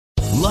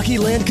Lucky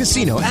Land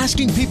Casino,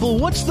 asking people,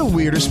 what's the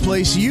weirdest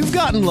place you've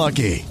gotten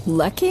lucky?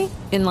 Lucky?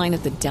 In line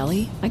at the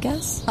deli, I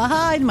guess?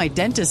 Aha, in my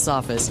dentist's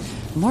office.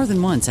 More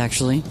than once,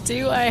 actually.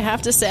 Do I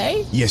have to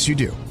say? Yes, you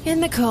do. In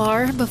the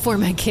car before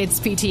my kids'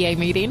 PTA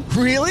meeting.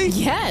 Really?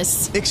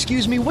 Yes.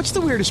 Excuse me, what's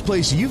the weirdest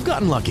place you've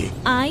gotten lucky?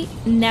 I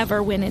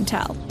never win and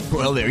tell.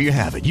 Well, there you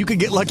have it. You can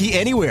get lucky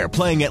anywhere,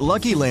 playing at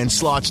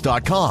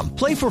LuckyLandSlots.com.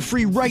 Play for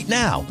free right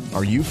now.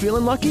 Are you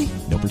feeling lucky?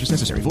 No purchase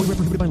necessary. Void where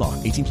prohibited by law.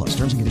 18 plus.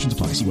 Terms and conditions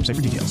apply. See website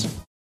for details.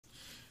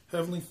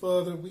 Heavenly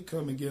Father, we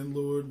come again,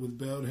 Lord, with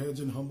bowed heads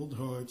and humbled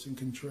hearts and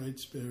contrite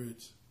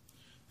spirits.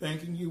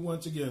 Thanking you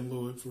once again,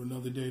 Lord, for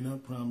another day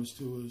not promised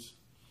to us.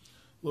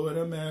 Lord,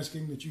 I'm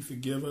asking that you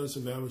forgive us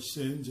of our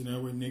sins and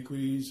our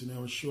iniquities and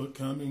our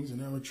shortcomings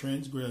and our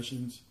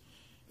transgressions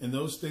and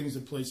those things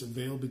that place a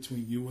veil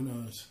between you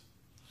and us.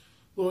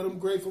 Lord, I'm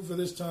grateful for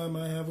this time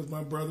I have with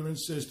my brother and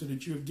sister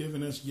that you have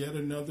given us yet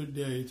another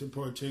day to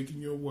partake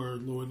in your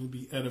word, Lord, and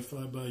be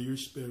edified by your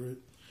spirit.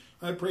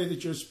 I pray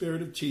that your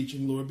spirit of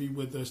teaching, Lord, be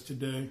with us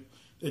today,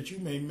 that you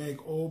may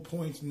make all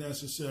points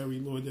necessary,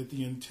 Lord, that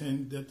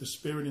the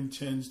Spirit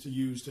intends to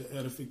use to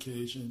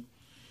edification.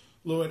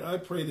 Lord, I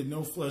pray that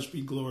no flesh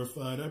be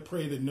glorified. I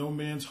pray that no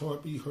man's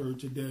heart be heard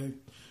today.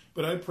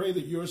 But I pray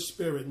that your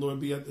Spirit, Lord,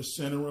 be at the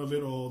center of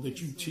it all,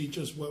 that you teach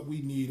us what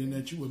we need and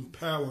that you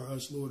empower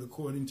us, Lord,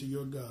 according to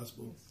your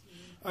gospel.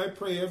 I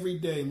pray every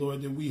day,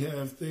 Lord, that we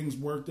have things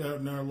worked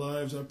out in our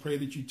lives. I pray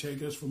that you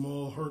take us from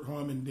all hurt,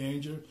 harm, and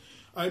danger.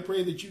 I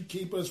pray that you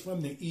keep us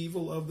from the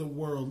evil of the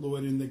world,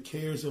 Lord, and the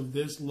cares of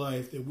this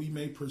life, that we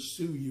may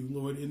pursue you,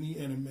 Lord, in the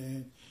inner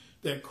man,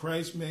 that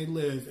Christ may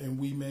live and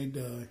we may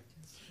die.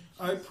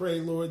 I pray,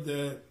 Lord,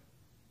 that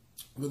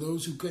for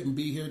those who couldn't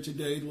be here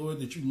today, Lord,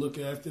 that you look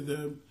after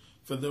them.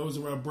 For those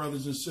of our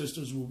brothers and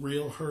sisters with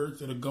real hurt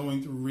that are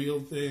going through real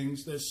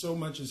things, that so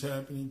much is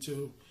happening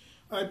to.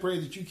 I pray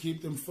that you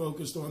keep them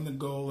focused on the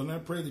goal, and I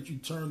pray that you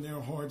turn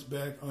their hearts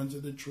back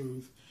unto the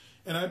truth.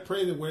 And I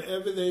pray that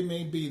wherever they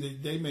may be,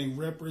 that they may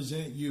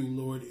represent you,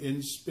 Lord,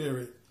 in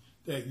spirit,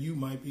 that you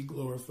might be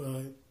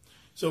glorified.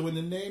 So in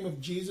the name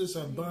of Jesus,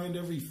 I bind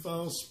every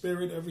foul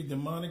spirit, every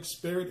demonic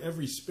spirit,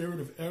 every spirit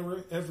of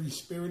error, every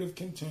spirit of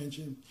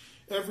contention,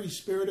 every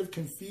spirit of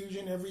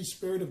confusion, every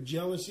spirit of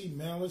jealousy,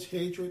 malice,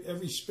 hatred,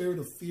 every spirit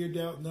of fear,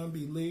 doubt, and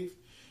unbelief,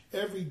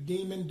 every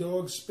demon,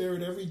 dog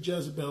spirit, every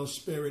Jezebel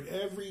spirit,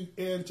 every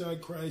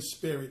antichrist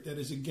spirit that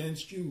is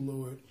against you,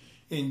 Lord.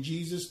 In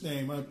Jesus'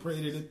 name, I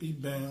pray that it be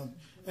bound.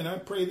 And I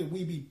pray that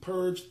we be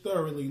purged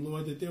thoroughly,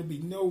 Lord, that there be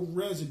no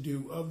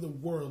residue of the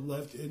world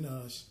left in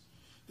us.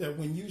 That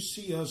when you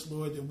see us,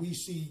 Lord, that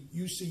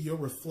you see your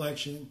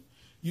reflection.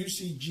 You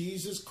see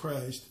Jesus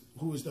Christ,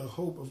 who is the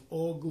hope of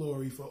all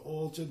glory for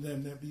all to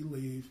them that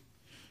believe.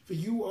 For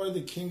you are the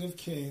King of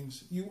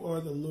kings. You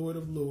are the Lord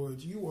of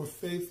lords. You are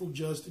faithful,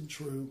 just, and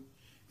true.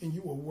 And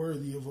you are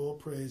worthy of all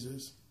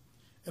praises.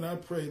 And I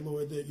pray,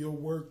 Lord, that your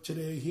work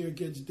today here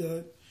gets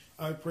done.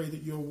 I pray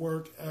that your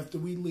work after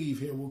we leave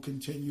here will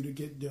continue to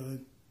get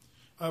done.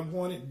 I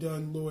want it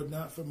done, Lord,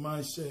 not for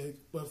my sake,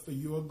 but for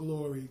your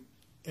glory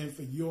and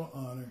for your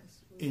honor.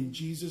 In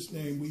Jesus'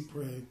 name we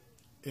pray.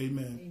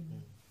 Amen.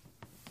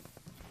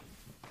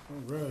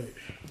 All right.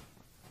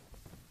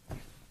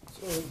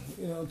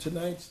 So,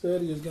 tonight's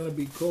study is going to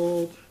be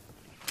called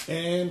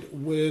And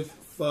With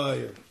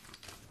Fire.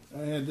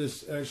 I had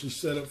this actually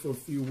set up for a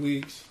few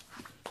weeks.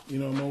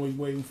 I'm always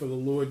waiting for the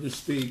Lord to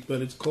speak,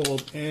 but it's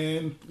called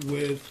And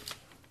With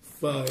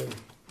Fire.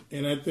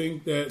 And I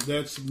think that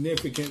that's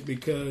significant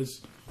because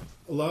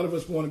a lot of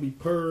us want to be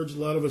purged. A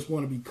lot of us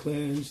want to be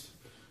cleansed.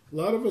 A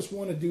lot of us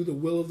want to do the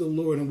will of the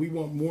Lord, and we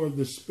want more of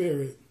the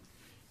Spirit.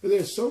 But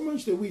there's so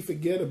much that we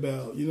forget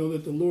about,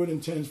 that the Lord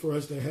intends for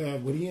us to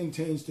have, what he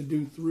intends to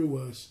do through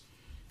us.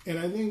 And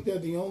I think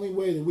that the only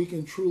way that we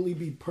can truly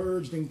be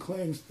purged and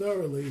cleansed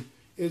thoroughly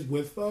is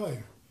with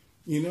fire.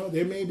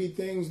 There may be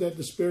things that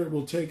the Spirit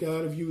will take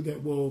out of you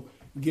that will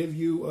give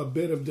you a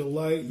bit of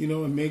delight,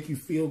 and make you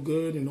feel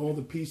good, and all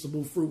the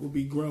peaceable fruit will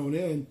be grown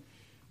in.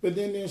 But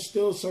then there's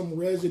still some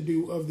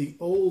residue of the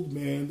old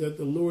man that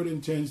the Lord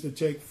intends to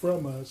take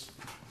from us.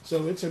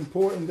 So it's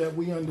important that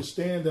we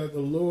understand that the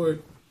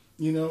Lord,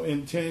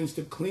 intends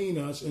to clean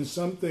us, and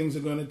some things are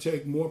going to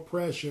take more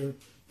pressure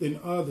than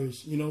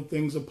others.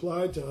 Things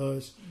apply to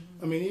us.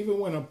 I mean, even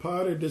when a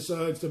potter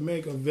decides to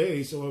make a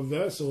vase or a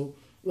vessel,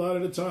 a lot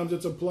of the times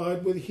it's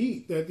applied with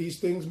heat that these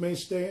things may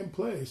stay in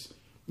place.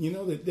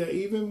 That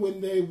even when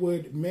they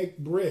would make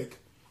brick,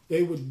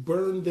 they would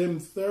burn them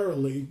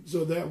thoroughly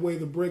so that way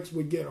the bricks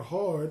would get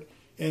hard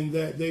and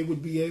that they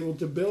would be able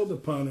to build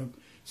upon them.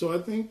 So I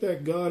think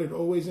that God had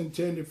always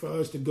intended for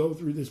us to go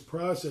through this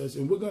process,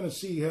 and we're going to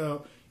see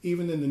how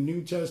even in the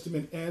New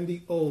Testament and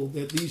the Old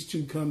that these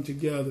two come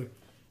together.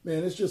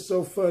 Man, it's just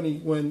so funny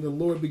when the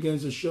Lord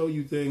begins to show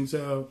you things,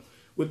 how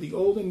with the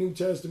Old and New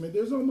Testament,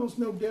 there's almost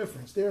no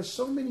difference. There are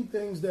so many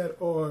things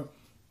that are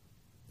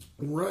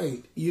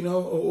right,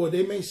 or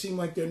they may seem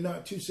like they're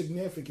not too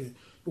significant.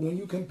 But when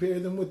you compare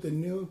them with the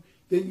New,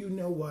 then you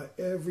know why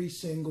every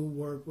single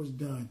work was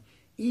done.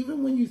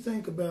 Even when you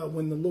think about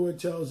when the Lord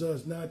tells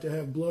us not to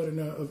have blood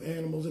of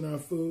animals in our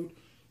food,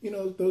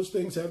 those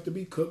things have to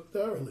be cooked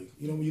thoroughly.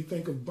 When you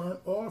think of burnt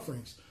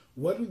offerings,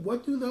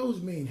 what do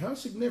those mean? How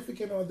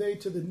significant are they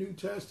to the New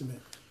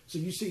Testament? So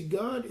you see,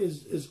 God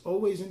is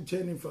always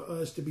intending for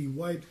us to be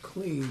wiped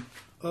clean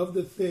of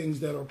the things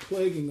that are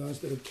plaguing us,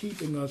 that are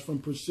keeping us from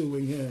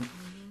pursuing Him.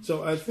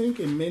 So I think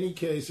in many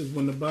cases,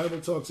 when the Bible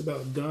talks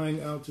about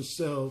dying out to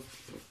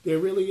self, there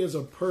really is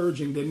a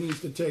purging that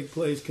needs to take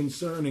place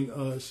concerning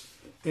us.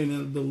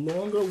 And the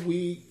longer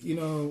we,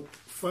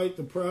 fight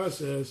the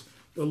process,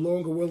 the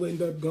longer we'll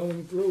end up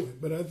going through it.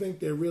 But I think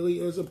there really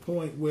is a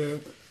point where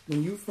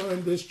when you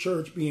find this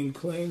church being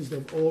cleansed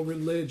of all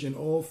religion,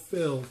 all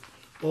filth,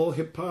 all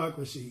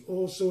hypocrisy,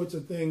 all sorts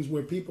of things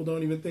where people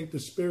don't even think the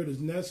Spirit is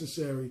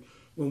necessary,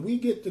 when we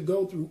get to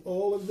go through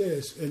all of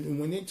this, and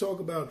when they talk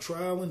about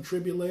trial and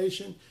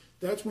tribulation,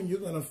 that's when you're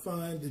going to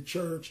find the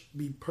church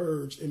be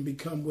purged and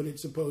become what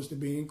it's supposed to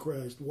be in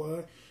Christ.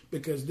 Why?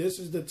 Because this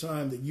is the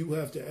time that you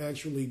have to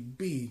actually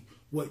be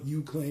what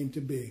you claim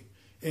to be.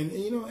 And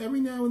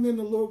every now and then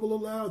the Lord will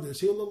allow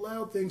this. He'll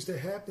allow things to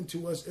happen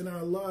to us in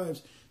our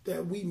lives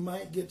that we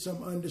might get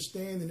some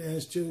understanding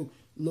as to,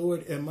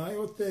 Lord, am I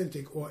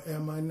authentic or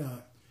am I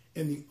not?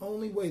 And the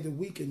only way that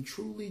we can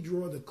truly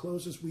draw the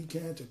closest we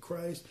can to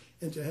Christ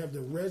and to have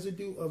the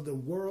residue of the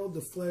world,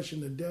 the flesh,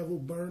 and the devil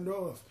burned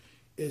off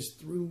is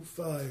through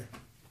fire.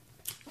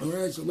 All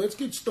right, so let's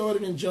get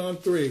started in John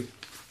 3.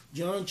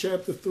 John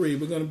chapter 3,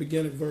 we're going to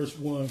begin at verse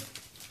 1.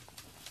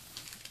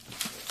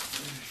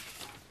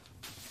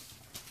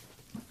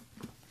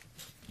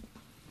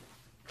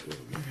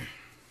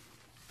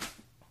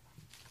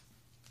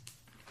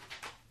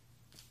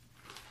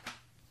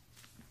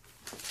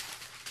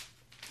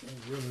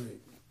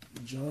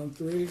 John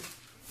 3,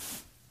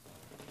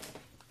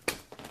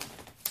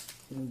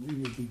 and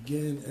we will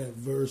begin at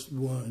verse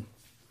 1.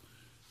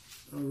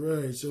 All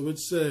right, so it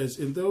says,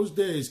 in those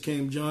days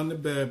came John the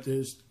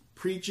Baptist,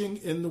 preaching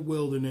in the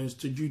wilderness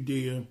to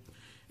Judea,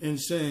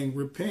 and saying,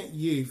 repent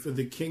ye, for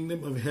the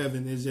kingdom of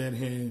heaven is at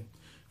hand.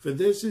 For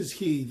this is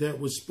he that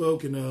was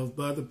spoken of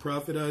by the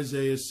prophet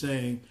Isaiah,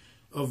 saying,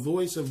 a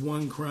voice of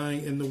one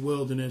crying in the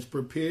wilderness,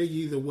 prepare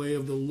ye the way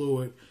of the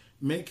Lord,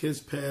 make his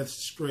paths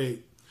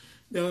straight.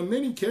 Now, in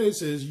many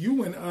cases,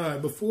 you and I,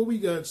 before we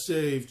got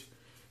saved,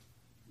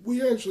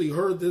 we actually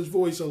heard this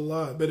voice a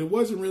lot, but it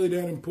wasn't really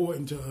that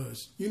important to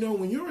us.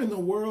 When you're in the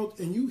world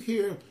and you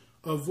hear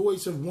a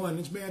voice of one,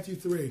 it's Matthew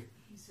 3. You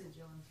said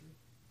John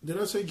 3.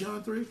 Did I say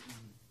John 3?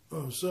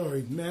 Oh,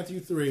 sorry, Matthew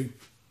 3.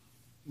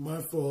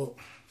 My fault.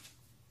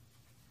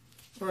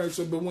 All right,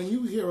 but when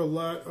you hear a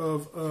lot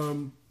of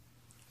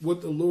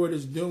what the Lord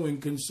is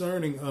doing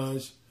concerning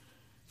us,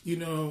 I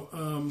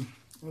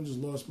just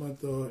lost my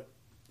thought.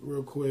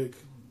 Real quick,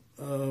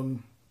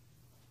 when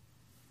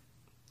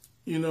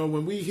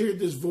we hear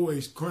this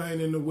voice crying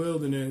in the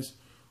wilderness,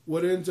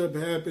 what ends up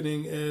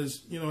happening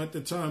is, at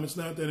the time, it's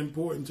not that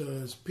important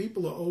to us.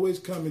 People are always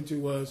coming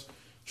to us,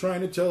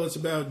 trying to tell us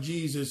about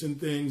Jesus and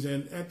things.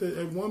 And at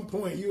one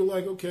point, you're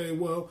like, okay,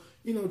 well,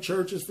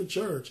 church is for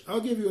church.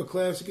 I'll give you a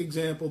classic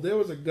example. There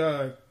was a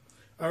guy,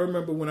 I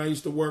remember when I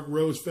used to work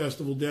Rose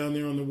Festival down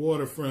there on the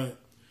waterfront,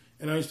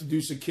 and I used to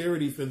do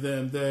security for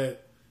them,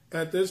 that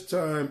at this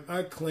time,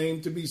 I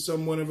claimed to be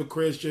somewhat of a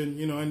Christian.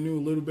 I knew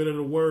a little bit of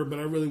the word, but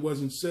I really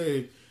wasn't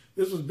saved.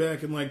 This was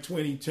back in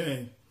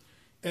 2010.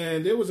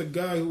 And there was a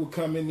guy who would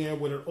come in there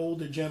with an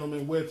older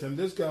gentleman with him.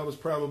 This guy was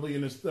probably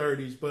in his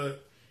 30s,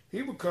 but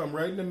he would come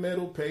right in the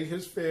middle, pay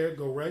his fare,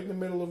 go right in the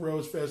middle of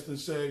Rose Fest and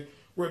say,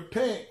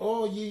 repent,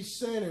 all ye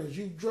sinners,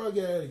 you drug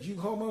addicts,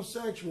 you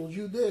homosexuals,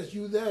 you this,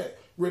 you that.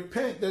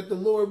 Repent that the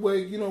Lord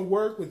will,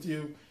 work with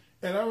you.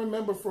 And I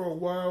remember for a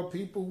while,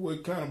 people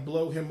would kind of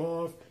blow him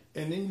off.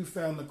 And then you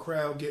found the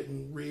crowd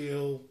getting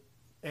real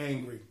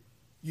angry,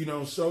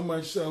 so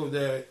much so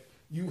that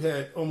you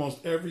had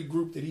almost every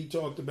group that he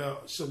talked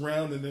about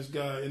surrounding this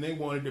guy, and they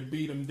wanted to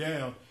beat him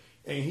down.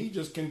 And he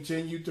just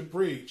continued to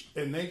preach,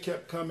 and they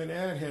kept coming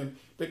at him.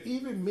 But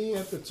even me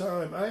at the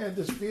time, I had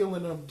this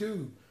feeling of,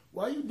 dude,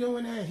 why are you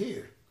doing that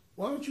here?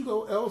 Why don't you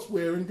go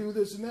elsewhere and do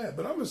this and that?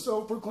 But I'm a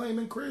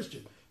self-proclaiming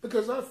Christian,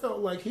 because I felt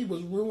like he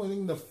was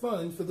ruining the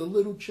fun for the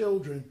little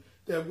children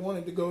that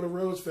wanted to go to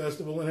Rose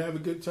Festival and have a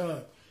good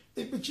time.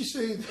 But you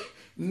see,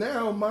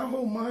 now my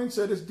whole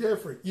mindset is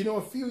different.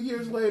 A few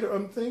years later,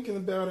 I'm thinking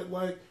about it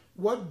like,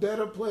 what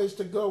better place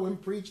to go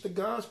and preach the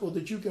gospel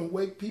that you can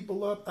wake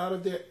people up out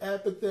of their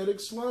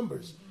apathetic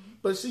slumbers? Mm-hmm.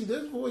 But see,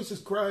 this voice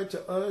is cried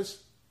to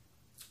us,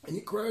 and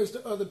it cries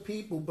to other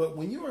people. But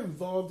when you're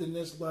involved in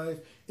this life,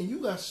 and you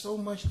got so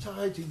much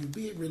tied to you,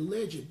 be it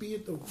religion, be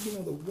it the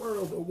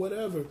world or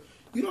whatever,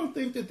 you don't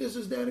think that this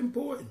is that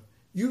important.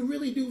 You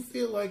really do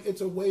feel like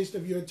it's a waste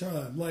of your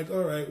time. Like,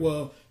 all right,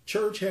 well,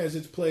 church has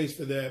its place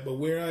for that, but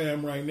where I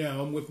am right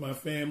now, I'm with my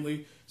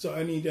family, so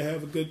I need to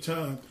have a good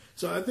time.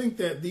 So I think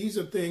that these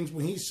are things,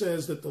 when he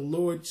says that the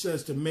Lord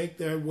says to make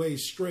that way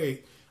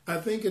straight, I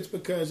think it's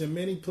because in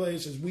many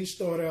places we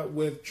start out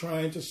with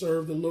trying to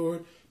serve the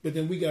Lord, but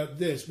then we got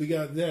this, we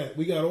got that,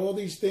 we got all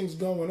these things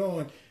going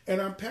on,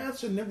 and our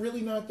paths are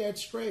really not that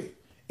straight.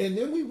 And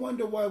then we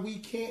wonder why we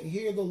can't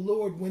hear the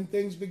Lord when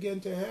things begin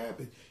to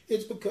happen.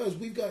 It's because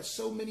we've got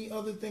so many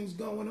other things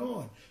going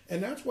on.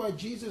 And that's why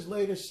Jesus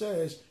later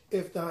says,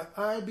 if thy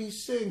eye be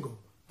single,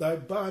 thy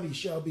body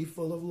shall be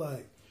full of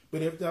light.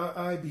 But if thy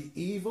eye be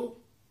evil,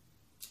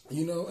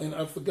 and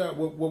I forgot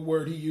what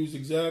word he used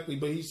exactly,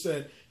 but he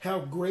said how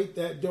great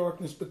that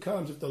darkness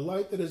becomes. If the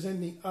light that is in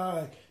the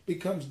eye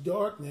becomes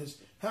darkness,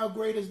 how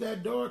great is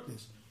that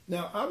darkness?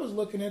 Now, I was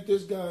looking at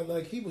this guy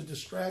like he was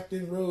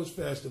distracting Rose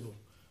Festival.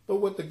 But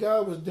what the guy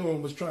was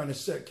doing was trying to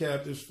set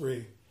captives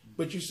free.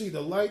 But you see,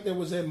 the light that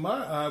was in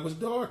my eye was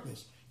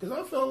darkness. Because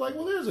I felt like,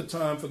 well, there's a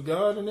time for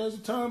God and there's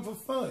a time for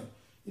fun.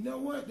 You know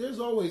what? There's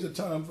always a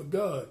time for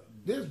God.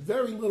 There's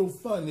very little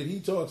fun that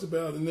he talks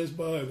about in this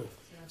Bible.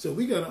 So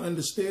we got to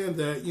understand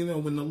that,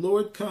 when the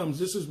Lord comes,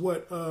 this is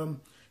what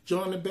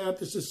John the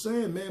Baptist is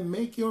saying, man,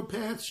 make your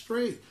path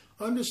straight.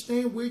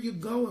 Understand where you're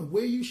going,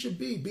 where you should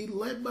be. Be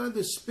led by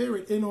the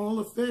Spirit in all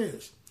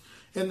affairs.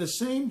 And the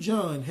same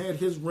John had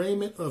his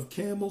raiment of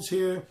camel's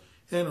hair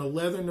and a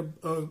leathern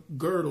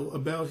girdle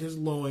about his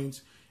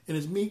loins, and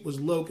his meat was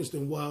locust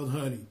and wild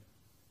honey.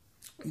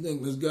 You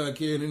think this guy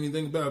cared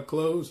anything about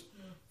clothes?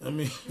 I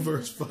mean,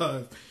 verse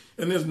 5.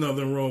 And there's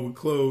nothing wrong with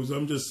clothes.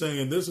 I'm just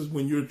saying this is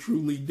when you're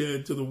truly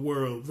dead to the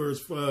world. Verse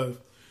 5.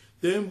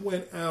 Then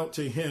went out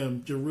to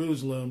him,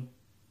 Jerusalem,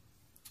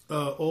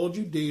 all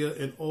Judea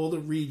and all the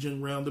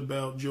region round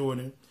about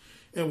Jordan,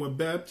 and were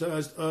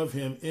baptized of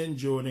him in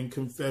Jordan,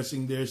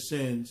 confessing their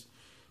sins.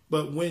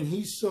 But when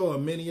he saw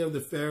many of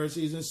the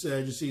Pharisees and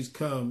Sadducees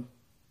come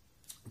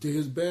to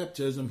his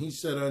baptism, he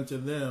said unto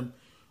them,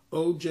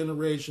 O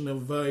generation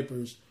of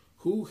vipers,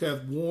 who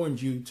hath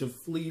warned you to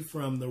flee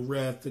from the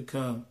wrath to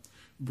come?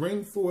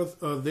 Bring forth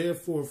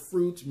therefore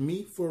fruits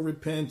meet for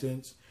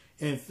repentance,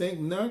 and think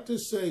not to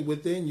say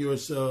within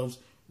yourselves,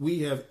 we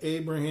have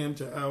Abraham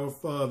to our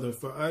father.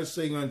 For I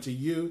say unto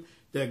you,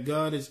 that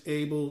God is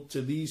able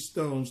to these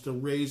stones to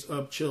raise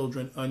up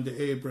children unto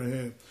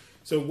Abraham.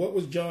 So what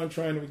was John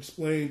trying to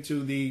explain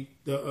to the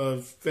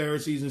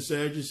Pharisees and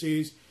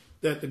Sadducees?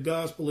 That the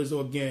gospel is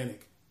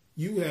organic.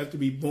 You have to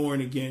be born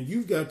again.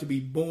 You've got to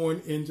be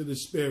born into the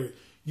Spirit.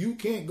 You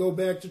can't go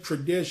back to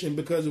tradition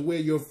because of where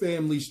your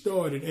family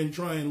started and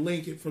try and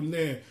link it from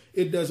there.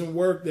 It doesn't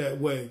work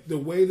that way. The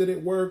way that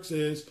it works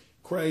is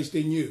Christ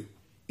in you.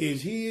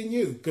 Is he in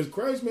you? Because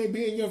Christ may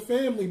be in your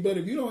family, but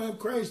if you don't have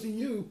Christ in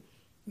you,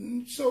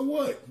 so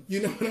what?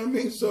 You know what I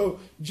mean? So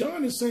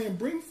John is saying,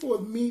 bring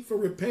forth meat for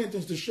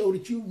repentance to show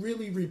that you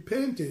really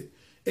repented.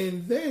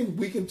 And then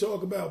we can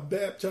talk about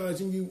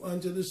baptizing you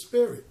unto the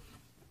Spirit.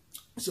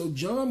 So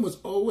John was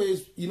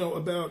always,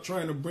 about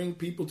trying to bring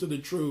people to the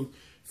truth.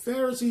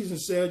 Pharisees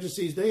and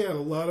Sadducees, they had a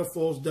lot of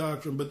false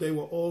doctrine, but they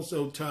were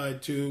also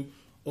tied to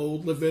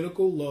old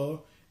Levitical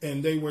law,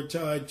 and they were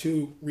tied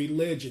to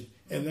religion.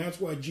 And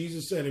that's why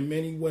Jesus said in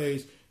many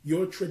ways,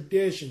 your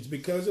traditions,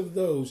 because of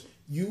those,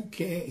 you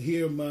can't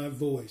hear my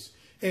voice.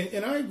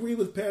 And I agree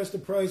with Pastor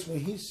Price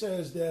when he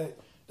says that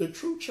the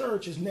true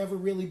church has never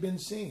really been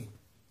seen.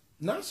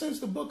 Not since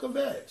the book of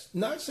Acts,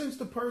 not since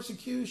the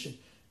persecution.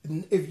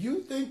 If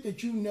you think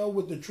that you know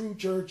what the true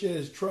church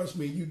is, trust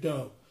me, you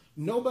don't.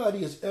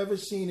 Nobody has ever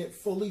seen it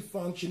fully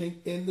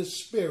functioning in the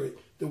Spirit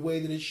the way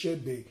that it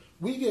should be.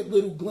 We get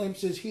little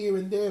glimpses here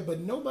and there, but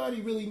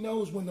nobody really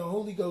knows when the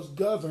Holy Ghost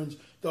governs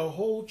the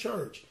whole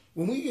church.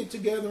 When we get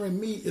together and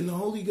meet and the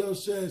Holy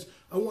Ghost says,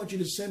 I want you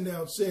to send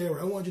out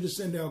Sarah, I want you to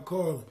send out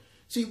Carla.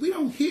 See, we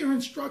don't hear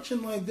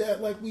instruction like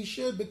that like we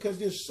should because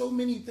there's so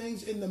many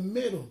things in the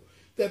middle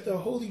that the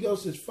Holy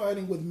Ghost is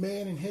fighting with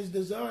man and his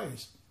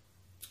desires.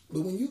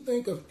 But when you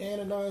think of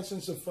Ananias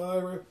and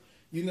Sapphira,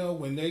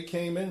 when they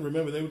came in,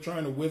 remember they were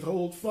trying to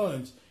withhold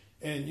funds.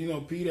 And,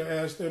 Peter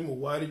asked them, well,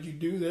 why did you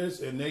do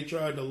this? And they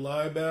tried to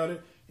lie about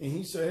it. And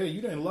he said, hey,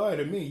 you didn't lie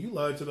to me. You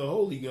lied to the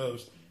Holy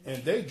Ghost.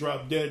 And they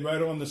dropped dead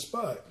right on the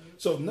spot.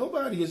 So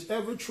nobody has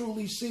ever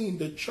truly seen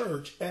the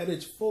church at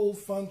its full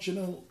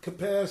functional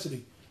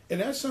capacity.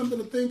 And that's something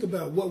to think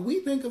about. What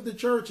we think of the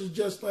church is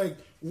just like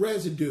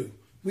residue.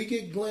 We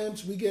get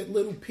glimpses, we get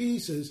little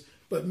pieces.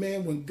 But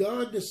man, when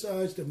God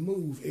decides to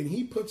move and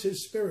he puts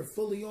his Spirit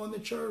fully on the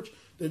church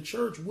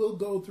will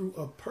go through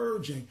a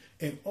purging.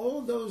 And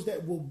all those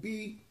that will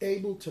be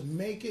able to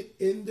make it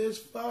in this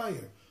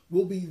fire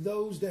will be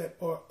those that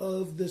are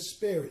of the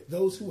Spirit,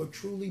 those who are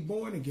truly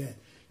born again.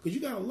 Because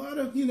you got a lot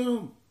of,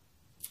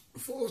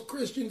 false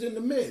Christians in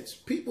the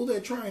midst, people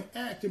that try and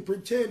act and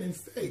pretend and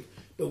fake.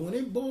 But when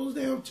it boils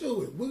down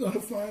to it, we're going to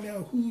find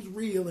out who's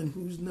real and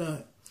who's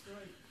not.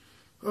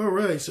 All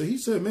right, so he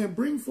said, man,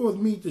 bring forth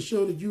meat to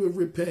show that you have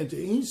repented.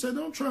 And he said,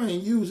 don't try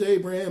and use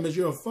Abraham as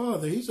your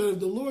father. He said, if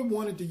the Lord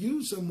wanted to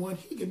use someone,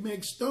 he could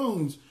make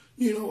stones,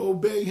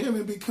 obey him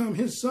and become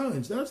his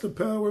sons. That's the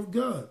power of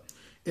God.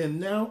 And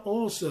now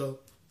also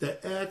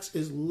the axe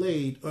is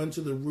laid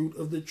unto the root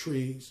of the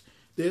trees.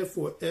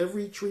 Therefore,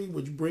 every tree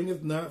which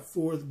bringeth not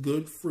forth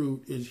good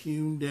fruit is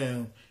hewn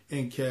down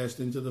and cast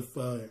into the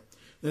fire.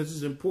 This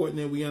is important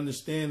that we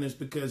understand this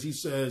because he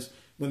says,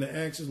 when the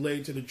axe is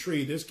laid to the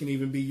tree, this can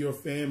even be your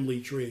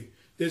family tree.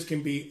 This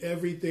can be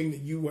everything that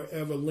you were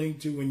ever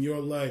linked to in your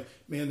life.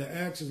 Man, the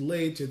axe is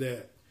laid to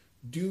that.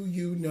 Do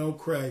you know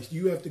Christ?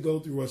 You have to go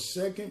through a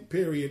second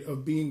period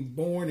of being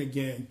born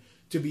again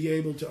to be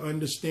able to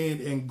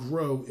understand and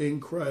grow in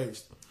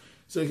Christ.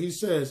 So he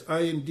says, I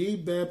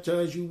indeed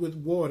baptize you with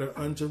water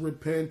unto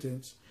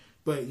repentance,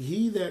 but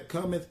he that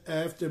cometh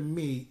after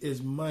me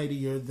is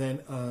mightier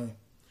than I,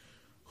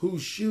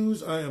 whose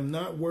shoes I am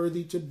not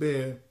worthy to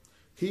bear.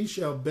 He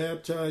shall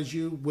baptize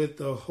you with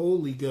the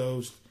Holy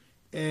Ghost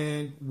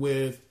and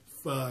with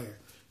fire.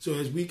 So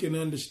as we can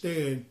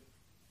understand,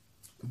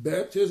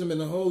 baptism in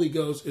the Holy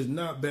Ghost is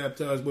not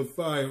baptized with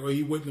fire, or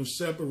he wouldn't have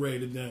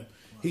separated them.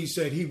 He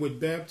said he would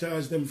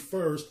baptize them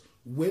first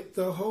with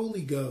the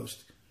Holy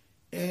Ghost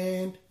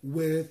and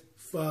with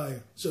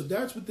fire. So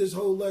that's what this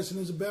whole lesson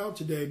is about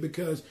today,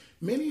 because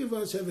many of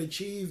us have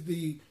achieved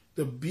the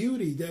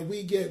beauty that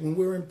we get when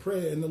we're in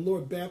prayer and the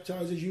Lord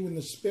baptizes you in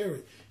the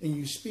Spirit and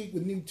you speak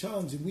with new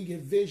tongues and we get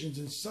visions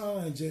and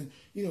signs and,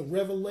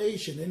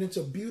 revelation, and it's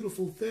a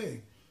beautiful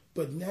thing.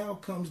 But now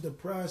comes the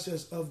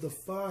process of the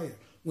fire.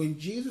 When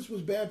Jesus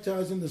was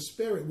baptized in the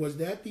Spirit, was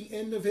that the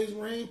end of his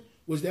reign?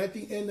 Was that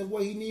the end of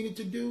what he needed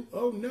to do?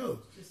 Oh, no.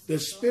 The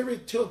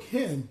Spirit took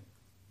him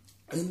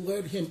and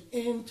led him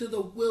into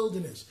the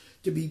wilderness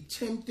to be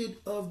tempted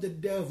of the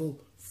devil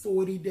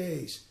 40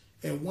 days.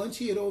 And once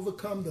he had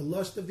overcome the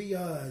lust of the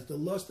eyes, the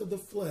lust of the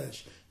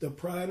flesh, the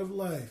pride of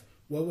life,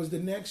 what was the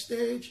next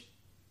stage?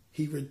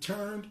 He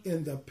returned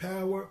in the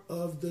power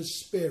of the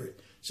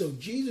Spirit. So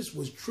Jesus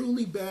was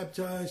truly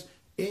baptized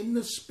in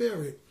the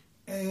Spirit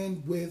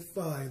and with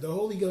fire. The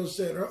Holy Ghost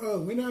said,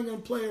 we're not going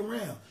to play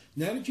around.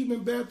 Now that you've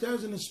been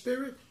baptized in the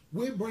Spirit,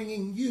 we're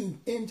bringing you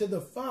into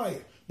the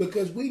fire,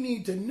 because we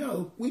need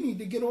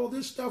to get all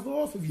this stuff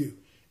off of you.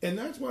 And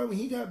that's why when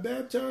he got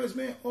baptized,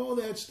 man, all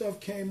that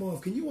stuff came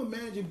off. Can you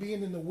imagine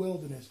being in the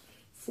wilderness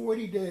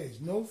 40 days,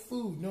 no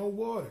food, no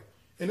water?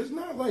 And it's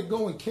not like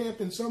going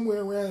camping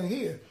somewhere around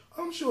here.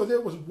 I'm sure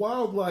there was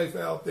wildlife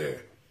out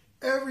there,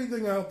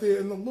 everything out there,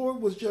 and the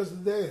Lord was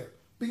just there,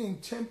 being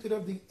tempted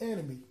of the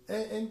enemy,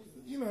 and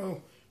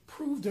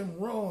proved him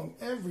wrong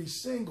every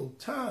single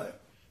time.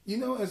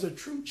 As a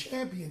true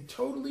champion,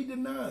 totally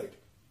denied.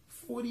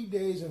 40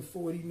 days and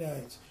 40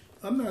 nights.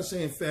 I'm not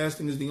saying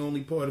fasting is the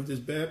only part of this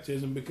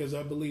baptism, because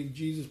I believe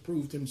Jesus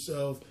proved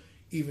himself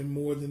even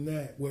more than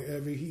that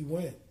wherever he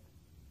went.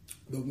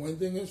 But one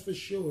thing is for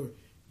sure,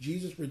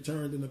 Jesus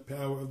returned in the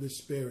power of the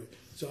Spirit.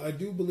 So I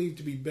do believe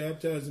to be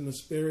baptized in the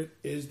Spirit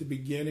is the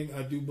beginning.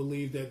 I do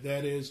believe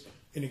that is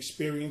an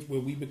experience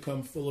where we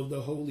become full of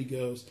the Holy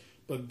Ghost.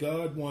 But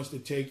God wants to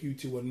take you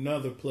to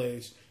another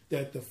place,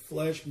 that the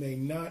flesh may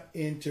not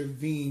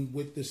intervene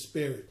with the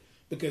Spirit.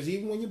 Because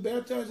even when you're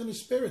baptized in the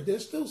Spirit,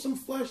 there's still some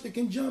flesh that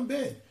can jump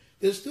in.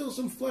 There's still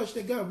some flesh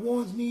that got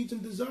wants, needs,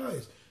 and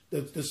desires.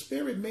 The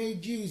Spirit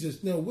made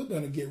Jesus, no, we're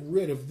going to get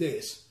rid of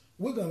this.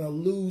 We're going to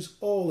lose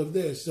all of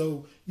this.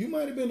 So you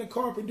might have been a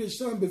carpenter's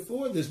son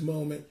before this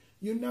moment.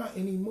 You're not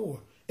anymore.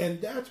 And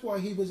that's why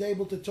he was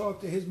able to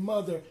talk to his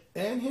mother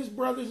and his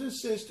brothers and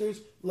sisters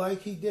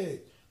like he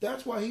did.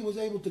 That's why he was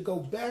able to go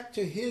back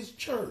to his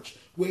church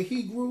where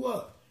he grew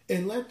up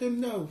and let them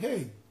know,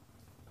 hey,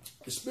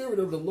 the Spirit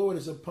of the Lord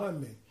is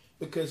upon me,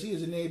 because he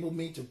has enabled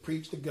me to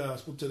preach the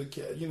gospel to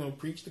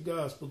preach the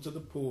gospel to the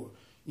poor,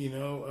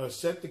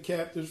 set the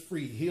captives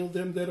free, heal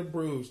them that are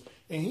bruised.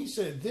 And he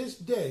said, this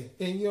day,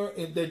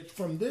 that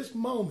from this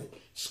moment,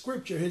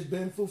 Scripture has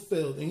been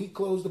fulfilled. And he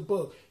closed the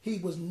book. He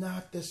was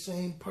not the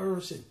same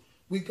person.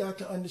 We got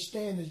to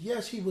understand this.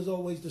 Yes, he was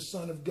always the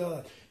Son of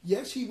God.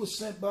 Yes, he was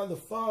sent by the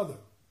Father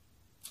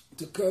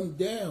to come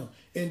down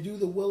and do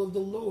the will of the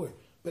Lord.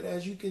 But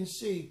as you can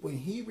see, when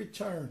he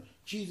returned,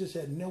 Jesus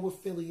had no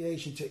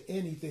affiliation to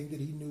anything that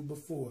he knew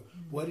before.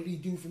 Mm-hmm. What did he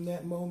do from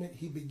that moment?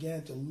 He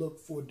began to look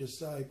for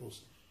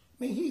disciples.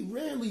 I mean, he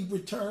rarely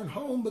returned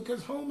home,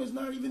 because home is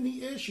not even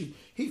the issue.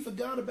 He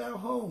forgot about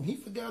home. He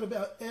forgot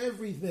about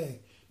everything,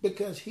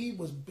 because he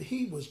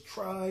was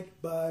tried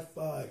by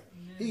fire.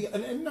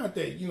 Mm-hmm. And not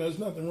that, there's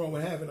nothing wrong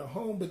with having a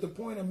home, but the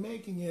point I'm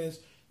making is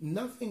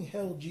nothing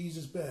held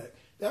Jesus back.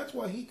 That's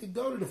why he could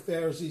go to the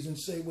Pharisees and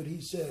say what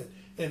he said,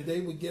 and they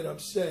would get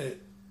upset.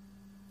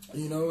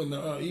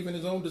 And even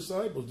his own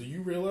disciples, do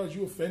you realize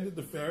you offended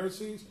the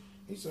Pharisees?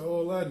 He said,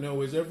 all I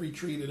know is every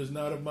tree that is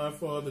not of my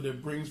Father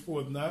that brings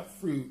forth not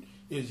fruit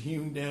is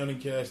hewn down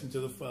and cast into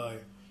the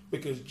fire.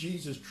 Because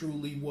Jesus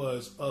truly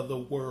was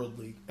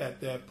otherworldly at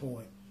that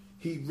point.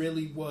 He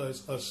really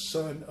was a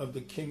son of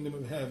the kingdom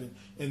of heaven.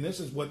 And this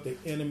is what the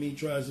enemy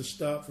tries to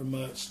stop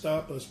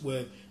us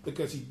with,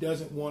 because he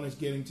doesn't want us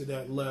getting to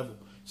that level.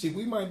 See,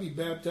 we might be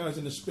baptized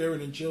in the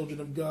Spirit and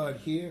children of God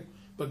here,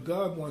 but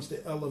God wants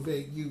to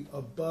elevate you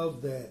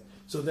above that.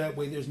 So that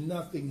way there's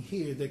nothing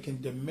here that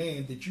can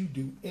demand that you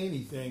do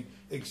anything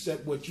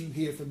except what you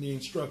hear from the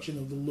instruction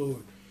of the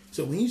Lord.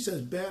 So when he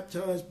says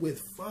baptized with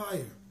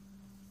fire,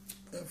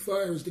 that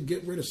fire is to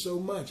get rid of so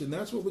much. And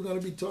that's what we're going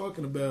to be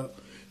talking about.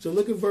 So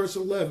look at verse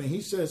 11.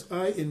 He says,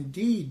 I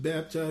indeed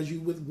baptize you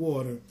with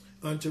water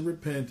unto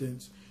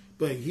repentance,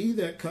 But he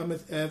that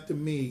cometh after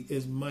me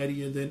is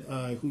mightier than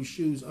I, whose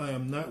shoes I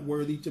am not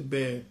worthy to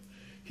bear.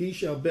 He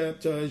shall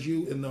baptize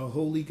you in the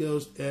Holy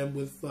Ghost and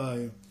with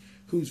fire,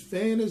 whose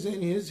fan is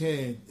in his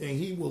hand, and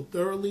he will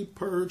thoroughly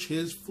purge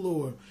his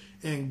floor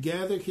and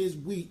gather his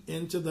wheat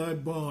into the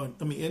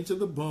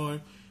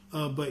barn,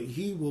 but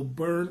he will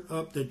burn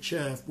up the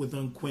chaff with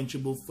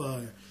unquenchable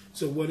fire.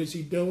 So what is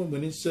he doing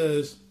when it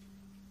says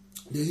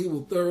that he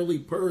will thoroughly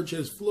purge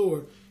his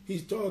floor?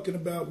 He's talking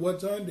about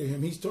what's under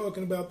him. He's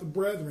talking about the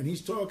brethren.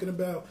 He's talking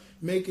about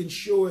making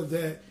sure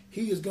that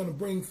he is going to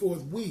bring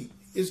forth wheat.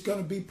 It's going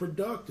to be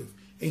productive.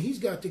 And he's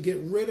got to get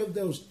rid of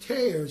those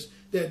tares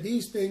that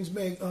these things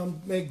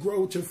may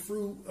grow to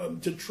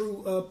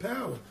true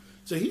power.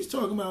 So he's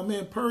talking about,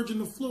 man, purging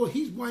the floor.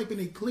 He's wiping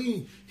it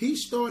clean.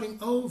 He's starting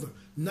over,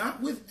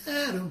 not with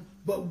Adam,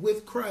 but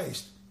with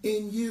Christ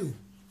in you.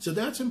 So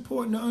that's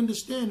important to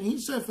understand. And he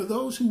said for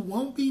those who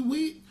won't be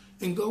wheat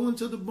and go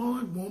into the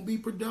barn, won't be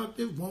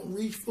productive, won't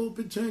reach full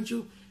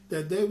potential,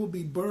 that they will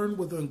be burned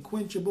with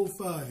unquenchable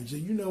fires.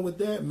 And you know what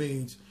that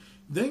means.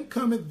 Then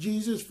cometh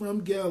Jesus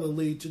from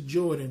Galilee to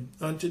Jordan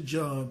unto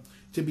John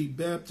to be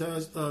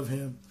baptized of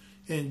him.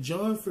 And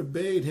John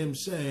forbade him,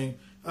 saying,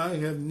 I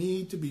have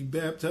need to be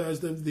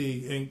baptized of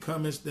thee, and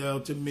comest thou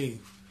to me?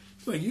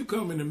 It's like, you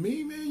coming to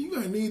me, man?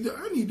 I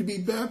need to be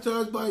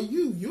baptized by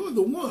you. You're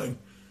the one.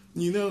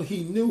 You know,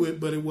 he knew it,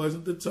 but it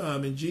wasn't the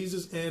time. And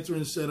Jesus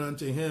answering said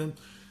unto him,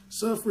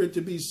 Suffer it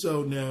to be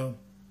so now,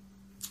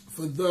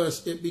 for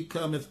thus it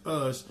becometh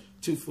us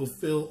to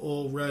fulfill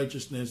all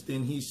righteousness.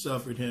 Then he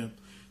suffered him.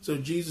 So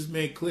Jesus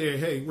made clear,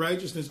 hey,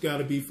 righteousness got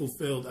to be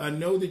fulfilled. I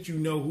know that you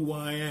know who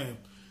I am,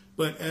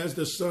 but as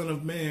the Son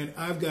of Man,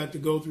 I've got to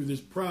go through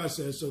this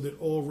process so that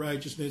all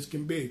righteousness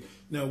can be.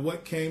 Now,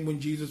 what came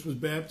when Jesus was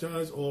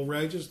baptized? All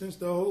righteousness?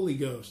 The Holy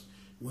Ghost.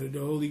 What did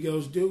the Holy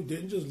Ghost do?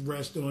 Didn't just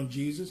rest on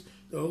Jesus.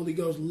 The Holy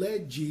Ghost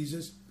led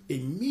Jesus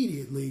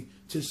immediately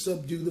to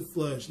subdue the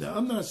flesh. Now,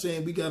 I'm not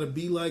saying we got to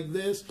be like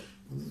this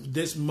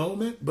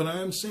moment, but I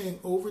am saying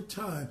over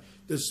time,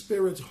 the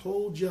Spirit's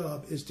whole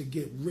job is to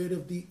get rid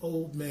of the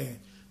old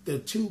man. The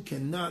two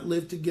cannot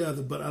live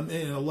together. But I'm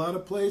in a lot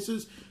of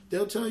places,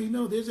 they'll tell you,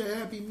 no, there's a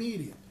happy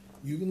medium.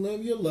 You can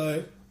live your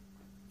life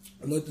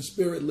and let the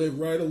Spirit live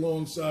right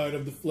alongside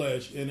of the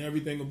flesh, and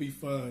everything will be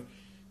fine.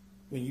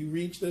 When you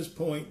reach this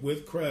point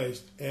with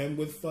Christ and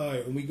with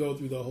fire, and we go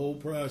through the whole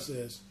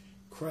process,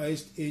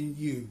 Christ in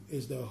you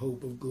is the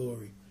hope of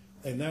glory.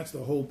 And that's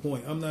the whole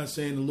point. I'm not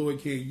saying the Lord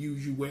can't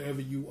use you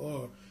wherever you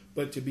are,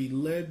 but to be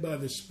led by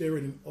the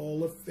Spirit in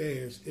all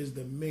affairs is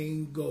the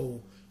main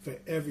goal for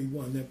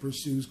everyone that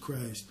pursues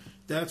Christ.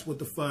 That's what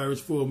the fire is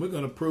for, and we're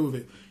going to prove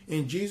it.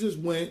 And Jesus,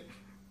 when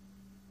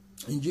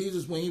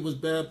he was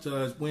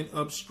baptized, went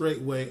up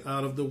straightway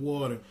out of the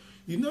water.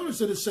 You notice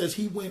that it says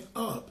he went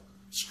up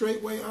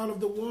straightway out of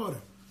the water.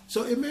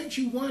 So it makes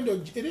you wonder,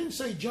 it didn't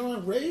say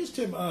John raised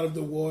him out of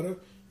the water.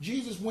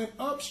 Jesus went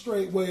up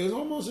straightway. It's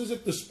almost as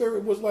if the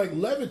Spirit was like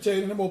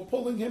levitating him or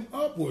pulling him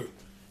upward.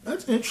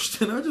 That's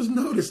interesting. I just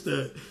noticed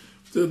that.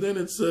 So then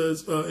it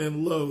says,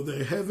 and lo,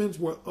 the heavens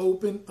were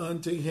opened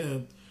unto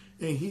him,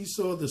 and he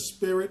saw the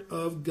Spirit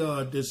of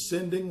God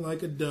descending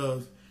like a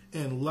dove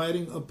and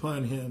lighting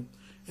upon him.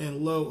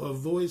 And lo, a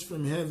voice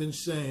from heaven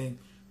saying,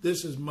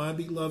 This is my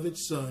beloved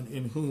Son,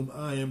 in whom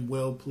I am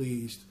well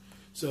pleased.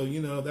 So,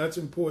 you know, that's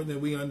important that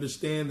we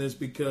understand this,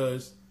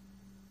 because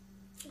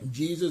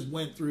Jesus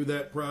went through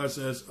that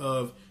process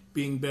of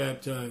being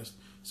baptized.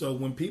 So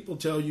when people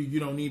tell you you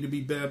don't need to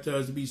be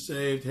baptized to be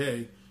saved,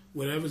 hey,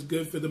 whatever's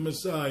good for the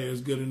Messiah is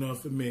good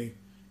enough for me.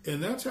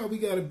 And that's how we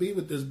got to be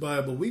with this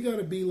Bible. We got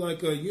to be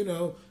like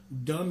a,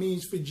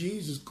 dummies for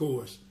Jesus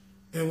course.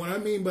 And what I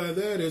mean by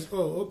that is,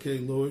 oh, okay,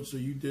 Lord, so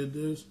you did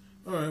this?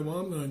 All right, well,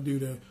 I'm going to do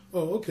that.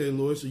 Oh, okay,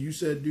 Lord, so you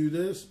said do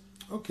this?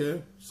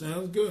 Okay,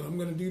 sounds good. I'm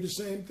going to do the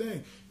same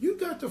thing. You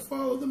got to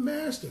follow the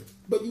Master,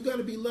 but you got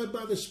to be led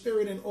by the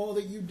Spirit in all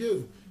that you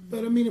do.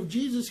 But I mean, if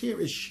Jesus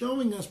here is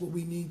showing us what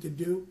we need to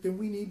do, then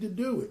we need to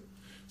do it.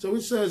 So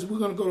it says, we're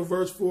going to go to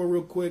verse 4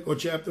 real quick, or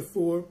chapter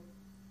 4,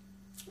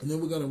 and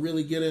then we're going to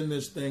really get in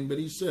this thing. But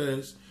he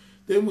says,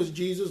 Then was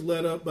Jesus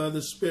led up by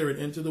the Spirit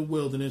into the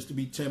wilderness to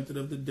be tempted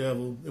of the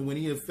devil. And when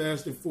he had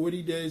fasted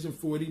 40 days and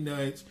 40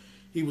 nights,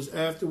 he was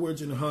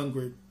afterwards and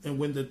hungered. And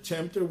when the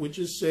tempter, which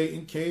is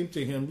Satan, came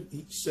to him,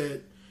 he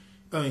said,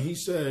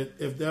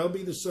 If thou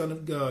be the Son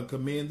of God,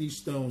 command these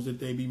stones that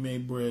they be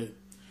made bread.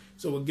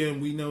 So again,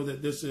 we know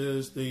that this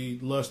is the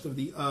lust of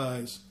the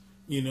eyes,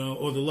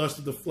 or the lust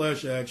of the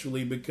flesh,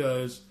 actually,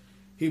 because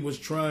he was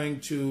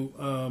trying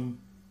to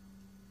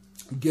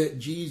get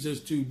Jesus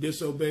to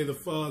disobey the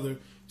Father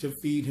to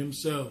feed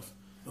himself.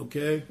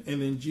 Okay?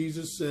 And then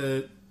Jesus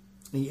said,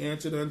 he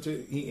answered and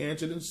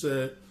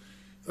said,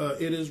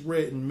 It is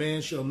written,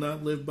 man shall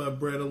not live by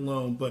bread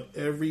alone, but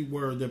every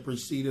word that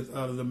proceedeth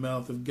out of the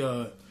mouth of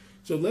God.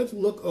 So let's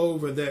look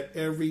over that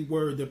every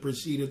word that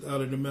proceedeth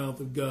out of the mouth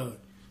of God.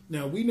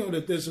 Now, we know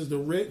that this is the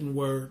written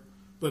word,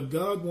 but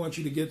God wants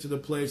you to get to the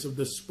place of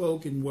the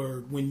spoken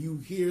word when you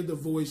hear the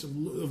voice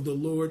of the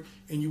Lord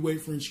and you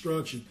wait for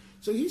instruction.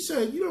 So he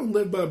said, you don't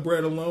live by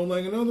bread alone.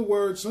 Like, in other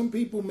words, some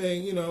people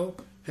may,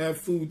 have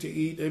food to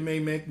eat. They may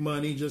make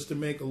money just to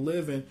make a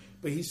living.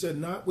 But he said,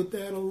 not with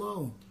that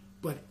alone,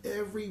 but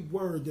every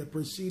word that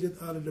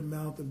proceedeth out of the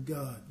mouth of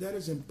God. That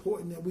is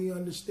important that we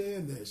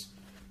understand this,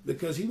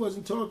 because he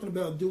wasn't talking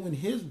about doing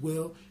his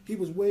will. He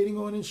was waiting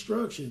on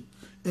instruction.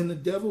 And the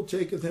devil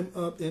taketh him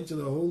up into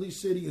the holy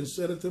city, and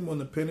setteth him on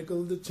the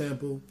pinnacle of the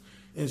temple,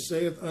 and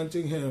saith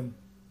unto him,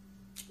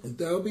 if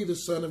thou be the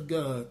Son of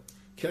God,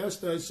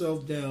 cast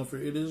thyself down, for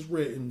it is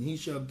written, he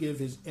shall give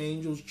his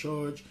angels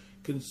charge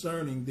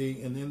concerning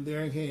thee, and in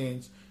their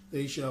hands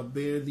they shall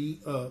bear thee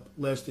up,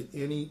 lest at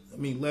any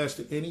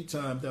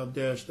time thou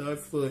dash thy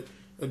foot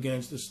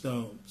against a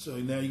stone. So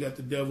now you got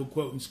the devil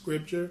quoting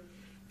scripture,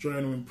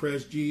 trying to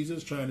impress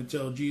Jesus, trying to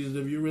tell Jesus,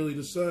 if you're really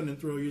the Son, then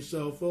throw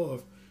yourself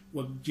off.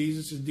 What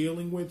Jesus is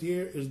dealing with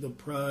here is the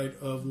pride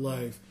of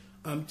life.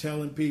 I'm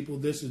telling people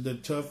this is the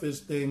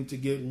toughest thing to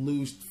get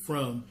loosed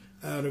from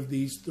out of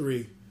these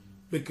three.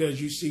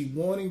 Because you see,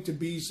 wanting to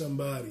be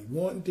somebody,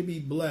 wanting to be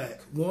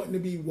black, wanting to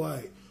be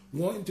white,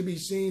 wanting to be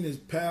seen as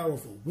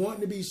powerful, wanting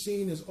to be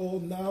seen as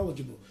all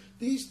knowledgeable.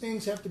 These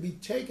things have to be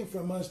taken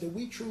from us, that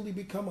we truly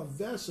become a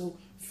vessel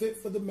fit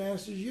for the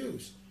master's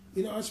use.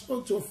 I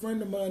spoke to a friend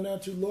of mine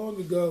not too long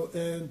ago,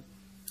 and,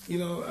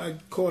 I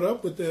caught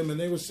up with them, and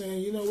they were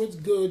saying, it's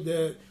good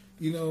that,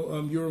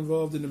 you're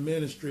involved in the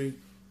ministry.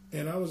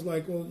 And I was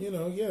like, well, yeah,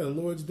 the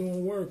Lord's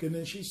doing work. And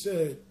then she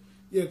said,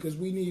 yeah, because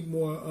we need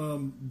more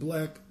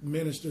black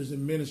ministers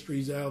and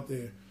ministries out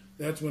there.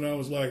 That's when I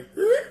was like,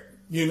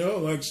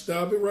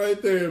 stop it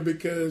right there,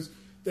 because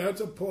that's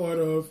a part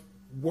of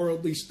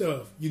worldly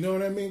stuff. You know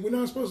what I mean? We're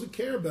not supposed to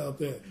care about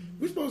that.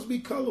 We're supposed to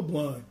be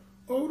colorblind,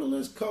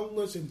 odorless,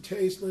 colorless, and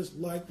tasteless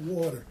like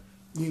water,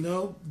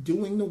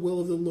 doing the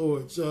will of the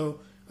Lord. So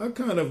I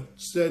kind of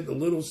said a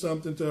little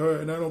something to her,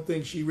 and I don't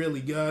think she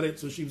really got it,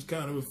 so she was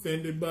kind of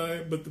offended by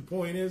it. But the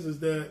point is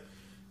that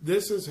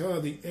this is how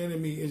the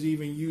enemy is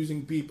even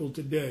using people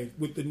today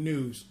with the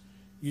news.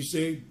 You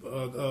see,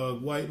 a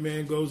white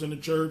man goes into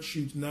church,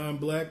 shoots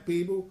non-black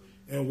people,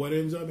 and what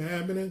ends up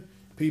happening?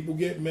 People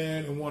get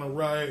mad and want to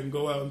riot and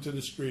go out into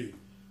the street.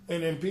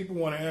 And then people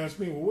want to ask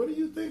me, well, what do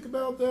you think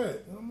about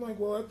that? And I'm like,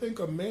 well, I think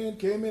a man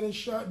came in and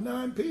shot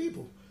 9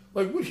 people.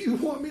 Like, what do you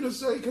want me to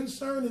say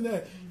concerning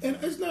that? And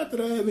it's not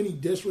that I have any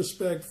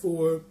disrespect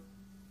for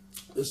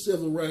the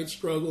civil rights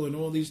struggle and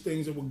all these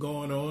things that were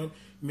going on.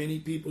 Many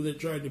people that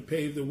tried to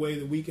pave the way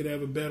that we could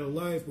have a better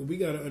life. But we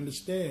got to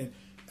understand,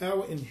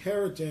 our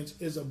inheritance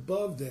is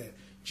above that.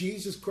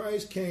 Jesus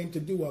Christ came to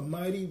do a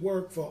mighty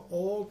work for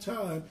all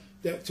time,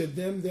 that to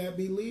them that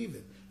believe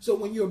it. So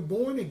when you're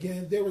born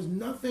again, there is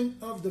nothing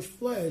of the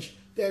flesh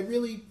that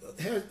really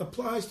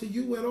applies to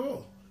you at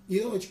all.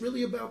 It's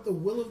really about the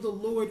will of the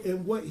Lord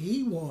and what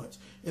he wants.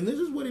 And this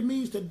is what it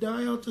means to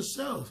die out to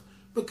self.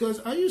 Because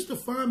I used to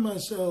find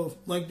myself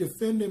like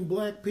defending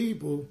black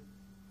people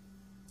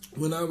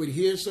when I would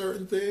hear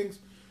certain things.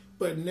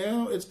 But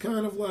now it's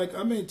kind of like,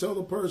 I may tell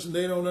the person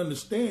they don't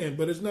understand,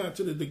 but it's not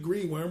to the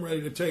degree where I'm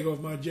ready to take off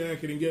my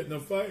jacket and get in a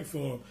fight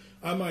for them.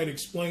 I might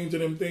explain to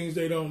them things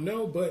they don't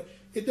know, but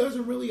it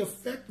doesn't really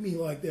affect me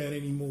like that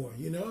anymore,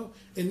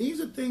 And these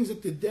are things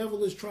that the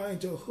devil is trying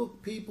to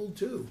hook people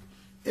to.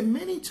 And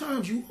many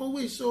times you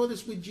always saw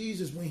this with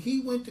Jesus. When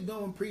he went to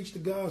go and preach the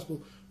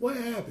gospel, what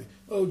happened?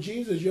 Oh,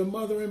 Jesus, your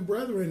mother and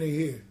brethren are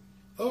here.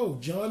 Oh,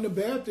 John the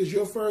Baptist,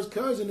 your first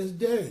cousin, is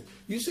dead.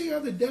 You see how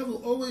the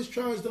devil always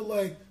tries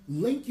to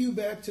link you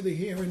back to the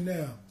here and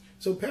now.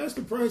 So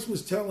Pastor Price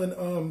was telling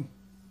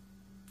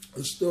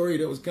a story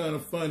that was kind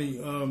of funny.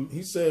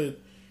 He said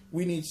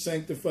we need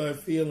sanctified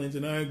feelings,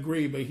 and I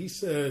agree. But he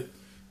said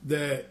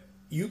that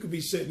you could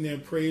be sitting there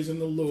praising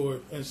the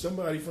Lord, and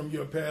somebody from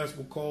your past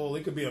will call.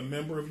 It could be a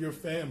member of your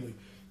family.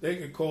 They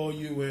could call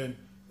you and,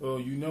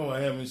 oh,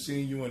 I haven't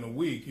seen you in a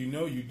week.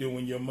 You're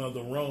doing your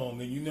mother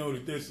wrong, and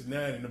that this and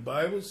that. And the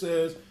Bible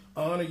says,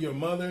 honor your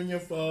mother and your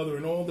father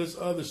and all this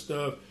other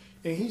stuff.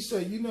 And he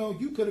said,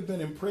 you could have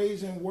been in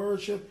praise and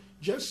worship,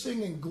 just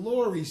singing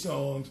glory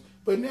songs,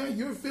 but now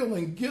you're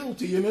feeling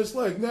guilty, and it's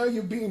like now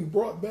you're being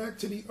brought back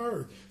to the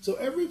earth. So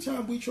every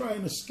time we try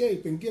and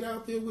escape and get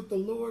out there with the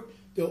Lord,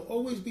 there'll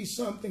always be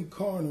something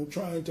carnal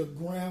trying to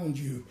ground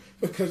you,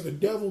 because the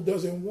devil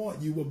doesn't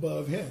want you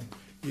above him,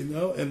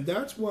 And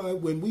that's why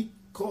when we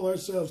call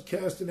ourselves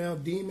casting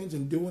out demons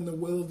and doing the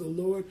will of the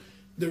Lord,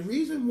 the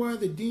reason why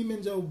the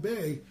demons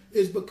obey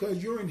is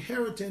because your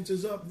inheritance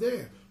is up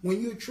there.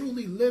 When you're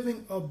truly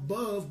living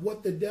above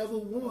what the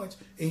devil wants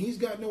and he's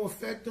got no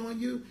effect on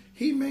you,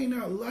 he may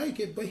not like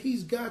it, but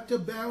he's got to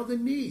bow the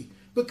knee,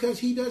 because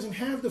he doesn't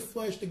have the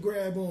flesh to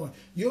grab on.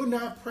 You're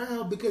not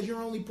proud because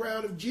you're only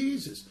proud of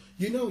Jesus.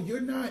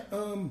 You're not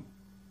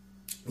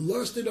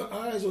lusted of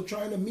eyes or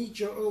trying to meet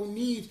your own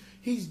needs.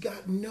 He's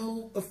got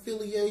no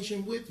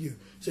affiliation with you.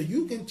 So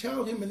you can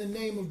tell him in the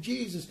name of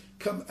Jesus,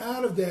 come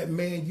out of that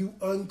man, you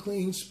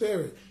unclean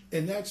spirit.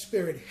 And that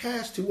spirit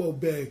has to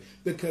obey,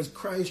 because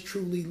Christ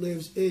truly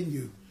lives in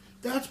you.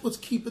 That's what's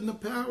keeping the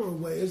power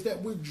away, is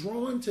that we're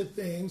drawn to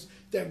things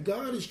that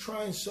God is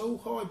trying so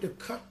hard to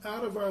cut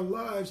out of our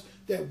lives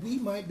that we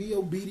might be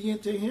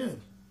obedient to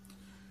him.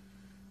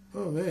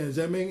 Oh man, does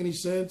that make any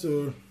sense?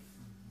 Or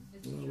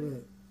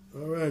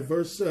all right,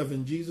 verse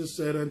 7. Jesus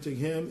said unto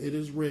him, it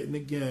is written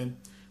again,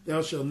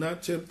 thou shalt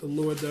not tempt the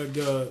Lord thy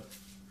God.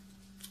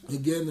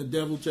 Again, the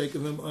devil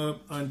taketh him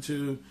up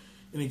unto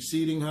an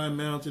exceeding high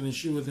mountain, and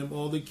sheweth him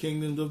all the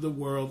kingdoms of the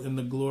world and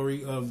the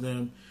glory of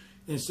them,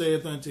 and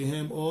saith unto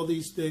him, all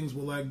these things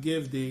will I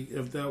give thee,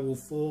 if thou wilt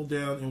fall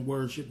down and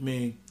worship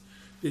me.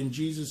 Then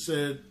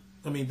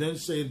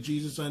saith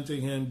Jesus unto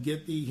him,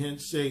 get thee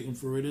hence, Satan,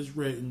 for it is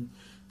written,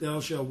 thou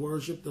shalt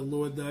worship the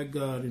Lord thy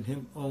God, and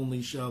him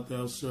only shalt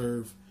thou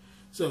serve.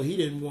 So he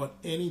didn't want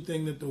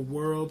anything that the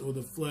world or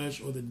the flesh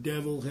or the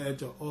devil had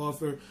to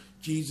offer.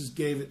 Jesus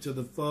gave it to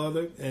the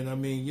Father. And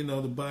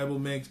the Bible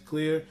makes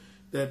clear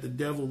that the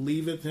devil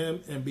leaveth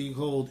him, and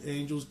behold,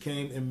 angels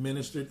came and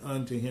ministered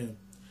unto him.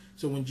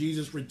 So when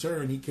Jesus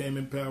returned, he came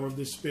in power of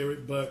the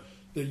Spirit. But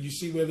you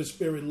see where the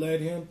Spirit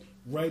led him?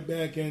 Right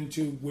back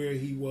into where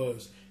he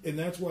was. And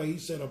that's why he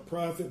said a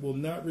prophet will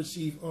not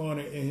receive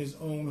honor in his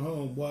own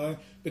home. Why?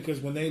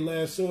 Because when they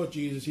last saw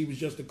Jesus, he was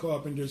just a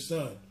carpenter's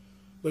son.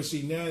 But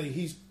see, now that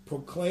he's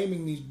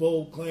proclaiming these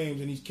bold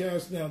claims and he's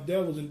casting out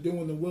devils and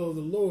doing the will of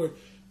the Lord,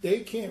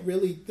 they can't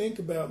really think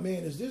about,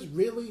 man, is this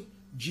really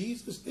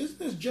Jesus? Isn't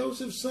this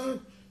Joseph's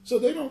son? So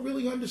they don't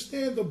really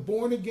understand the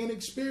born-again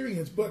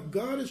experience. But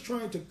God is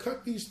trying to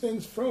cut these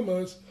things from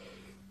us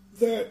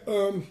that,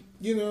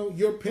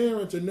 your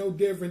parents are no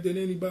different than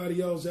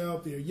anybody else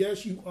out there.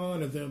 Yes, you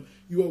honor them.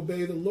 You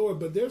obey the Lord.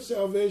 But their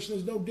salvation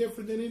is no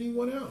different than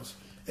anyone else.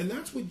 And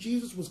that's what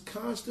Jesus was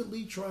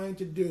constantly trying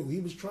to do. He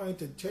was trying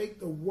to take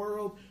the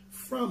world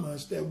from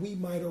us that we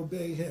might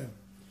obey him.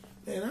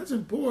 And that's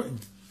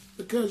important.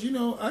 Because,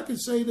 I can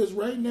say this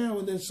right now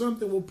and then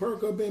something will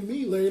perk up in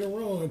me later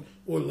on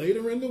or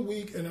later in the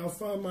week, and I'll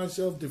find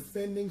myself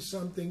defending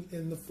something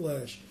in the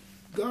flesh.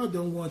 God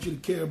don't want you to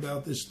care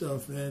about this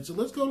stuff, man. So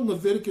let's go to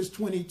Leviticus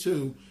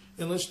 22,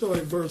 and let's start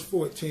at verse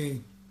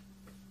 14.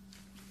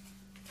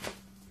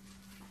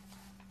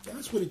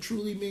 That's what it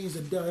truly means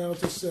to die out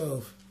to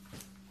self.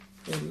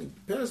 And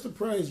Pastor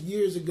Price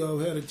years ago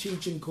had a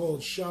teaching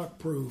called Shock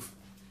Proof,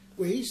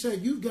 where he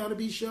said you've got to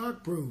be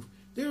shock proof.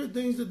 There are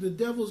things that the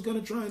devil's going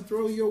to try and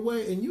throw your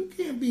way, and you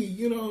can't be,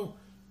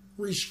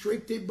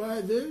 restricted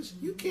by this.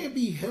 You can't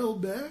be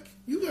held back.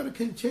 You got to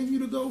continue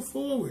to go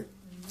forward.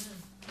 Amen.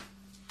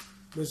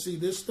 But see,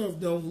 this stuff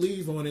don't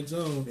leave on its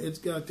own. It's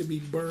got to be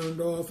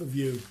burned off of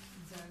you.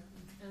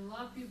 Exactly. And a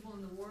lot of people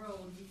in the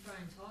world, you try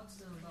and talk to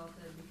them about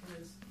that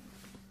because,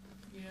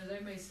 they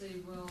may say,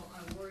 well,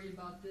 I worry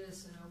about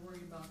this and I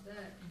worry about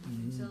that.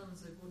 And you tell them,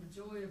 it's like, well, the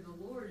joy of the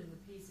Lord and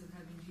the peace of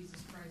having Jesus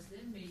Christ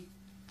in me,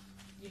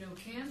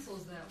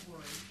 cancels that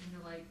worry. And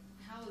you're like,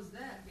 how is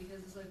that? Because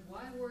it's like,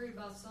 why worry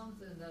about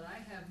something that I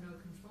have no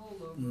control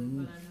over,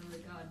 but I know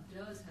that God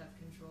does have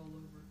control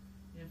over.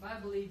 And if I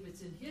believe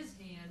it's in his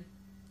hand,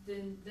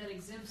 then that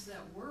exempts that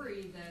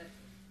worry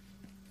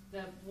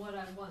that what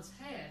I once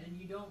had, and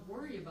you don't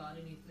worry about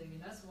anything.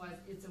 And that's why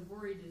it's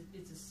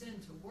a sin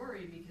to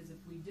worry, because if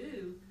we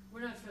do,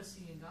 we're not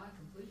trusting in God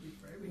completely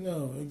for everything.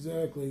 No,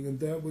 exactly. And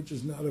that which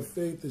is not of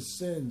faith is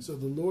sin. So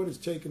the Lord has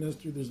taken us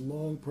through this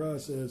long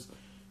process.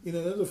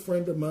 There's a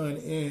friend of mine,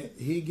 and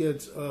he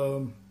gets,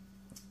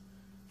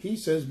 he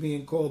says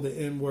being called the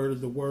N-word is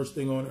the worst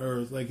thing on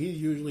earth. Like,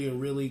 he's usually a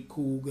really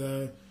cool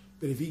guy,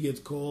 but if he gets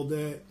called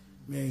that,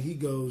 man, he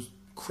goes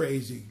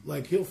crazy.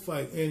 Like, he'll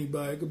fight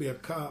anybody. It could be a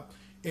cop,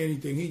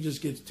 anything. He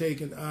just gets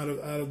taken out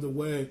of the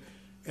way.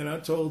 And I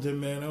told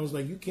him, man, I was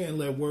like, you can't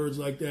let words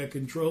like that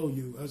control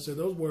you. I said,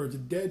 those words are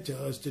dead to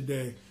us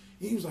today.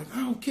 He was like,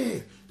 I don't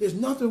care. There's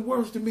nothing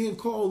worse than being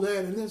called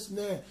that and this and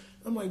that.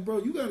 I'm like,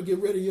 bro, you got to get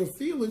rid of your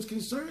feelings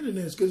concerning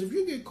this. Because if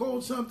you get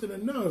called something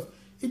enough,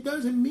 it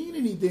doesn't mean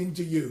anything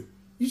to you.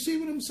 You see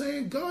what I'm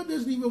saying? God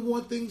doesn't even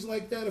want things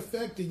like that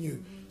affecting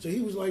you. So he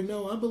was like,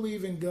 no, I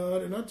believe in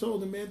God. And I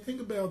told him, man, think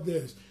about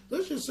this.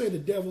 Let's just say the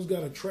devil's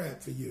got a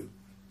trap for you.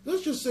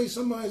 Let's just say he's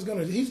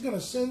going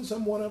to send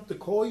someone up to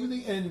call you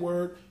the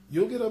N-word.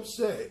 You'll get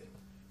upset,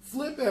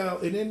 flip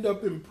out, and end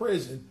up in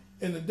prison.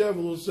 And the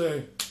devil will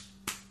say,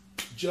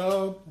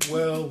 job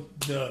well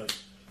done.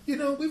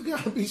 We've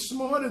got to be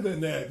smarter than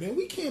that, man.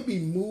 We can't be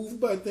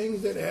moved by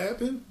things that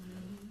happen.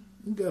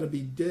 We've got to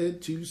be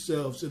dead to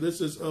self. So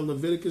this is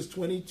Leviticus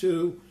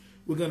 22.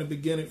 We're going to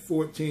begin at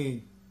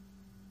 14.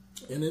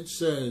 And it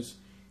says,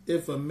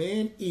 if a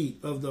man eat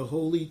of the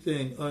holy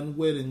thing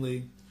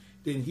unwittingly,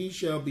 then he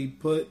shall be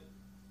put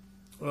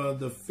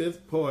the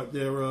fifth part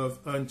thereof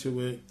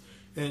unto it,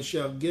 and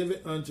shall give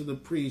it unto the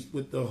priest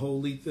with the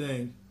holy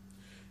thing.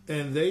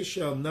 And they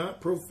shall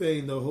not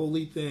profane the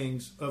holy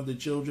things of the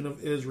children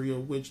of Israel,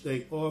 which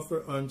they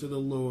offer unto the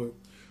Lord,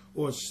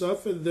 or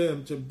suffer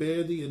them to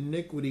bear the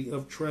iniquity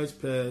of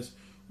trespass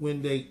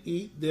when they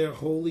eat their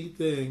holy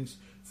things.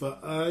 For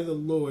I, the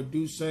Lord,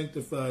 do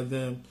sanctify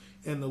them.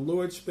 And the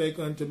Lord spake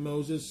unto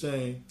Moses,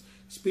 saying,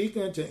 Speak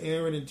unto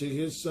Aaron and to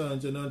his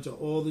sons and unto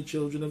all the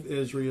children of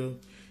Israel,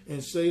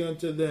 and say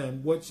unto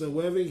them,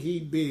 whatsoever he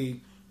be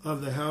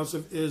of the house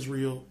of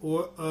Israel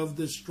or of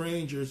the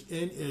strangers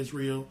in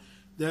Israel,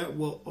 that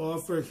will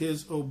offer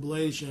his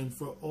oblation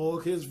for all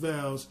his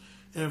vows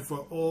and for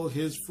all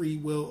his free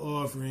will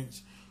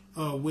offerings,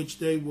 which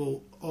they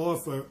will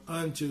offer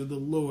unto the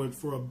Lord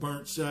for a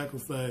burnt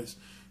sacrifice.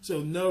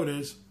 So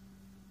notice,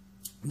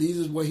 these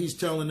is what he's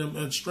telling them.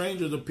 And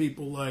strangers are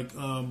people like,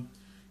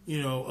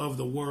 of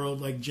the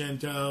world, like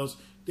Gentiles.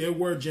 There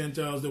were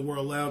Gentiles that were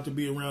allowed to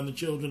be around the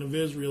children of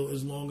Israel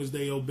as long as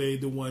they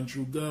obeyed the one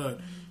true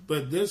God.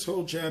 But this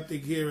whole chapter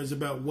here is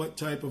about what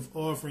type of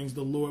offerings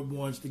the Lord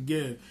wants to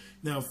give.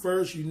 Now,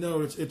 first, you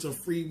notice it's a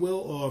free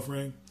will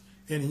offering.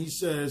 And he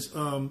says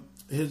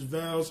his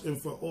vows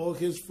and for all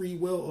his free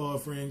will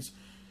offerings,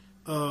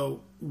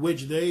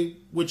 which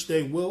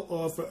they will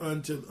offer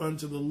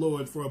unto the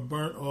Lord for a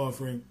burnt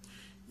offering.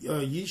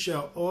 Ye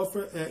shall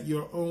offer at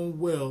your own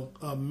will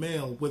a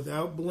male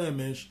without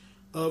blemish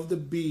of the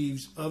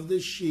beeves, of the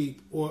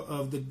sheep, or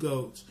of the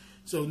goats.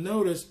 So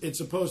notice it's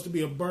supposed to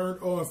be a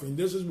burnt offering.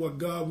 This is what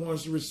God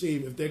wants to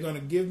receive. If they're going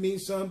to give me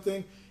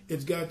something,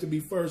 it's got to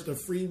be first a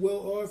free will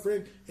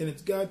offering, and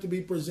it's got to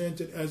be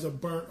presented as a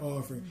burnt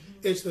offering.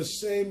 It's the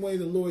same way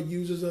the Lord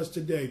uses us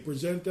today.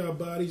 Present our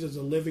bodies as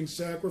a living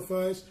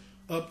sacrifice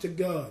up to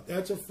God.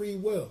 That's a free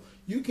will.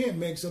 You can't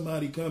make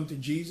somebody come to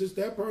Jesus.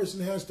 That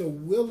person has to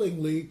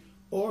willingly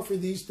offer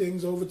these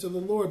things over to the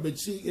Lord. But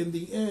see, in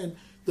the end,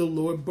 the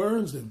Lord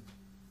burns them.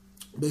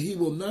 But he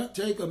will not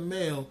take a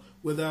male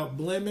without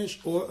blemish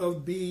or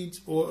of beads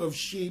or of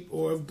sheep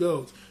or of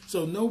goats.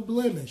 So no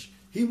blemish.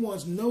 He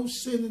wants no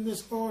sin in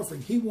this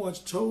offering. He wants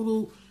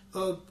total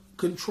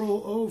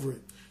control over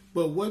it.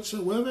 But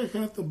whatsoever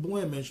hath a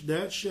blemish,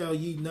 that shall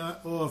ye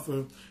not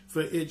offer,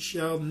 for it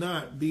shall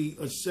not be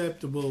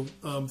acceptable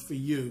for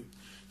you.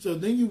 So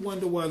then you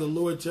wonder why the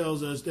Lord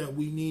tells us that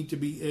we need to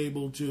be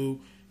able to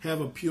have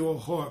a pure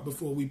heart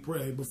before we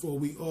pray, before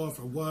we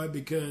offer. Why?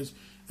 Because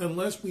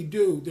unless we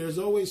do, there's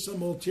always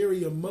some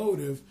ulterior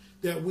motive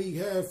that we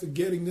have for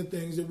getting the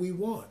things that we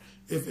want.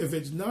 If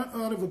it's not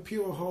out of a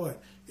pure heart,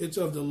 it's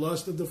of the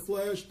lust of the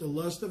flesh, the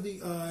lust of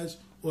the eyes,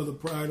 or the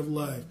pride of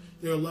life.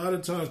 There are a lot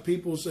of times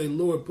people say,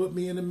 Lord, put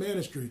me in the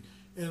ministry.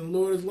 And the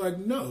Lord is like,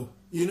 no,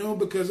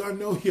 because I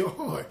know your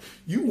heart.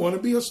 You want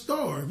to be a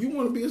star. You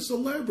want to be a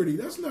celebrity.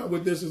 That's not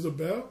what this is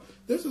about.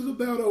 This is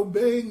about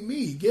obeying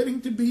me, getting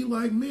to be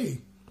like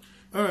me.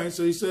 All right,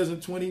 so he says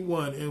in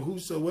 21, and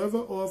whosoever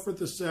offereth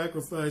the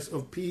sacrifice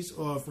of peace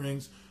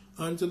offerings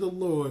unto the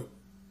Lord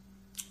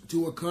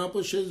to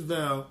accomplish his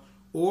vow,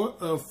 or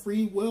a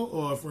free will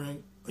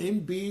offering in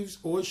beeves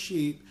or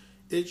sheep,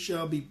 it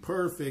shall be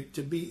perfect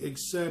to be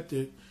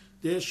accepted.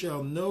 There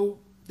shall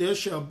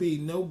be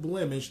no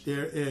blemish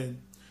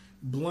therein.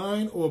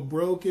 Blind or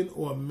broken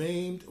or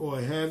maimed or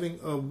having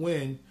a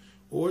wind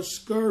or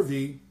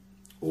scurvy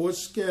or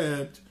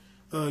scabbed,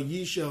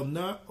 ye shall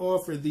not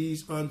offer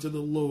these unto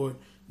the Lord,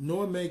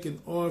 nor make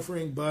an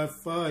offering by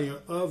fire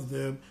of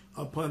them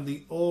upon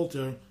the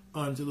altar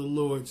unto the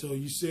Lord. So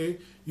you see,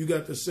 you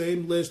got the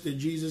same list that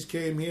Jesus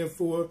came here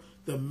for: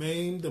 the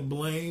maimed, the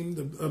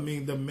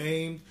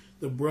maimed,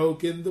 the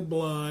broken, the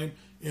blind,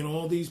 and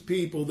all these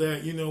people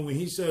that, when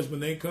he says, when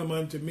they come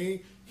unto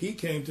me, he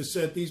came to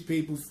set these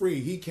people free.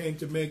 He came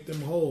to make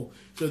them whole.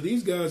 So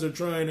these guys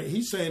are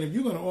he's saying, if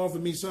you're going to offer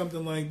me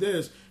something like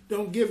this,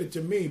 don't give it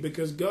to me,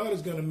 because God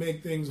is going to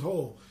make things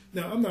whole.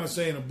 Now, I'm not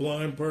saying a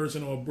blind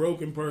person or a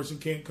broken person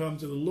can't come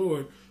to the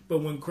Lord,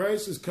 but when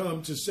Christ has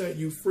come to set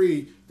you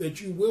free,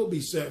 that you will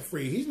be set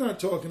free. He's not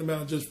talking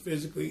about just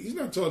physically. He's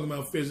not talking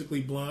about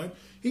physically blind.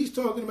 He's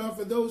talking about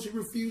for those who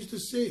refuse to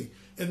see.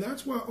 And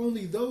that's why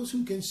only those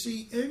who can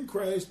see in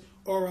Christ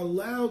are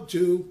allowed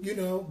to,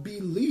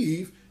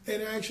 believe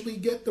and actually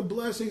get the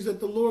blessings that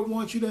the Lord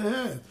wants you to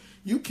have.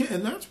 You can't.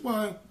 And that's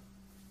why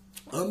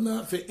I'm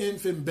not for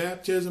infant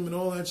baptism and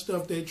all that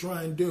stuff they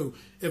try and do.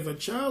 If a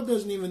child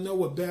doesn't even know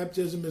what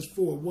baptism is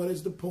for, what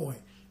is the point?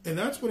 And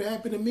that's what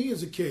happened to me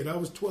as a kid. I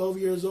was 12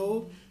 years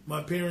old.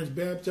 My parents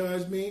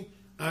baptized me.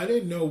 I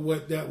didn't know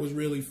what that was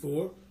really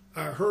for.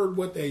 I heard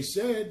what they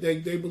said.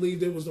 They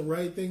believed it was the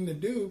right thing to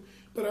do.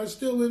 But I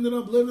still ended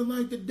up living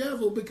like the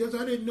devil because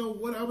I didn't know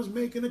what I was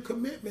making a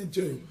commitment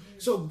to.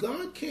 So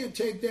God can't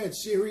take that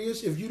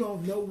serious if you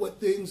don't know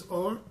what things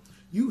are.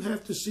 You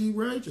have to see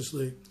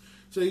righteously.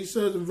 So he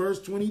says in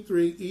verse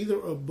 23, either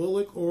a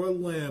bullock or a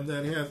lamb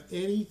that have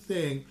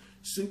anything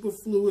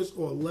superfluous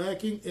or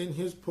lacking in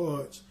his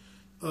parts,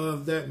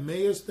 that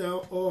mayest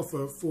thou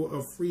offer for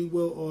a free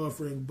will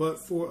offering, but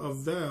for a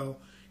vow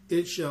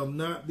it shall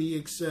not be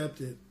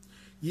accepted.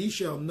 Ye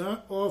shall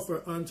not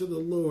offer unto the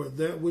Lord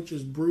that which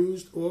is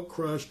bruised or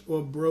crushed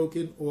or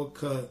broken or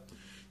cut.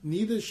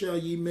 Neither shall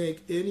ye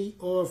make any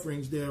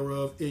offerings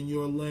thereof in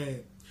your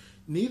land.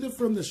 Neither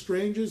from the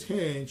stranger's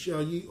hand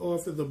shall ye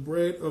offer the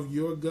bread of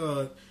your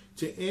God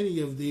to any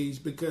of these,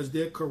 because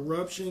their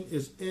corruption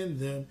is in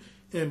them,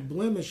 and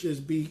blemishes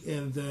be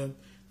in them.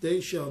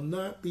 They shall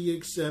not be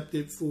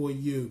accepted for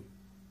you.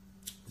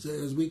 So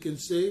as we can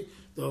see,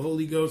 The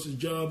Holy Ghost's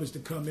job is to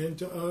come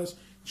into us,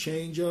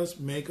 change us,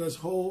 make us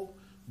whole,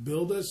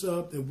 build us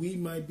up that we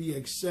might be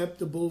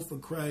acceptable for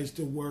Christ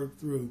to work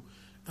through.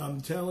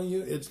 I'm telling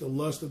you, it's the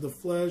lust of the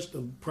flesh,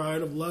 the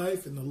pride of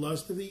life, and the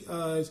lust of the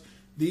eyes.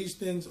 These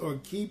things are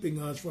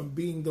keeping us from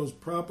being those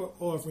proper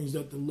offerings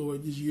that the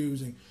Lord is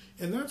using.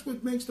 And that's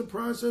what makes the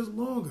process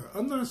longer.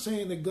 I'm not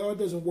saying that God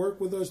doesn't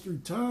work with us through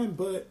time,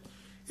 but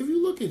if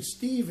you look at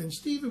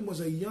Stephen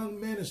was a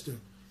young minister.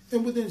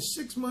 And within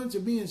 6 months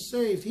of being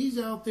saved, he's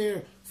out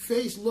there,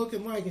 face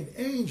looking like an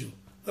angel.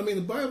 I mean,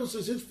 the Bible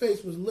says his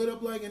face was lit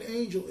up like an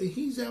angel, and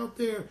he's out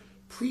there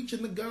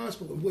preaching the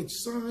gospel with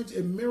signs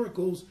and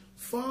miracles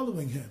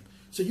following him.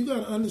 So you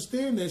got to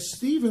understand that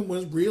Stephen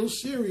was real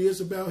serious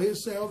about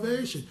his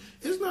salvation.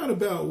 It's not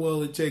about,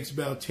 well, it takes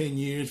about 10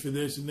 years for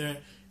this and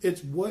that.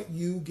 It's what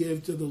you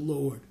give to the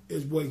Lord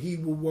is what he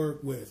will work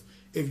with.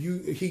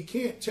 He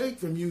can't take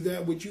from you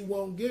that which you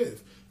won't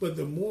give. But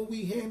the more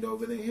we hand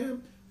over to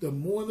him, the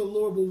more the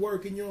Lord will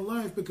work in your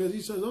life, because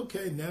he says,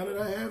 okay, now that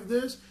I have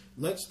this,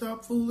 let's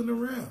stop fooling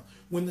around.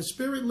 When the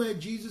Spirit led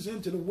Jesus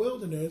into the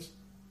wilderness,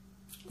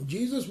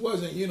 Jesus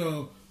wasn't,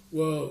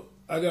 well,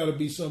 I got to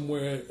be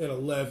somewhere at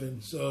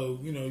 11, so,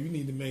 you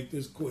need to make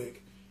this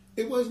quick.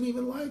 It wasn't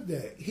even like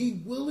that.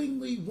 He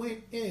willingly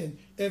went in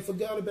and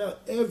forgot about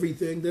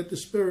everything that the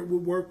Spirit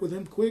would work with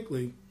him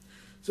quickly.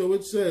 So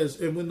it says,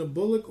 and when the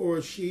bullock or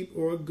a sheep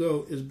or a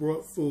goat is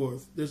brought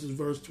forth, this is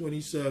verse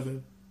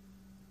 27,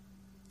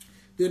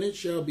 then it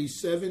shall be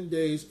 7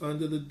 days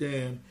under the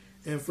dam,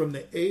 and from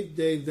the 8th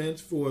day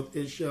thenceforth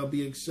it shall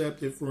be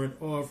accepted for an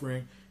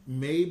offering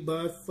made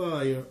by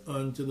fire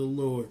unto the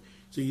Lord.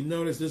 So you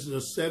notice this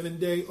is a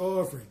 7-day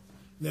offering.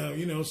 Now,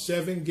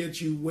 7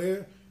 gets you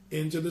where?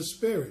 Into the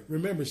Spirit.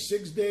 Remember,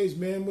 6 days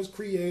man was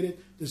created.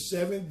 The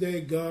 7th day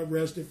God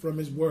rested from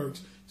his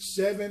works.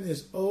 7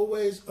 is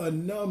always a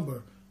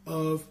number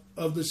of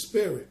the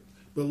Spirit.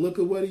 But look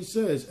at what he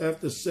says.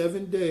 After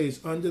 7 days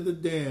under the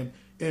dam,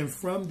 and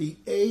from the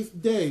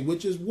 8th day,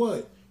 which is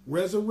what?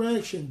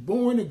 Resurrection,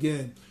 born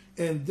again.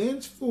 And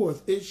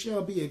thenceforth it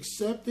shall be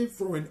accepted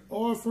for an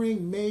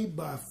offering made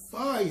by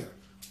fire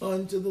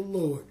unto the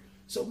Lord.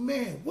 So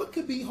man, what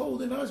could be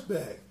holding us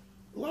back?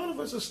 A lot of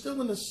us are still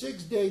in the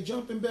 6th day,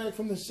 jumping back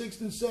from the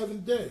 6th and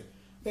 7th day.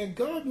 And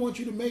God wants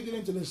you to make it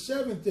into the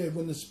 7th day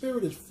when the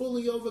Spirit has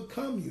fully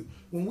overcome you,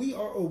 when we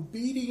are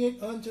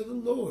obedient unto the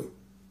Lord.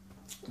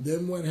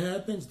 Then what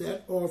happens?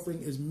 That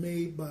offering is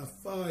made by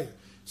fire.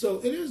 So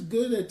it is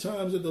good at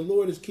times that the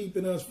Lord is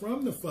keeping us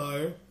from the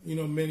fire,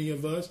 many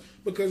of us,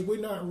 because we're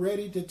not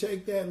ready to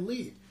take that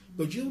leap.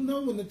 But you'll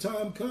know when the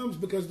time comes,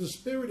 because the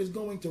Spirit is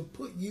going to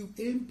put you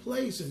in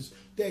places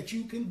that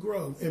you can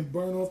grow and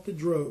burn off the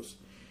dross.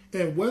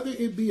 And whether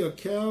it be a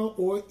cow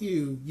or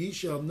ewe, ye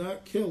shall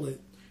not kill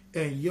it,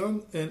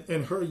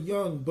 and her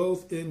young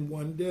both in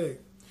one day.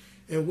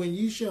 And when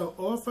ye shall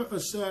offer a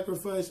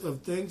sacrifice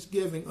of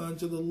thanksgiving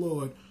unto the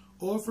Lord,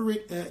 offer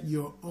it at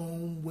your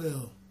own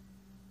will.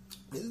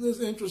 Isn't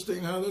this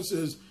interesting how this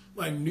is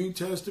like New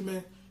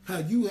Testament? How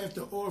you have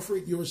to offer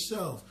it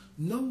yourself.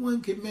 No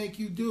one can make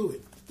you do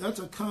it. That's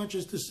a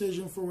conscious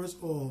decision for us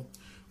all.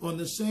 On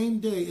the same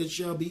day it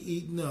shall be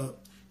eaten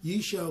up.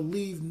 Ye shall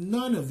leave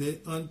none of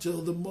it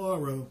until the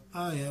morrow.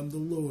 I am the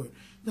Lord.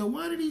 Now,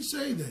 why did he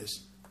say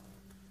this?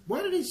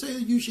 Why did he say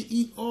that you should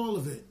eat all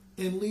of it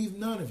and leave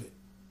none of it?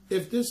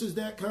 If this is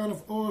that kind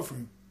of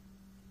offering,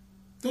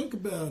 think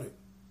about it.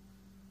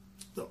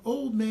 The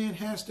old man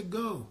has to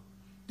go.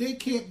 There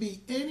can't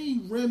be any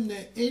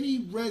remnant,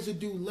 any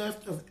residue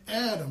left of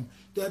Adam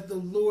that the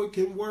Lord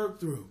can work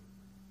through.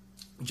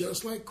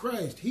 Just like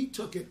Christ, he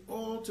took it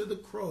all to the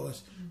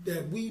cross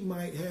that we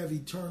might have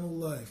eternal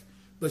life.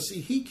 But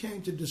see, he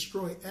came to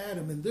destroy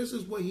Adam, and this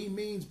is what he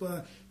means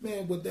by,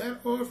 man, with that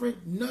offering,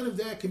 none of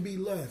that can be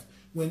left.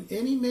 When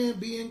any man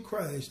be in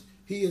Christ,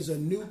 he is a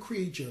new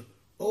creature.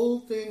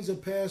 Old things are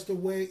passed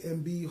away,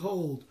 and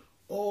behold,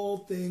 all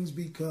things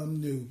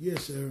become new.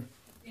 Yes, sir.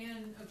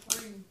 And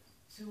according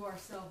to our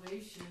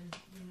salvation,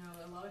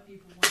 a lot of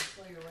people want to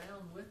play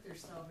around with their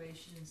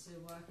salvation and say,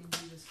 well, I can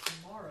do this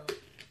tomorrow.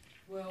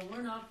 Well,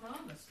 we're not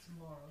promised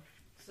tomorrow.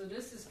 So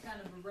this is kind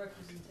of a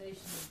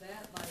representation of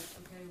that, like,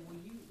 okay, well,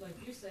 like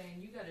you're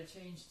saying, you got to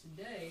change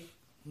today,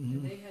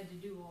 and they had to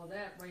do all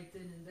that right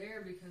then and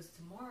there because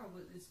tomorrow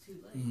it's too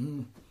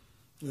late.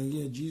 And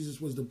yeah, Jesus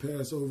was the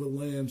Passover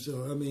lamb,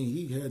 so,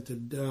 he had to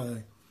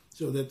die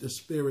so that the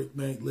Spirit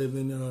might live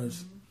in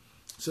us.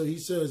 So he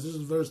says, this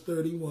is verse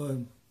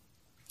 31,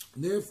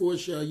 therefore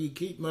shall ye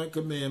keep my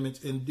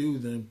commandments and do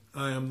them.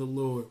 I am the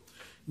Lord.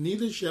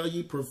 Neither shall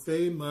ye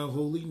profane my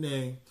holy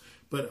name,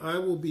 but I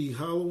will be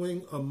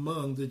hallowing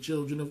among the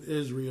children of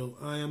Israel.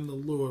 I am the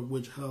Lord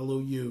which hallow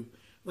you,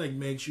 like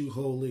makes you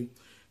holy,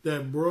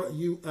 that brought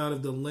you out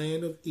of the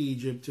land of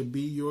Egypt to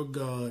be your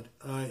God.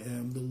 I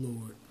am the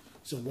Lord.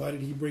 So why did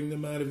he bring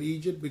them out of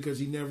Egypt? Because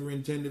he never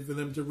intended for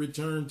them to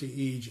return to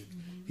Egypt.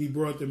 He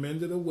brought them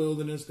into the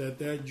wilderness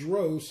that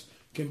dross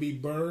can be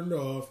burned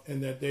off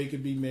and that they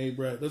could be made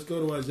right. Let's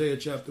go to Isaiah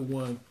chapter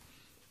 1,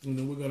 and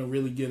then we're going to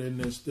really get in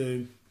this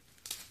thing.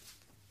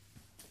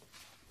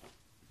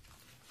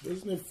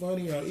 Isn't it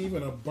funny how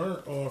even a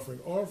burnt offering,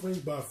 offerings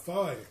by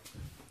fire,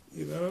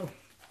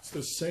 it's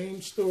the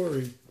same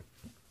story.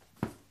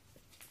 And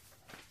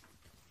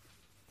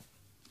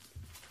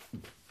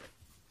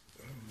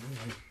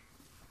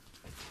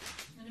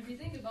if you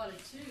think about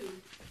it too,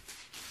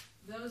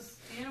 those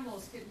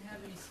animals couldn't have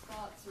any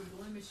spots or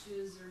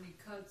blemishes or any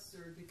cuts,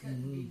 or they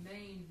couldn't be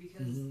maimed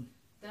because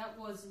that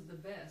wasn't the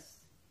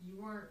best. You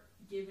weren't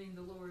giving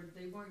the Lord,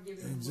 they weren't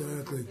giving the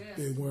Lord the best.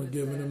 They weren't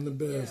giving him the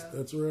best. Yeah.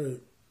 That's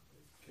right.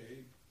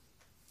 Okay.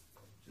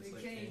 Just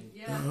like Cain.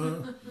 Yeah.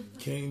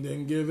 Cain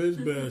didn't give his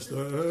best.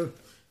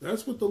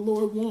 That's what the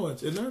Lord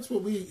wants. And that's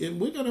what we're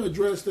going to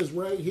address this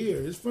right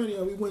here. It's funny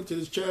how we went to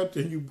this chapter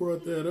and you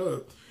brought that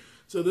up.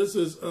 So this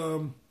is,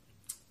 we're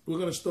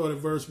going to start at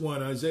verse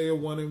 1, Isaiah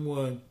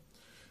 1:1.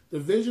 The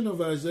vision of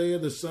Isaiah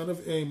the son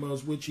of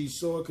Amos, which he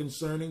saw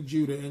concerning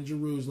Judah and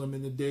Jerusalem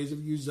in the days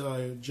of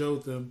Uzziah,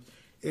 Jotham,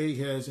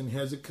 Ahaz, and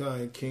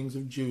Hezekiah, kings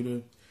of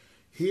Judah.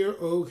 Hear,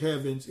 O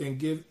heavens, and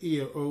give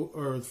ear, O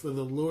earth, for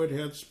the Lord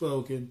hath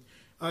spoken.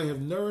 I have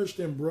nourished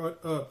and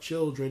brought up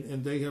children,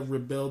 and they have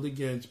rebelled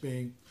against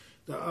me.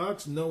 The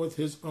ox knoweth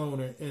his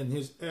owner, and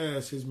his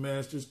ass his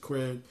master's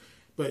crib.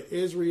 But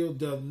Israel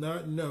doth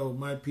not know,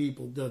 my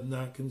people doth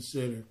not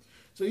consider.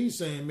 So he's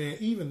saying, man,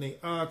 even the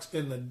ox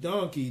and the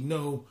donkey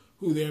know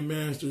who their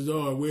masters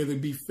are, where to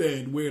be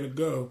fed, where to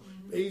go.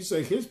 He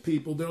said his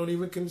people don't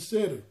even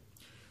consider.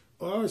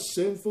 Our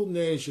sinful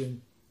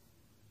nation,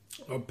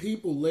 a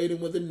people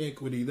laden with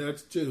iniquity,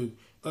 that's 2.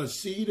 A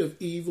seed of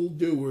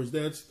evildoers,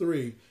 that's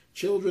 3.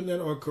 Children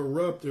that are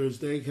corrupters,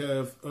 they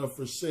have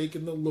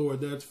forsaken the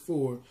Lord, that's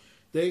 4.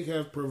 They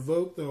have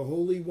provoked the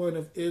Holy One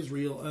of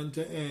Israel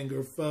unto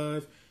anger,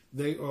 5.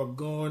 They are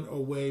gone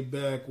away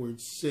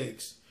backwards,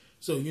 6.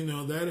 So,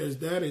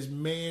 that is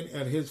man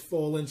at his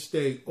fallen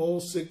state.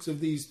 All 6 of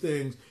these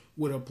things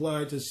would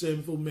apply to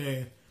sinful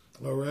man.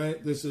 All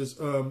right? This is,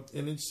 and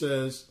it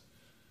says,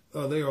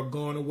 they are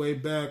gone away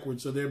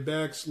backwards, so they're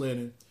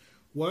backsliding.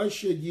 Why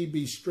should ye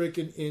be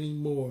stricken any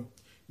more?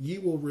 Ye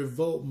will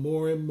revolt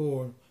more and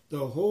more.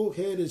 The whole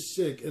head is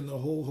sick and the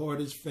whole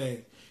heart is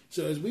faint.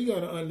 So as we got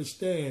to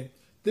understand,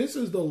 this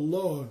is the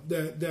law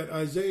that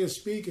Isaiah is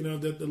speaking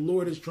of, that the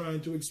Lord is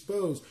trying to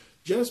expose.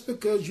 Just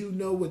because you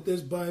know what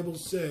this Bible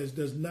says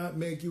does not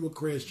make you a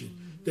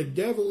Christian. The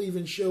devil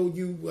even showed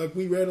you, like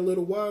we read a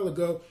little while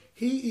ago,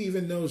 he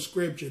even knows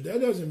Scripture. That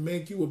doesn't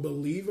make you a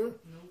believer,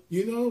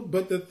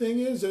 But the thing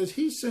is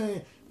he's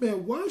saying,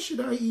 man, why should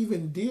I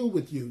even deal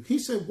with you? He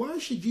said, why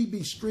should ye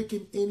be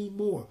stricken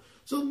anymore?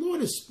 So the Lord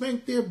has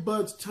spanked their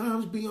butts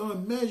times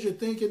beyond measure,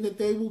 thinking that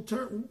they will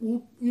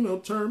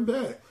turn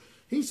back.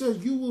 He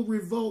says, you will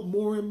revolt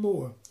more and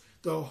more.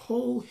 The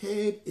whole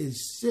head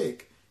is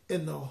sick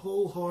and the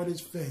whole heart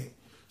is faint.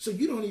 So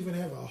you don't even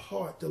have a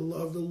heart to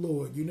love the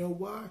Lord. You know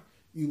why?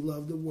 You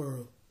love the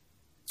world.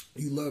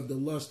 You love the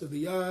lust of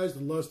the eyes,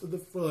 the lust of the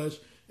flesh,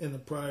 and the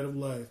pride of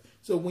life.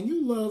 So when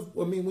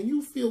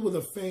you feel with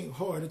a faint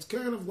heart, it's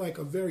kind of like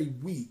a very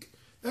weak.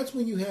 That's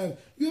when you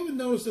ever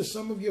notice that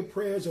some of your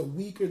prayers are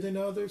weaker than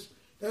others?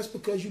 That's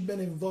because you've been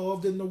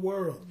involved in the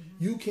world.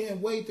 You can't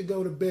wait to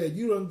go to bed.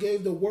 You done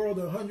gave the world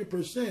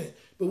 100%.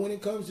 But when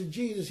it comes to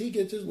Jesus, he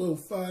gets his little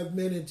 5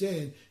 minutes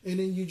in, and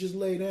then you just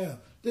lay down.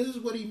 This is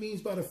what he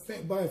means by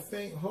a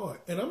faint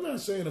heart. And I'm not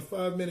saying a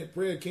 5-minute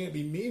prayer can't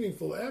be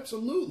meaningful.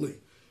 Absolutely.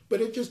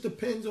 But it just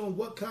depends on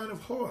what kind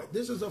of heart.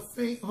 This is a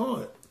faint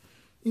heart.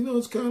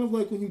 It's kind of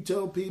like when you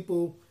tell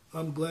people,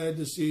 I'm glad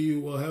to see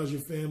you. Well, how's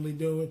your family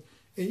doing?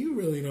 And you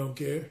really don't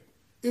care.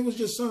 It was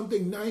just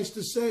something nice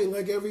to say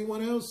like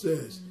everyone else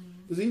says.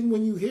 Because even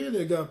when you hear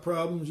they got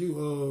problems,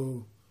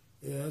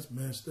 yeah, that's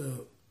messed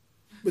up.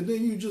 But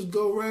then you just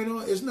go right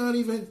on. It's not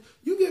even,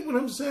 you get what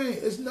I'm saying?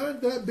 It's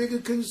not that big a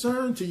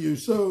concern to you.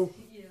 So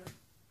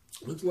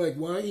it's like,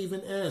 why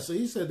even ask? So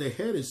he said the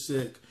head is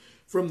sick.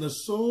 From the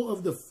sole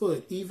of the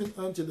foot even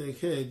unto the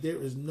head,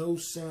 there is no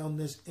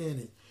soundness in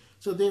it.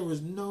 So there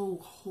is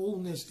no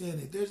wholeness in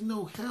it. There's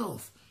no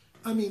health.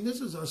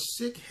 This is a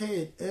sick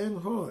head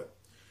and heart.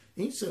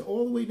 He said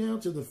all the way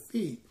down to the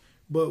feet,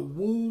 but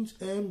wounds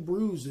and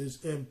bruises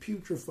and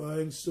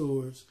putrefying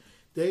sores.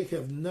 They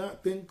have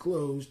not been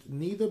closed,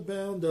 neither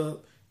bound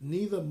up,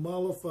 neither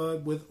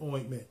mollified with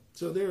ointment.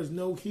 So there is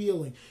no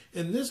healing.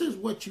 And this is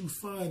what you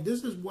find.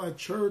 This is why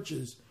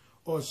churches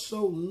are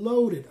so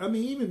loaded.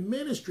 Even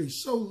ministry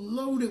so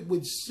loaded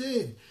with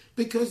sin.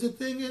 Because the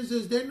thing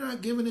is they're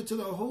not giving it to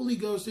the Holy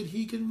Ghost that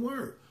he can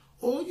work.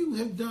 All you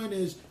have done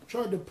is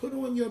tried to put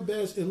on your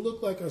best and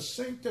look like a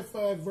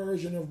sanctified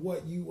version of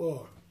what you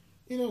are.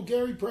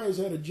 Gary Price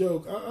had a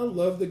joke. I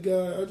love the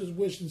guy. I just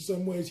wish in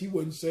some ways he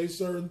wouldn't say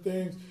certain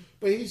things.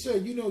 But he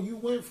said, you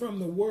went from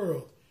the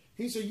world.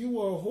 He said, you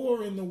were a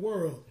whore in the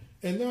world.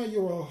 And now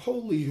you're a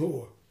holy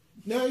whore.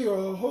 Now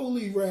you're a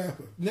holy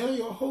rapper. Now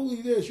you're a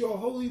holy this, you're a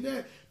holy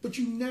that. But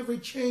you never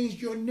changed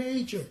your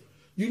nature.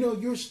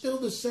 You're still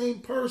the same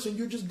person.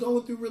 You're just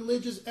going through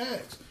religious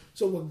acts.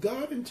 So what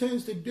God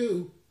intends to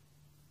do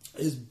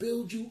is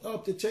build you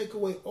up to take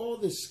away all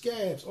the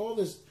scabs, all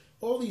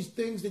these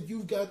things that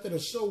you've got that are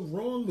so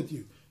wrong with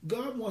you.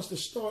 God wants to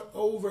start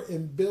over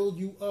and build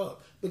you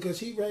up because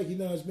he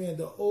recognized, man,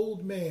 the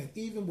old man,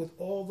 even with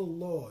all the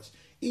laws,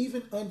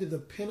 even under the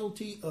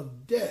penalty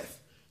of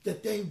death,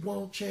 that they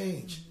won't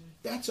change.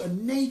 That's a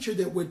nature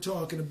that we're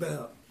talking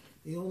about.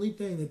 The only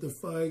thing that the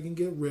fire can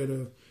get rid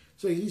of.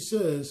 So he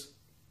says,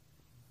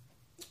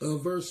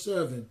 verse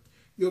 7,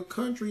 your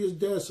country is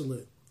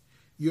desolate.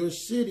 Your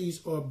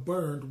cities are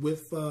burned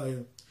with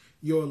fire.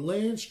 Your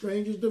land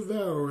strangers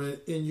devour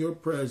it in your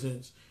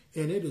presence,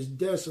 and it is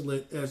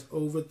desolate as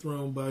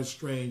overthrown by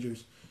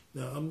strangers.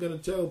 Now, I'm going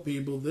to tell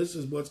people this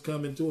is what's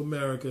coming to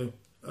America.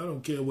 I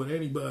don't care what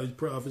anybody's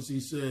prophecy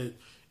said.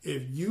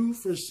 If you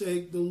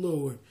forsake the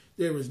Lord,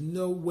 there is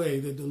no way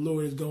that the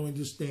Lord is going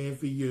to stand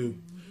for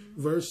you.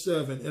 Verse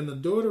 7, and the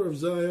daughter of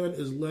Zion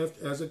is left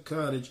as a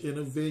cottage in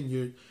a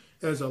vineyard,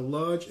 as a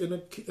lodge in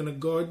a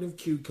garden of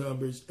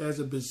cucumbers, as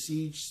a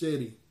besieged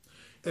city.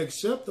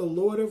 Except the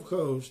Lord of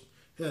hosts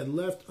had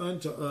left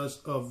unto us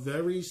a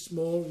very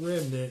small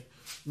remnant,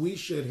 we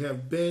should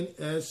have been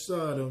as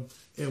Sodom,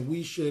 and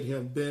we should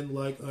have been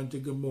like unto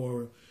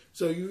Gomorrah.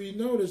 So you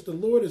notice the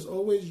Lord is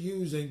always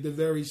using the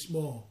very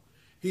small.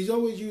 He's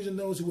always using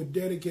those who are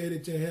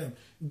dedicated to him.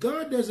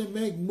 God doesn't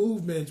make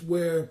movements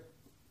where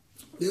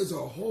there's a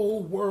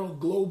whole world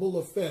global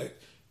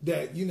effect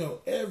that,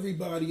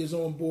 everybody is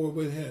on board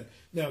with him.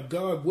 Now,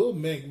 God will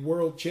make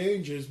world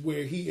changes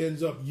where he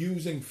ends up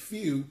using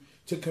few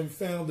to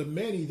confound the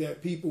many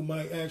that people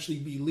might actually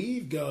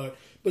believe God.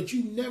 But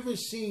you never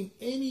seen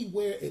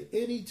anywhere at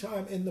any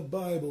time in the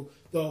Bible,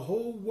 the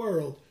whole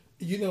world,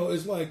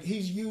 it's like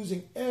he's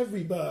using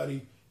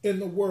everybody in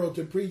the world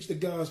to preach the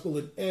gospel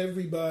and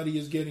everybody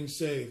is getting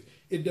saved.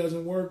 It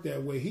doesn't work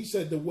that way. He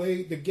said the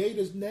gate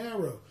is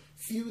narrow.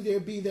 Few there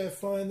be that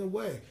find the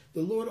way.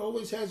 The Lord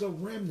always has a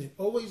remnant,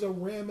 always a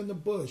ram in the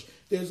bush.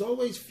 There's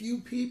always few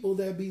people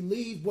that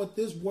believe what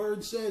this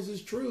word says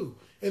is true.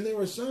 And there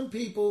are some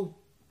people,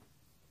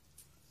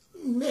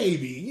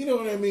 maybe, you know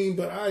what I mean?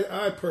 But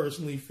I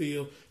personally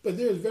feel, but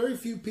there's very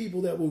few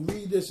people that will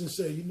read this and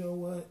say, you know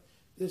what?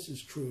 This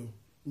is true.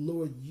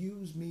 Lord,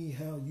 use me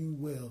how you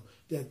will,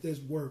 that this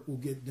work will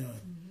get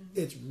done.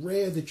 It's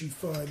rare that you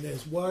find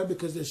this. Why?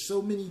 Because there's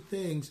so many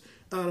things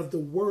out of the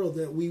world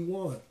that we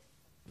want.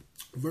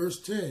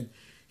 Verse 10,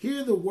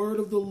 hear the word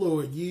of the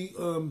Lord, ye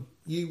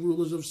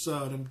rulers of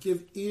Sodom.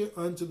 Give ear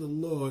unto the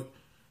Lord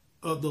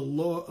of the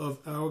law of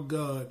our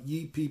God,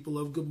 ye people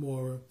of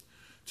Gomorrah.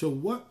 To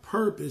what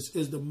purpose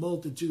is the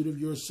multitude of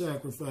your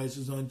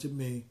sacrifices unto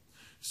me,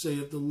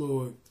 saith the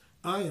Lord?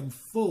 I am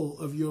full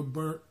of your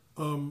burnt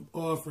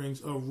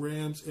offerings of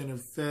rams and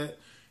of fat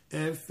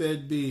and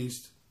fed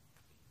beasts,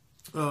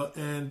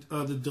 and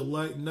the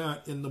delight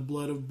not in the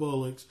blood of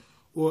bullocks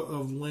or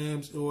of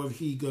lambs or of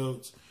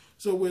he-goats.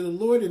 So where the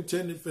Lord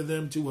intended for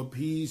them to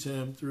appease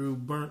him through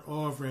burnt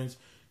offerings,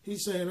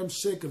 he's saying, I'm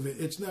sick of it.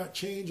 It's not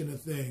changing a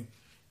thing.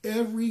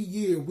 Every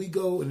year we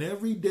go and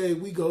every day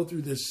we go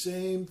through the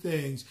same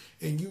things,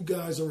 and you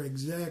guys are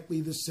exactly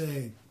the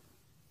same.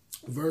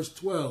 Verse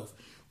 12,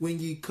 when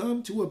ye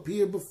come to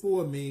appear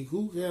before me,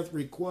 who hath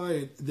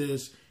required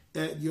this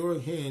at your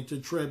hand to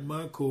tread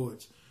my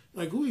courts?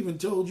 Like, who even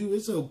told you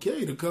it's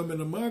okay to come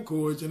into my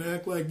courts and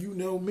act like you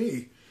know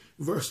me?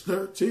 Verse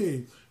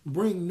 13,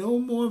 bring no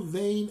more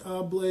vain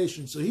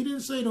oblations. So he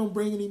didn't say don't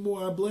bring any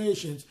more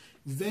oblations,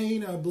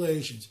 vain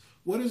oblations.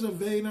 What is a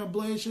vain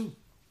oblation?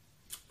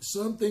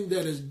 Something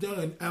that is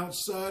done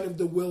outside of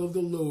the will of the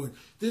Lord.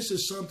 This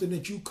is something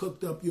that you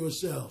cooked up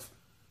yourself.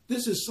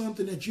 This is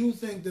something that you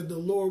think that the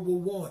Lord will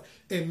want.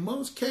 In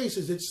most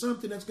cases, it's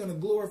something that's going to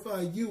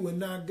glorify you and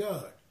not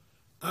God.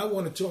 I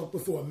want to talk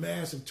before a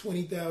mass of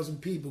 20,000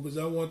 people because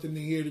I want them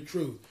to hear the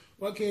truth.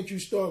 Why can't you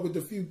start with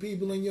the few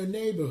people in your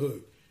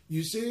neighborhood?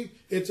 You see,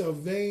 it's a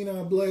vain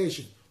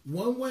oblation.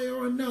 One way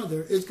or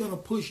another, it's going to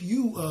push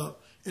you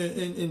up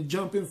and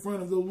jump in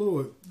front of the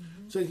Lord.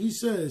 So he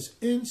says,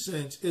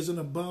 incense is an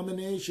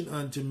abomination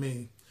unto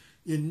me.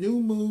 Your new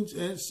moons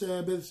and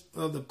Sabbaths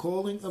of the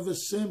calling of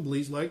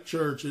assemblies like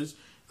churches,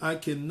 I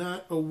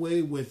cannot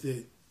away with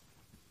it.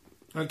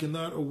 I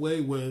cannot away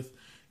with.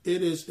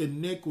 It is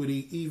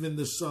iniquity, even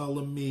the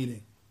solemn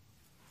meeting.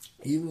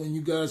 Even when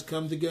you guys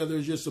come together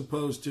as you're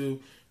supposed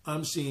to,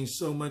 I'm seeing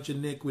so much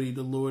iniquity,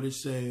 the Lord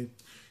is saying.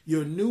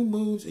 Your new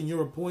moons and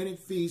your appointed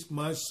feasts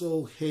my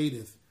soul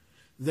hateth.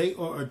 They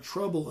are a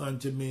trouble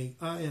unto me.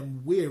 I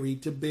am weary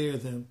to bear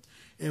them.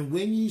 And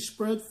when ye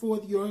spread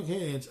forth your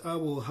hands, I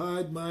will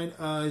hide mine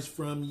eyes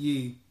from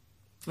you.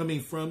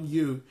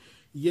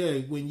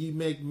 Yea, when ye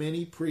make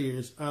many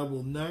prayers, I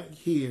will not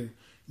hear.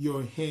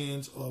 Your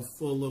hands are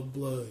full of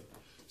blood.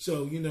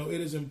 So,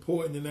 it is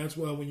important, and that's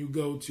why when you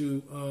go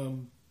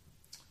to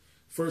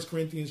 1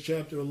 Corinthians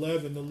chapter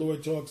 11, the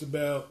Lord talks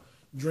about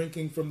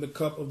drinking from the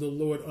cup of the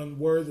Lord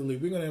unworthily.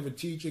 We're going to have a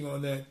teaching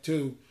on that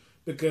too,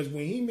 because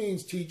when he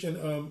means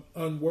teaching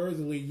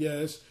unworthily,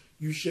 yes,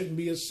 you shouldn't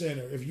be a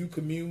sinner. If you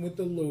commune with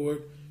the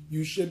Lord,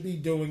 you should be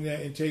doing that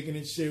and taking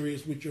it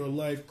serious with your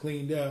life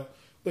cleaned out.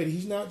 But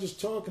he's not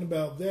just talking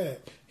about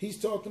that. He's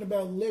talking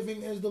about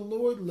living as the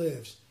Lord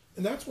lives.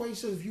 And that's why he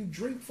says if you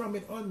drink from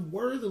it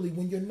unworthily,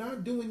 when you're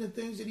not doing the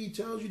things that he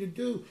tells you to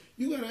do,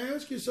 you got to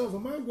ask yourself,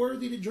 am I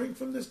worthy to drink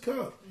from this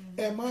cup?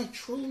 Am I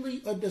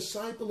truly a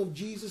disciple of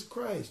Jesus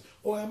Christ?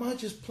 Or am I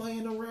just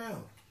playing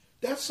around?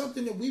 That's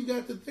something that we've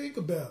got to think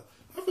about.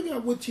 I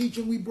forgot what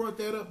teaching we brought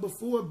that up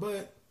before,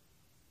 but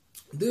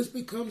this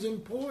becomes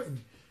important.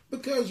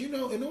 Because,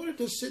 in order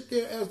to sit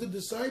there as the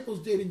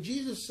disciples did, and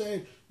Jesus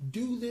said,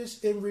 do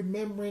this in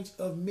remembrance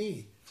of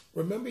me.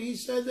 Remember he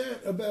said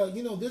that about,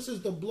 this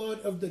is the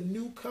blood of the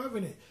new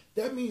covenant.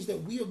 That means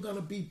that we are going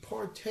to be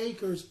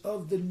partakers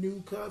of the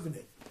new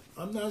covenant.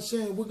 I'm not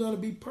saying we're going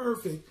to be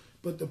perfect,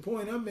 but the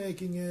point I'm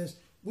making is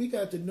we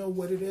got to know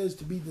what it is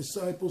to be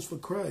disciples for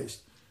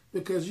Christ.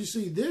 Because you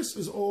see, this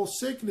is all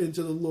sickening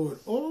to the Lord.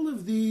 All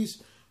of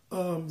these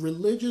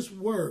religious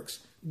works,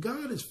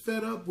 God is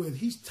fed up with.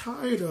 He's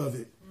tired of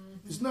it.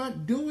 It's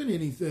not doing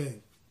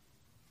anything.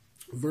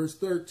 Verse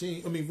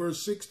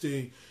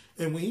 16,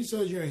 and when he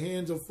says your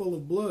hands are full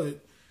of blood,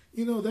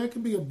 that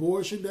could be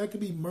abortion, that could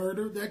be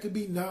murder, that could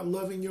be not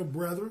loving your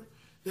brother,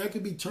 that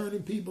could be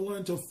turning people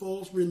into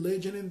false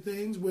religion and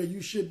things where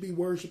you should be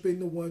worshiping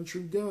the one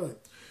true God.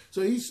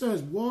 So he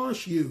says,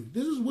 wash you.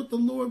 This is what the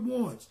Lord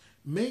wants.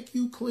 Make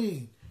you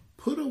clean.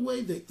 Put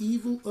away the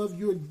evil of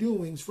your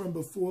doings from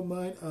before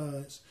mine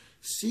eyes.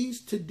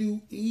 Cease to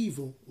do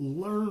evil.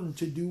 Learn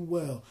to do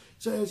well.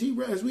 So as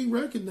we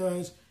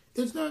recognize,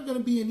 it's not going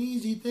to be an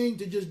easy thing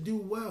to just do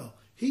well.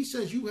 He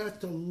says you have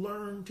to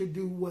learn to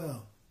do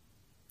well.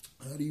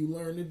 How do you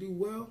learn to do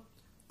well?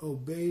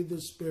 Obey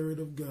the Spirit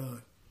of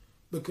God.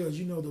 Because,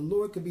 the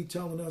Lord could be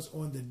telling us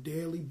on the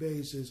daily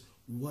basis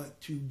what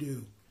to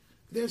do.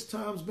 There's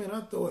times, man,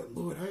 I thought,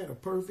 Lord, I had a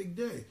perfect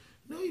day.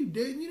 No, you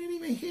didn't. You didn't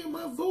even hear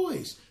my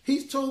voice.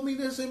 He's told me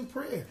this in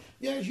prayer.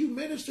 Yes, you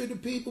minister to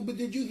people, but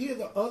did you hear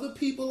the other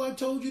people I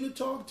told you to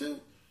talk to?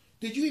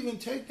 Did you even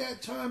take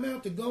that time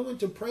out to go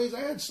into praise? I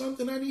had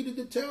something I needed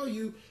to tell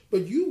you,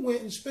 but you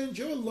went and spent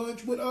your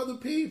lunch with other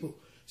people.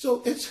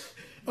 So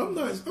I'm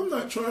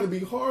not trying to be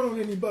hard on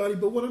anybody,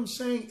 but what I'm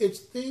saying,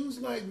 it's things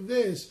like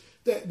this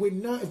that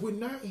if we're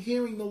not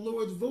hearing the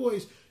Lord's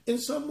voice, in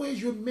some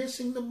ways you're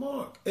missing the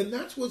mark. And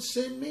that's what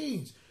sin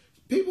means.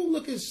 People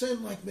look at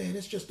sin like, man,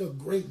 it's just a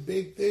great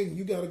big thing.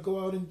 You got to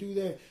go out and do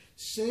that.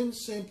 Sin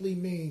simply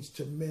means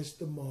to miss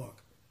the mark.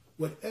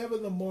 Whatever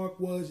the mark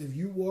was, if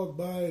you walked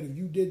by it, if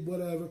you did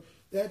whatever,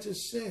 that's a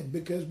sin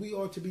because we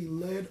ought to be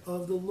led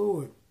of the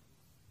Lord.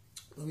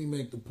 Let me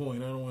make the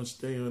point. I don't want to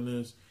stay on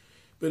this.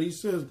 But he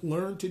says,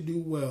 learn to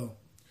do well.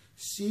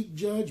 Seek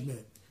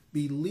judgment.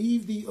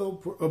 Relieve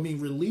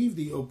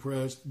the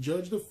oppressed.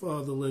 Judge the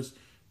fatherless.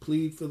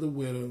 Plead for the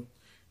widow.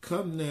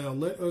 Come now,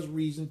 let us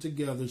reason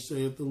together,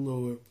 saith the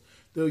Lord.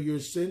 Though your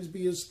sins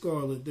be as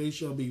scarlet, they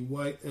shall be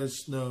white as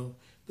snow.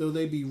 Though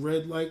they be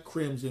red like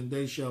crimson,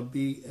 they shall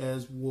be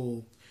as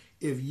wool.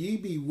 If ye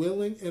be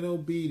willing and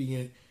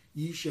obedient,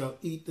 ye shall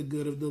eat the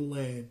good of the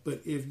land.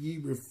 But if ye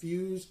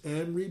refuse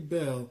and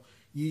rebel,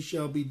 ye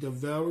shall be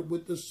devoured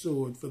with the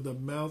sword, for the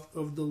mouth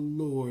of the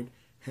Lord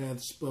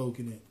hath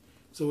spoken it.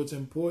 So it's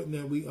important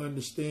that we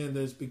understand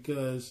this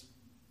because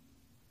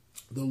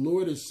the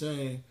Lord is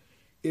saying,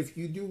 if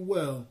you do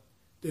well,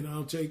 then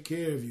I'll take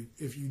care of you.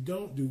 If you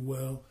don't do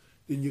well,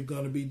 then you're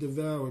going to be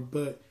devoured.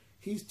 But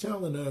he's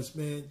telling us,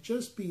 man,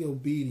 just be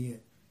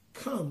obedient.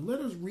 Come, let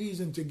us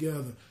reason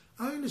together.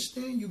 I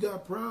understand you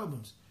got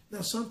problems. Now,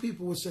 some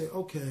people would say,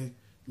 okay,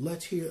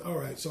 let's hear. All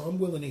right, so I'm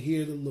willing to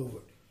hear the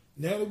Lord.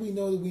 Now that we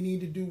know that we need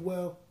to do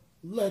well,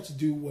 let's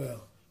do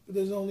well. But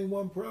there's only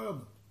one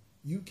problem.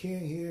 You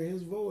can't hear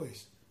his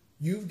voice.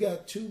 You've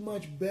got too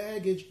much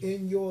baggage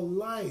in your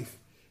life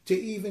to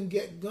even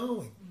get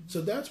going.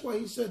 So that's why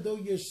he said, though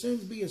your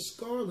sins be as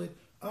scarlet,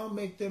 I'll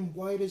make them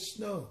white as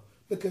snow.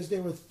 Because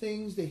there are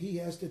things that he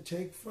has to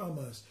take from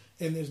us.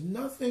 And there's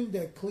nothing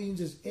that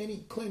cleanses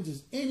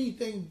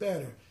anything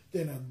better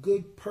than a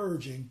good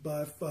purging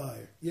by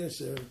fire. Yes,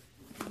 sir.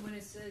 When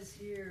it says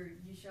here,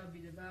 you shall be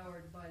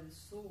devoured by the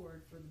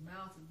sword, for the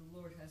mouth of the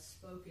Lord has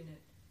spoken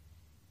it.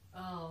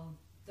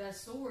 That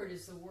sword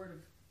is the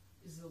word.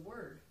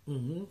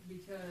 Mm-hmm.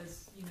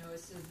 Because, it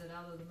says that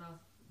out of the mouth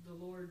the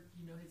Lord,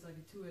 it's like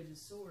a two-edged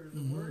sword. Or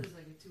the word is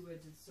like a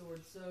two-edged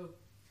sword. So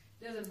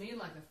it doesn't mean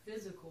like a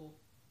physical,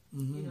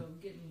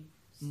 getting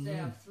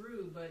stabbed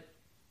through, but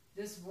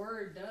this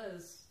word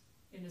does,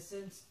 in a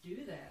sense,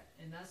 do that.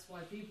 And that's why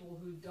people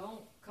who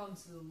don't come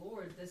to the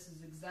Lord, this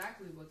is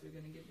exactly what they're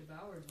going to get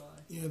devoured by.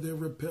 Yeah, they're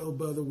repelled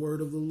by the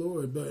word of the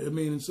Lord. But,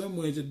 in some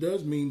ways it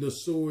does mean the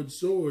sword,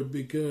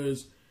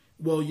 because,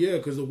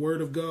 because the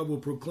word of God will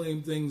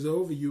proclaim things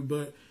over you.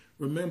 But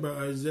remember,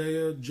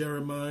 Isaiah,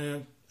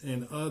 Jeremiah,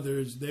 and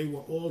others, they were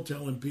all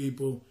telling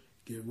people,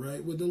 get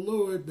right with the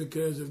Lord,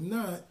 because if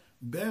not,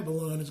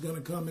 Babylon is going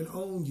to come and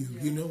own you,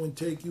 and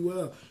take you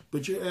out.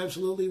 But you're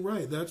absolutely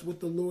right. That's what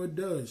the Lord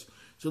does.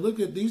 So look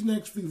at these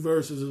next few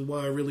verses is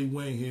why I really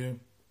went here.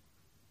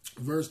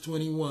 Verse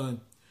 21.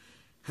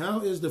 How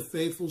is the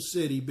faithful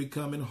city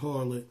becoming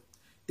harlot?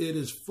 It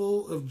is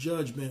full of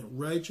judgment,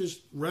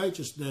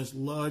 righteousness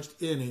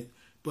lodged in it,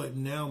 but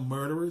now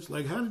murderers.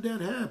 Like, how did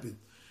that happen?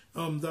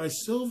 Thy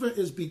silver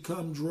is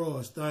become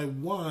dross, thy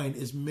wine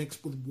is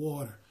mixed with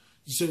water.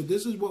 So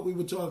this is what we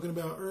were talking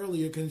about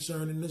earlier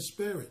concerning the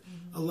Spirit.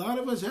 A lot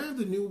of us have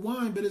the new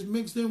wine, but it's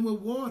mixed in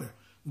with water.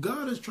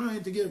 God is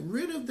trying to get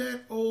rid of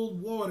that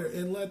old water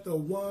and let the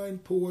wine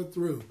pour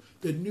through,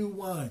 the new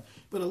wine.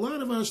 But a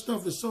lot of our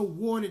stuff is so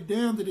watered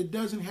down that it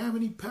doesn't have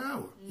any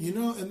power,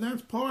 and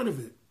that's part of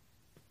it.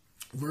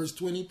 Verse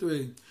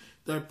 23,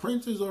 thy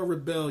princes are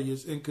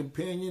rebellious and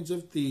companions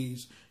of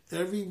thieves.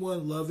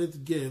 Everyone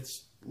loveth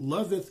gifts,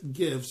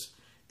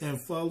 and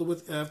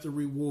followeth after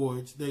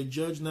rewards. They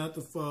judge not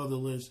the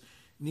fatherless,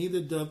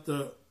 neither doth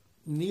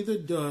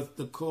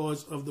the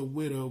cause of the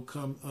widow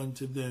come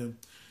unto them.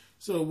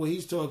 So what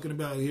he's talking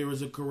about here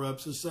is a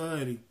corrupt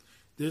society.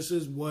 This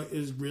is what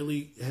is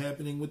really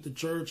happening with the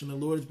church, and the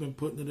Lord has been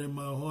putting it in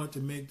my heart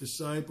to make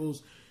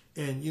disciples.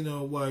 And,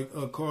 like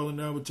Carl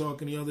and I were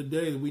talking the other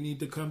day, that we need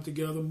to come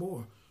together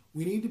more.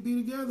 We need to be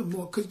together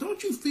more. Because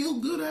don't you feel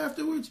good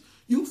afterwards?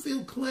 You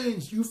feel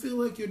cleansed. You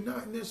feel like you're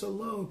not in this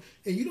alone.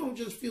 And you don't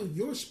just feel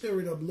your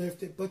spirit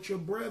uplifted, but your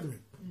brethren.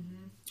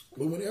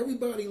 But when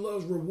everybody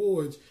loves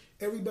rewards,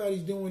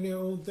 everybody's doing their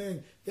own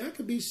thing, that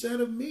could be said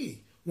of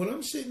me. When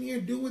I'm sitting here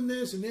doing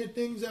this and there are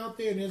things out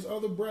there and there's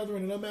other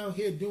brethren and I'm out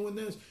here doing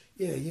this,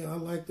 I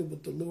like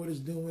what the Lord is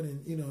doing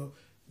and,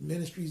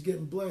 ministry's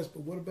getting blessed.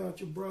 But what about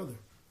your brother?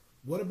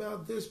 What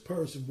about this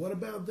person? What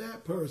about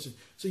that person?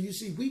 So you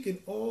see, we can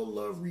all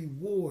love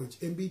rewards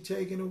and be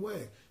taken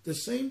away. The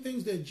same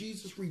things that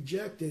Jesus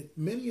rejected,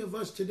 many of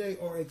us today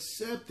are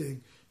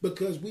accepting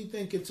because we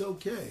think it's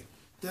okay.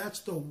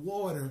 That's the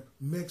water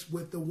mixed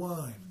with the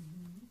wine.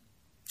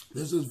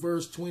 This is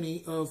verse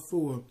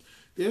 24.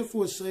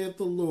 Therefore saith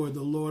the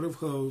Lord of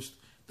hosts,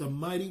 the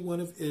mighty one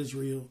of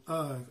Israel,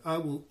 I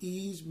will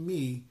ease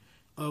me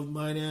of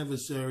mine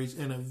adversaries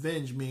and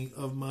avenge me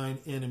of mine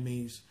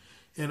enemies.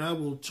 And I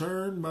will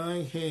turn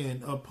my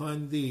hand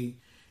upon thee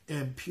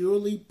and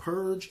purely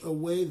purge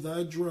away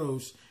thy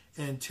dross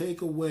and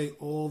take away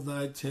all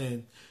thy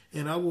tin.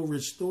 And I will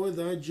restore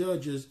thy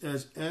judges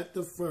as at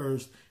the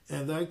first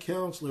and thy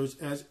counselors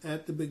as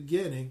at the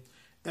beginning.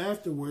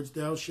 Afterwards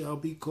thou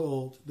shalt be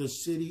called the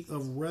city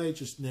of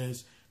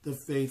righteousness, the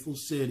faithful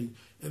city.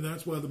 And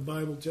that's why the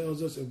Bible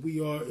tells us if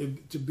we are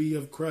to be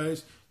of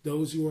Christ,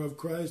 those who are of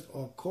Christ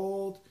are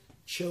called,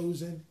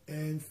 chosen,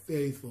 and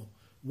faithful.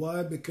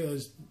 Why?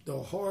 Because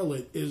the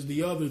harlot is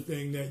the other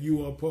thing that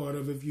you are part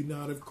of if you're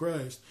not of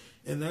Christ.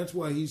 And that's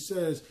why he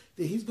says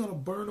that he's going to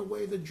burn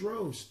away the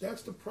dross.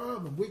 That's the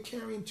problem. We're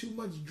carrying too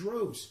much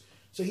dross.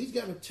 So he's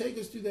got to take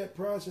us through that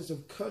process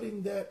of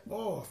cutting that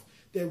off,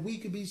 that we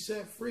could be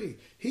set free.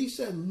 He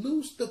said,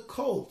 loose the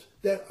colt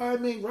that I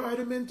may ride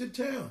him into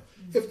town.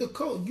 If the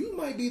colt, you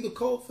might be the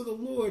colt for the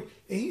Lord,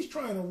 and he's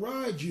trying to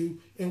ride you,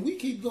 and we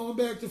keep going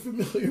back to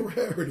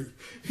familiarity.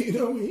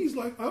 He's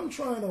like, I'm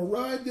trying to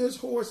ride this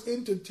horse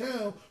into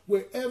town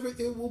wherever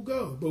it will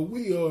go. But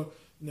we are,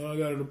 I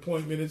got an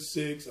appointment at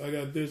 6, I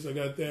got this, I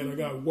got that, I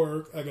got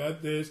work, I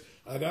got this,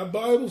 I got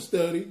Bible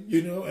study,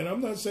 and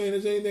I'm not saying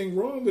there's anything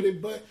wrong with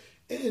it, but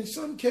in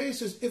some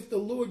cases, if the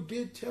Lord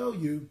did tell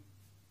you,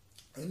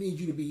 I need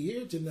you to be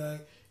here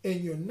tonight,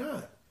 and you're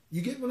not.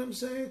 You get what I'm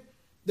saying?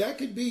 That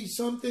could be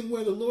something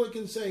where the Lord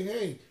can say,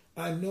 hey,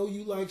 I know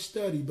you like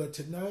study, but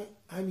tonight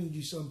I need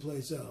you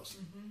someplace else.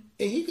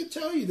 And he could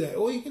tell you that,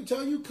 or he can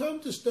tell you come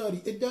to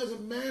study. It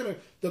doesn't matter.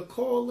 The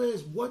call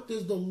is, what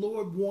does the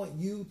Lord want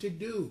you to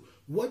do?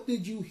 What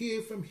did you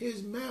hear from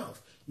his mouth?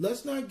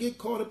 Let's not get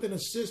caught up in a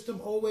system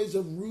always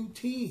of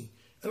routine.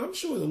 And I'm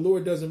sure the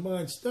Lord doesn't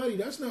mind study.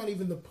 That's not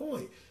even the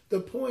point. The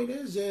point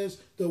is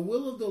the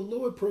will of the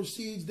Lord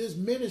precedes this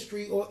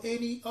ministry or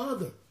any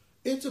other.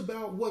 It's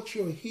about what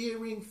you're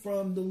hearing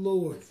from the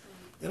Lord.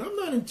 And I'm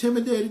not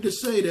intimidated to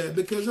say that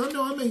because I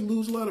know I may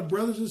lose a lot of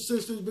brothers and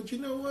sisters, but you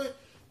know what?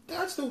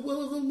 That's the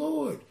will of the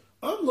Lord.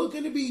 I'm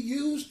looking to be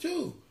used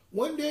too.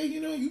 One day,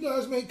 you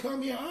guys may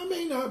come here. I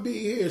may not be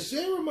here.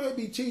 Sarah might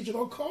be teaching,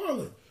 or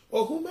Carlin,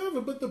 or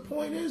whomever. But the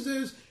point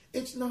is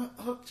it's not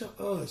up to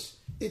us.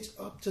 It's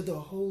up to the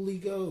Holy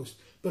Ghost.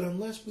 But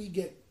unless we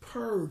get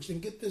purged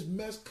and get this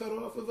mess cut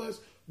off of us,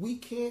 we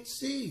can't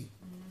see.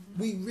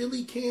 We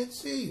really can't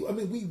see. I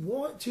mean, we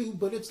want to,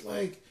 but it's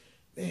like,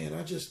 man,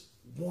 I just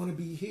want to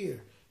be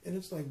here. And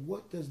it's like,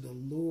 what does the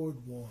Lord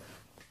want?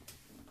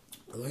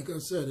 Like I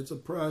said, it's a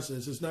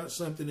process. It's not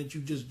something that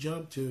you just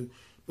jump to.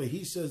 But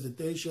he says that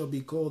they shall be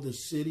called the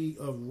city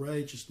of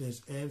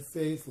righteousness and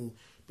faithful.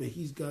 But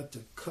he's got to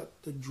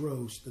cut the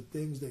dross, the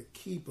things that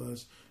keep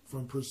us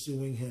from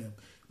pursuing him.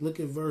 Look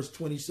at verse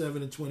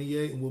 27 and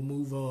 28 and we'll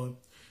move on.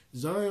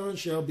 Zion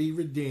shall be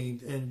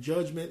redeemed, and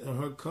judgment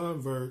and her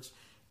converts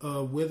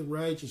with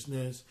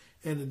righteousness,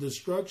 and the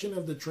destruction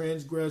of the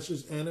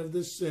transgressors and of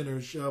the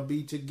sinners shall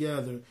be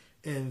together,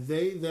 and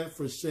they that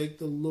forsake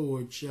the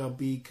Lord shall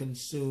be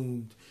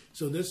consumed.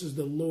 So this is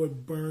the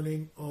Lord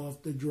burning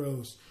off the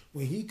dross.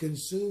 When he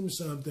consumes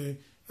something,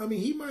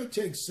 he might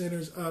take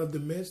sinners out of the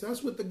midst.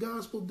 That's what the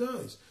gospel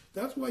does.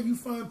 That's why you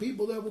find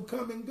people that will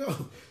come and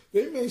go.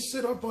 They may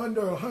sit up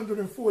under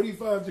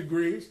 145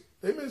 degrees.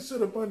 They may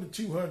sit up under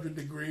 200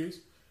 degrees.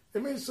 They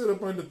may sit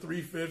up under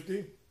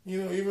 350.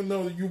 You know, even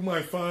though you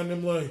might find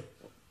them like,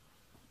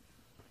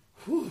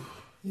 whew,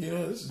 you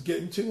know, this is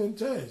getting too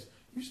intense.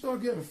 You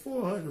start getting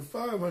 400,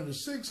 500,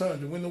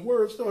 600. When the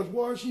word starts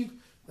washing you,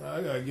 nah,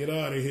 I got to get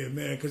out of here,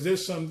 man, because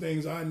there's some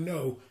things I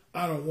know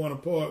I don't want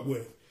to part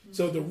with.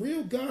 So the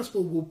real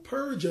gospel will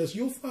purge us.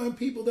 You'll find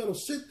people that'll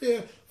sit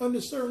there under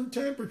certain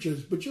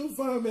temperatures, but you'll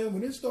find, man,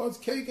 when it starts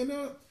caking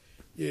up,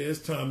 yeah, it's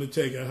time to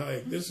take a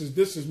hike. This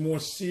is more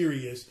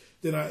serious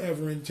than I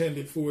ever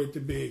intended for it to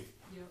be.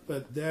 Yep.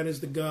 But that is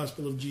the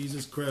gospel of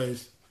Jesus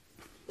Christ.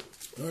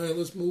 All right,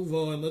 let's move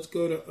on. Let's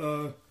go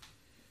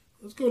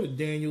to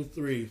Daniel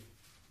 3.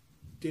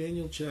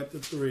 Daniel chapter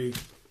 3.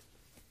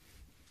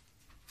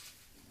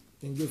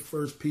 And get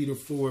 1 Peter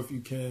 4 if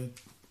you can.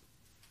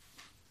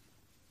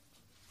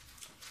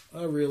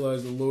 I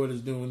realize the Lord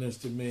is doing this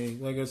to me.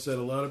 Like I said,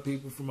 a lot of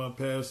people from my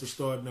past are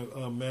starting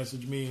to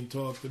message me and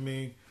talk to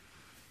me.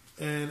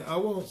 And I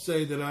won't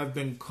say that I've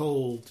been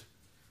cold,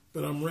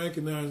 but I'm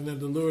recognizing that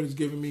the Lord has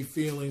given me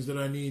feelings that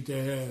I need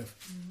to have.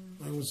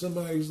 Mm-hmm. Like when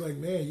somebody's like,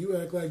 man, you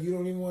act like you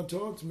don't even want to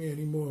talk to me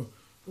anymore.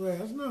 Well,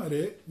 that's not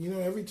it. You know,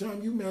 every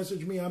time you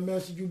message me, I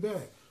message you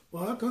back.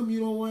 Well, how come you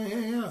don't want to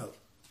hang out?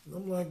 And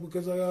I'm like,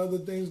 because I got other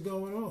things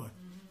going on. Mm-hmm.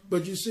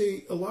 But you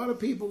see, a lot of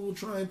people will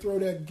try and throw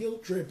that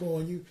guilt trip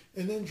on you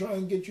and then try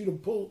and get you to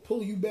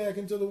pull you back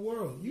into the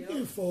world. You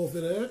can't fall for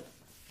that.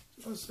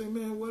 I say,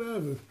 man,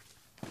 whatever.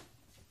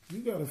 You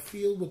got to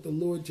feel what the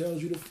Lord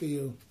tells you to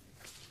feel.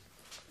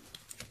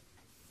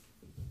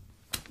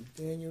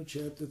 Daniel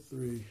chapter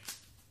 3.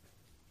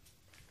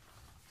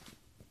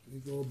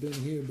 We've all been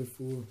here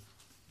before.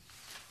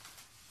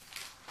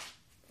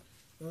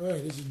 All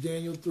right, this is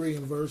Daniel 3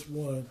 and verse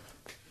 1.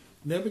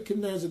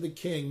 Nebuchadnezzar the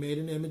king made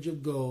an image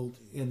of gold,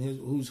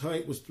 whose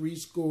height was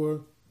 80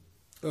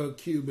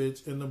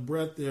 cubits, and the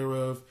breadth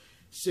thereof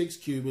 6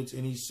 cubits,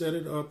 and he set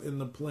it up in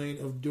the plain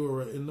of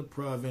Dura in the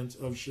province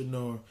of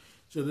Shinar.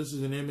 So this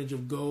is an image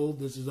of gold.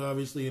 This is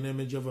obviously an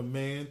image of a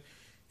man,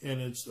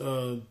 and it's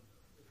 80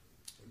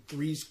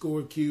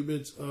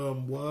 cubits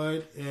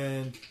wide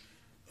and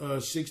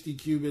 60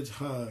 cubits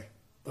high.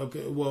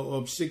 Okay,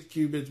 well, 6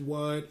 cubits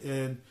wide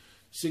and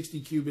 60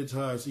 cubits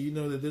high. So you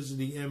know that this is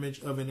the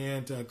image of an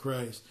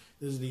antichrist.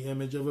 This is the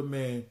image of a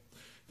man.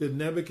 That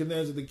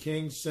Nebuchadnezzar the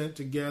king sent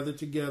to gather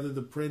together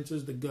the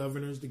princes, the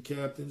governors, the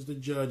captains, the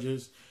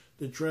judges,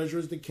 the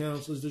treasurers, the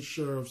counselors, the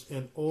sheriffs,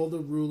 and all the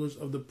rulers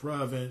of the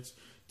province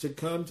to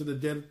come to the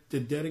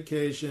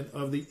dedication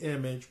of the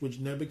image which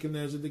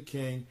Nebuchadnezzar the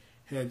king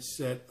had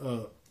set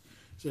up.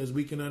 So as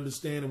we can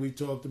understand, and we've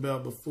talked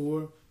about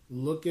before,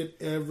 look at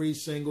every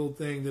single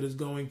thing that is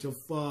going to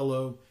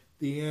follow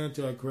the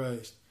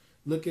Antichrist.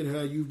 Look at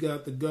how you've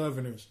got the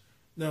governors.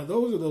 Now,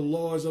 those are the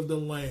laws of the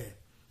land.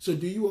 So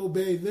do you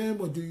obey them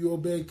or do you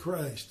obey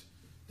Christ?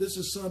 This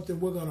is something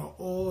we're going to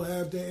all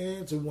have to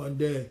answer one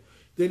day.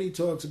 Then he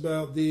talks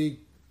about the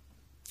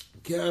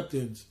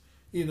captains.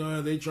 You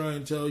know, they try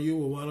and tell you,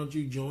 well, why don't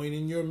you join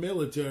in your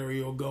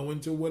military or go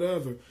into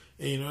whatever?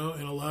 And, you know,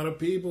 and a lot of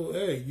people,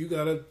 hey, you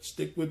got to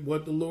stick with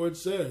what the Lord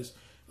says.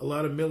 A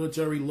lot of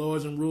military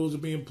laws and rules are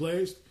being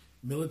placed.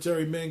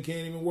 Military men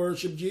can't even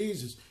worship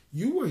Jesus.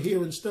 You were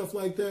hearing stuff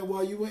like that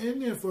while you were in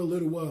there for a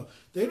little while.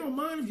 They don't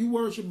mind if you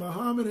worship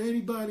Muhammad or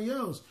anybody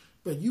else,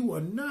 but you are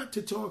not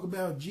to talk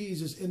about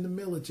Jesus in the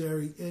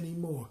military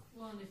anymore.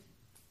 Well, and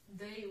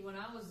if when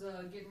I was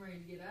getting ready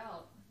to get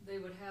out, they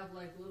would have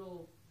like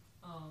little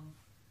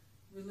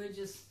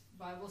religious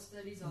Bible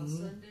studies on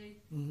Sunday,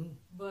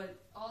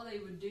 but all they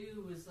would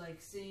do was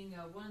like sing.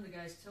 One of the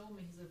guys told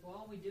me, he's like, well,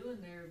 all we do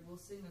in there, we'll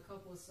sing a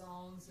couple of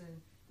songs,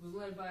 and it was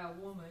led by a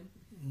woman,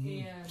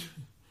 and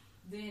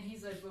then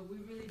he's like, but we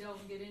really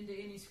don't get into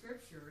any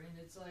scripture, and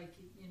it's like,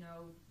 you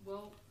know,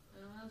 well,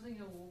 I'm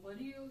thinking, well, what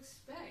do you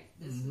expect?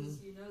 This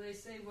is, you know, they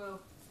say, well,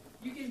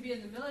 you can be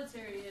in the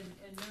military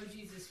and know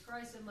Jesus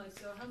Christ. I'm like,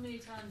 so how many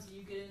times do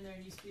you get in there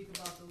and you speak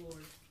about the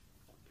Lord?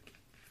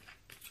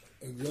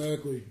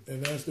 Exactly.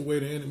 And that's the way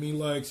the enemy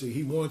likes it.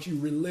 He wants you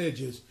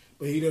religious,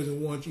 but he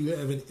doesn't want you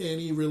having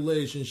any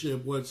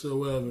relationship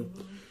whatsoever.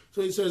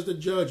 So he says the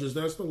judges,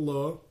 that's the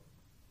law.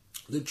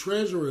 The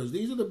treasurers,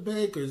 these are the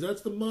bankers,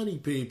 that's the money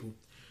people.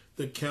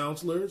 The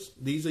counselors,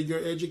 these are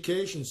your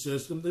education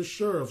system. The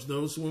sheriffs,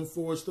 those who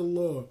enforce the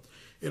law.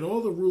 And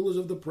all the rulers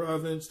of the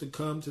province to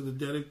come to the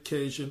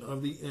dedication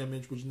of the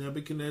image which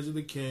Nebuchadnezzar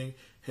the king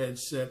had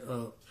set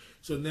up.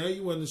 So now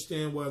you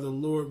understand why the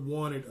Lord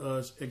wanted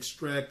us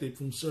extracted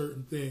from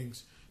certain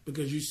things,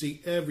 because you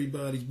see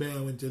everybody's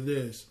bowing to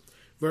this.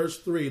 Verse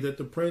 3, that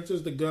the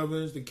princes, the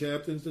governors, the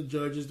captains, the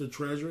judges, the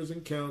treasurers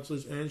and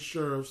counselors and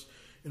sheriffs,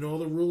 and all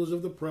the rulers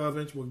of the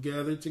province were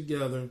gathered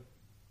together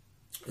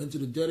unto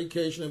the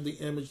dedication of the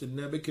image that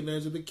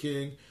Nebuchadnezzar the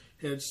king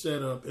had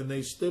set up, and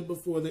they stood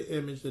before the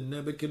image that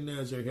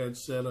Nebuchadnezzar had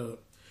set up.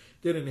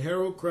 Then an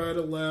herald cried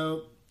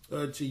aloud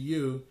to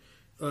you,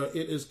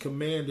 it is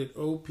commanded,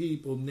 O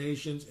people,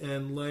 nations,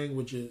 and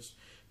languages,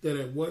 that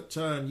at what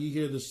time ye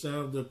hear the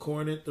sound of the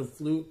cornet, the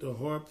flute, the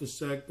harp, the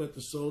sackbut,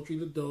 the psaltery,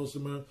 the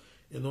dulcimer,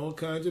 and all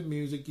kinds of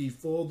music, ye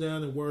fall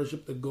down and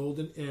worship the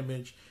golden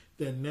image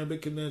that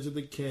Nebuchadnezzar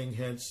the king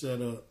had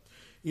set up.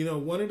 You know,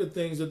 one of the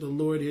things that the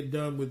Lord had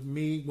done with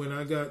me when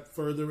I got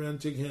further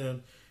into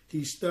him,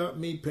 he stopped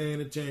me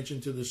paying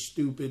attention to the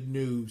stupid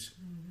news.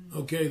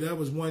 Okay, that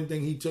was one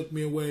thing he took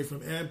me away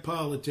from, and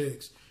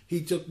politics.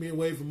 He took me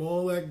away from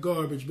all that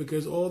garbage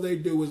because all they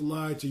do is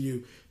lie to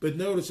you. But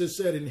notice it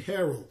said in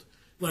Herald.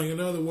 Like, in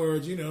other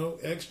words, you know,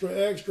 extra,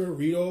 extra,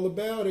 read all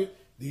about it.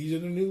 These are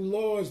the new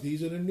laws.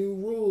 These are the new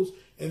rules.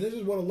 And this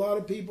is what a lot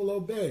of people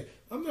obey.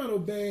 I'm not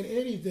obeying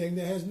anything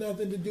that has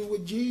nothing to do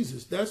with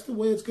Jesus. That's the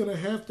way it's going to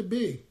have to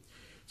be.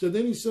 So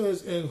then he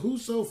says, and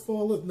whoso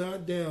falleth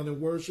not down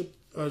and worship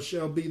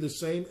shall be the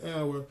same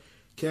hour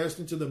cast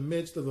into the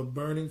midst of a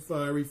burning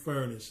fiery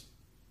furnace.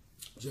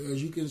 So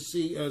as you can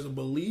see, as a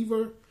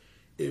believer,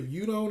 if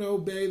you don't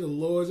obey the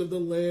laws of the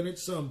land at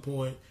some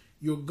point,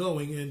 you're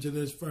going into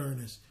this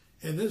furnace.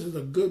 And this is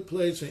a good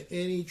place for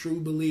any true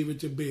believer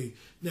to be.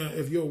 Now,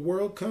 if you're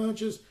world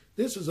conscious,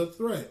 this is a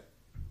threat.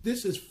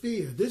 This is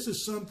fear. This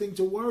is something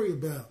to worry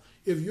about.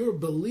 If you're a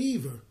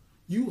believer,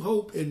 you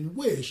hope and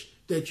wish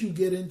that you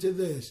get into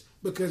this,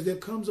 because there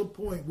comes a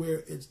point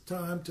where it's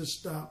time to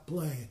stop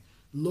playing.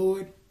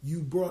 Lord, you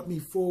brought me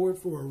forward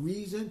for a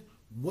reason.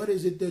 What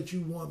is it that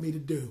you want me to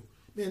do?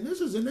 Man, this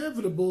is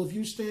inevitable if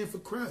you stand for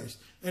Christ.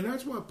 And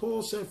that's why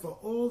Paul said, for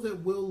all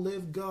that will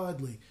live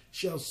godly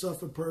shall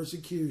suffer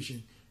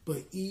persecution.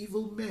 But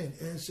evil men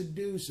and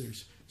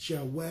seducers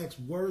shall wax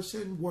worse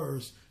and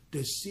worse,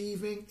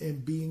 deceiving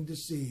and being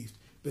deceived.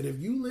 But if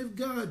you live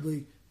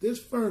godly, this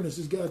furnace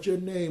has got your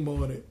name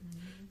on it.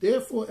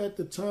 Therefore, at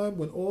the time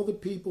when all the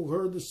people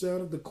heard the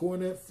sound of the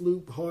cornet,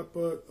 flute, harp,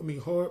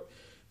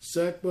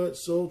 sackbut,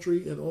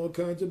 psaltery, and all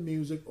kinds of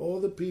music,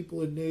 all the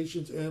people in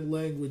nations and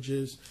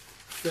languages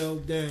fell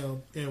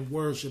down and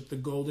worshipped the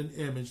golden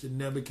image that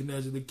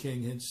Nebuchadnezzar the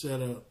king had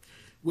set up.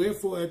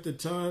 Wherefore at the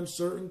time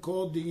certain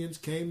Chaldeans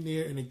came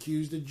near and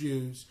accused the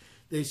Jews.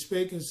 They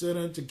spake and said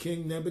unto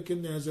King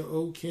Nebuchadnezzar,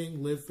 O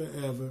king, live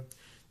forever.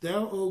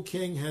 Thou, O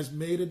king, hast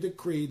made a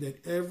decree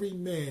that every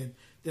man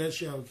that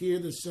shall hear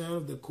the sound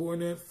of the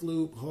cornet,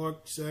 flute,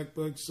 harp,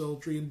 sackbut,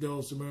 psaltery, and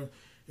dulcimer,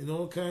 and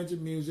all kinds of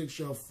music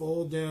shall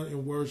fall down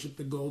and worship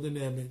the golden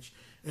image.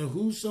 And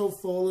whoso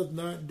falleth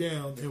not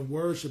down and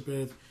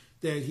worshipeth,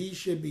 that he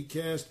should be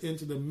cast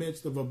into the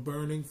midst of a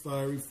burning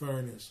fiery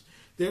furnace.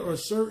 There are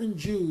certain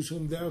Jews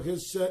whom thou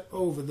hast set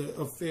over the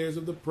affairs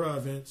of the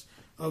province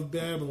of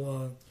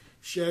Babylon,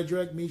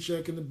 Shadrach,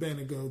 Meshach, and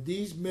Abednego.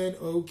 These men,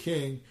 O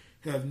king,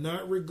 have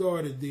not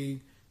regarded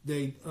thee.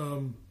 They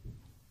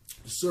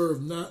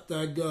serve not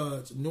thy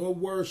gods, nor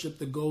worship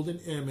the golden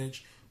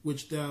image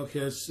which thou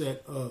hast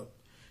set up.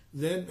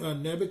 Then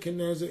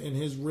Nebuchadnezzar in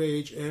his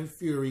rage and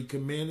fury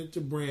commanded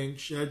to bring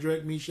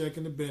Shadrach, Meshach,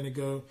 and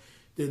Abednego.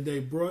 Then they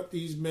brought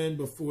these men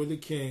before the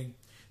king.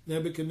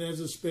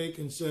 Nebuchadnezzar spake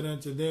and said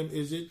unto them,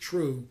 Is it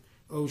true,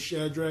 O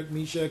Shadrach,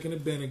 Meshach, and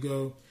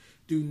Abednego?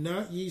 Do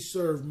not ye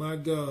serve my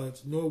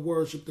gods, nor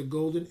worship the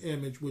golden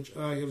image which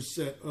I have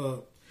set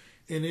up.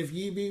 And if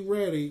ye be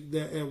ready,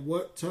 that at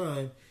what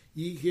time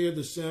ye hear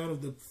the sound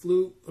of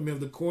the of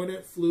the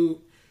cornet,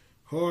 flute,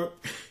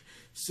 harp,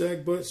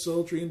 sackbut,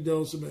 psaltery, and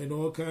dulcimer, and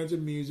all kinds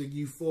of music,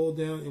 ye fall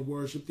down and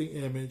worship the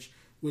image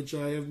which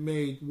I have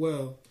made.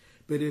 Well,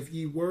 but if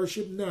ye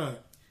worship not,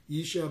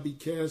 ye shall be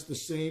cast the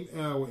same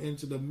hour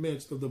into the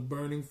midst of the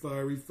burning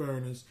fiery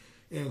furnace.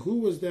 And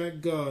who is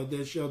that God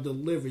that shall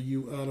deliver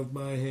you out of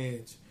my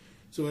hands?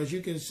 So as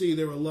you can see,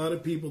 there are a lot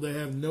of people that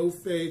have no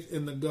faith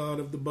in the God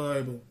of the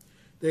Bible.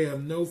 They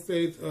have no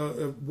faith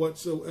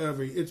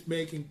whatsoever. It's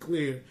making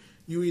clear.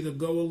 You either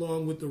go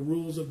along with the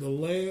rules of the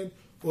land,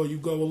 or you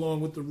go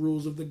along with the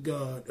rules of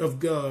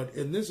God.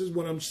 And this is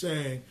what I'm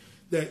saying,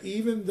 that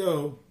even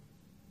though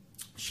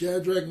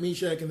Shadrach,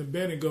 Meshach, and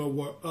Abednego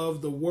were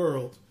of the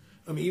world,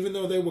 even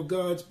though they were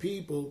God's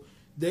people,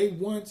 they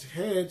once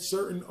had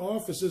certain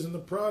offices in the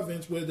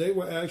province where they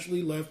were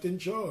actually left in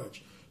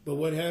charge. But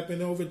what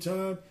happened over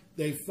time?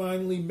 They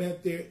finally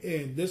met their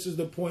end. This is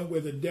the point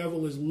where the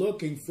devil is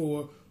looking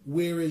for,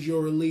 where is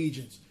your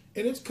allegiance?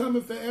 And it's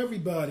coming for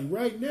everybody.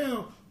 Right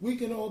now, we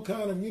can all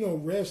kind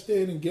of, rest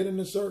in and get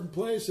into certain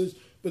places,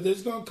 but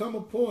there's going to come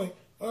a point,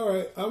 all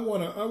right, I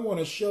want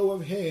a show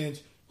of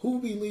hands. Who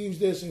believes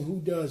this and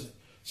who doesn't?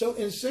 So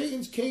in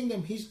Satan's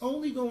kingdom, he's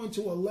only going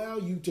to allow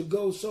you to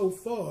go so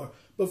far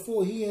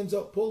before he ends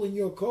up pulling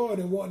your card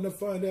and wanting to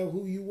find out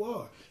who you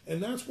are.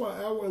 And that's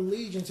why our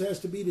allegiance has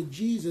to be to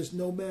Jesus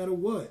no matter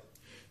what.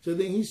 So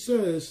then he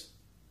says,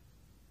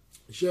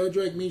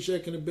 Shadrach,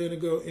 Meshach, and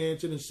Abednego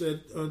answered and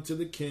said unto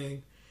the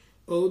king,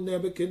 O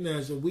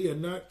Nebuchadnezzar, we are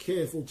not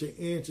careful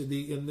to answer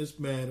thee in this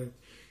matter.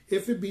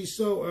 If it be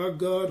so, our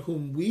God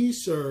whom we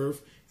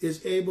serve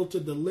is able to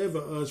deliver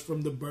us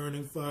from the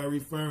burning fiery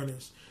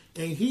furnace,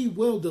 and he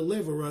will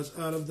deliver us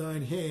out of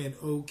thine hand,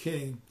 O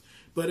king.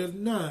 But if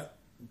not,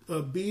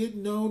 be it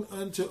known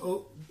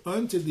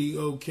unto thee,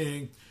 O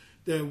king,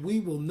 that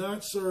we will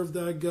not serve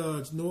thy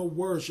gods, nor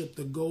worship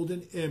the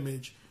golden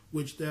image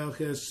which thou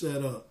hast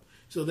set up.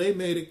 So they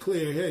made it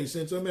clear, hey,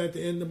 since I'm at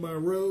the end of my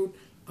road,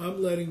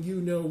 I'm letting you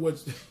know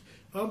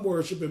I'm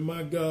worshiping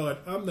my God.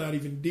 I'm not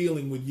even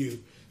dealing with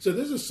you. So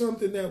this is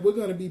something that we're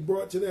going to be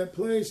brought to that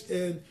place,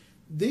 and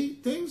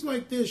things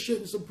like this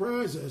shouldn't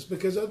surprise us,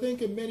 because I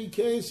think in many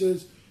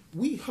cases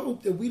we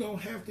hope that we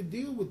don't have to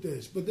deal with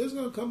this. But there's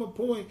going to come a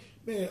point,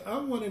 man, I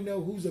want to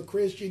know who's a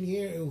Christian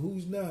here and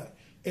who's not.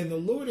 And the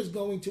Lord is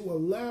going to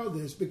allow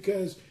this,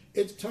 because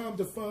it's time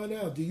to find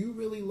out, do you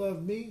really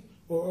love me,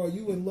 or are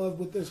you in love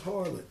with this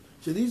harlot?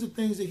 So these are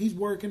things that he's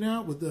working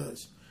out with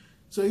us.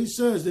 So he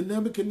says, that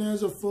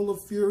Nebuchadnezzar, full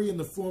of fury in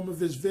the form of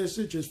his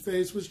visage, his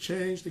face was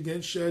changed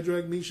against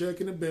Shadrach,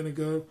 Meshach, and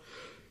Abednego.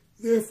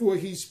 Therefore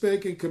he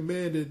spake and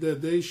commanded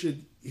that they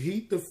should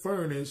heat the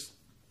furnace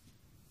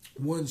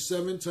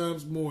 7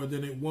 times more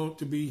than it wont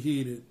to be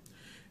heated.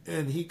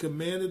 And he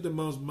commanded the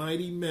most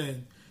mighty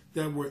men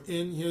that were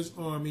in his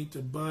army to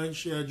bind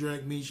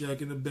Shadrach,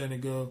 Meshach, and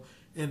Abednego,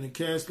 and to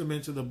cast them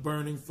into the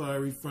burning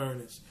fiery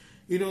furnace.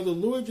 You know, the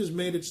Lord just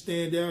made it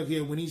stand out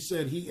here when he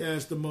said he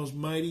asked the most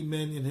mighty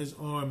men in his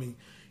army.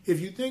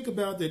 If you think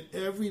about that,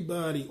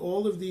 everybody,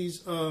 all of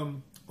these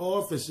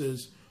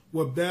officers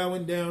were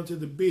bowing down to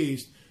the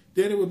beast,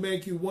 then it would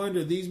make you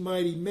wonder, these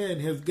mighty men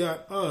have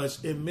got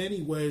us in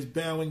many ways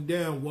bowing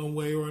down one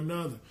way or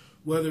another,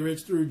 whether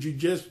it's through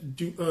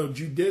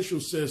judicial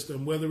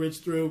system, whether it's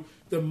through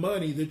the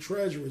money, the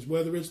treasurers,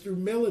 whether it's through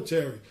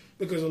military,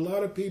 because a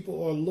lot of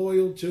people are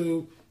loyal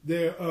to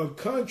their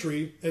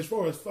country as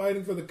far as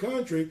fighting for the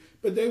country,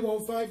 but they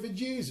won't fight for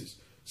Jesus.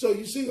 So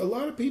you see, a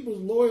lot of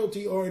people's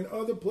loyalty are in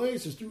other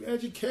places, through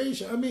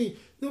education. I mean,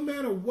 no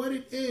matter what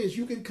it is,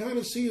 you can kind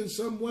of see in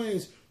some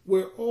ways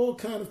we're all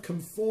kind of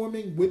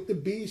conforming with the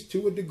beast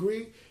to a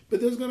degree, but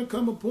there's going to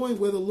come a point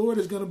where the Lord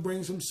is going to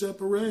bring some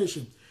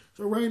separation.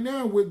 So right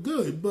now we're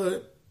good,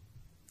 but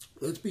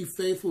let's be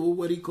faithful with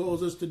what he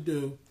calls us to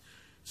do.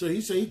 So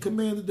he said he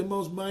commanded the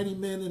most mighty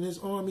men in his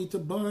army to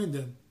bind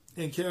them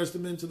and cast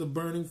them into the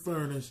burning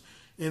furnace.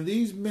 And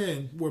these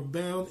men were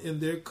bound in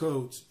their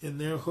coats, in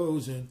their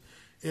hosen,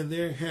 in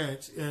their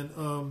hats,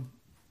 and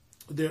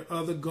their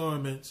other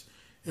garments,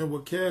 and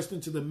were cast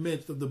into the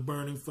midst of the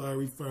burning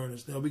fiery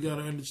furnace. Now we got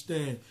to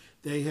understand,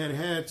 they had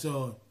hats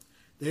on.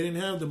 They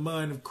didn't have the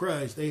mind of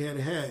Christ. They had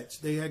hats.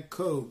 They had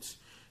coats.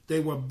 They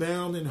were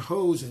bound in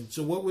hosen.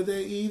 So what were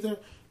they either?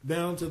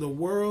 Bound to the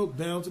world,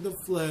 bound to the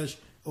flesh,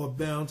 or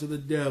bound to the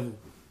devil.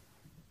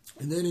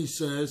 And then he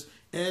says,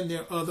 and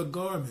their other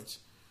garments.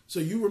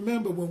 So you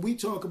remember when we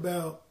talk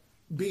about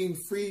being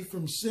free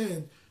from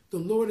sin, the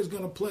Lord is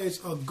going to place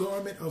a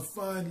garment of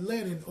fine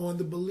linen on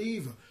the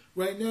believer.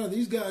 Right now,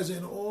 these guys are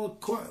in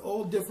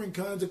all different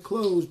kinds of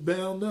clothes,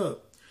 bound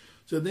up.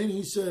 So then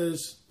he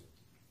says,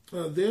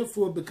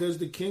 therefore, because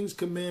the king's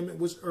commandment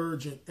was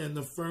urgent and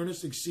the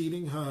furnace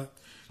exceeding hot,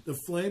 the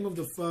flame of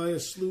the fire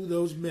slew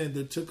those men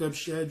that took up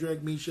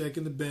Shadrach, Meshach,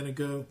 and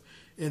Abednego.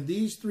 And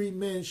these 3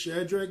 men,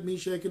 Shadrach,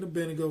 Meshach, and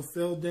Abednego,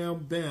 fell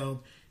down bound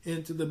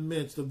into the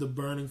midst of the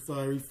burning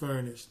fiery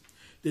furnace.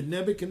 Then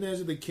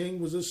Nebuchadnezzar the king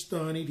was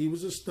astonished. He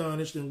was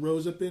astonished and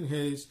rose up in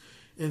haste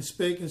and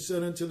spake and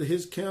said unto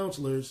his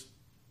counselors,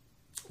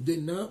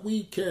 did not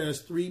we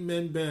cast 3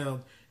 men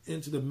bound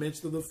into the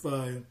midst of the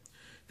fire?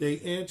 They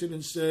answered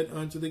and said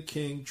unto the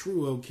king,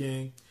 true, O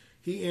king.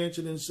 He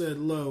answered and said,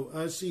 lo,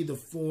 I see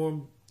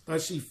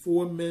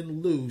 4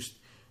 men loosed,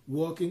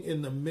 walking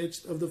in the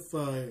midst of the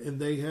fire, and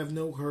they have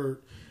no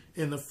hurt.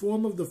 And the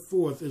form of the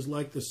 4th is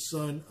like the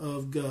Son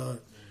of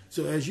God.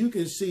 So as you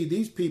can see,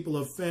 these people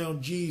have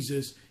found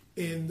Jesus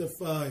in the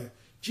fire.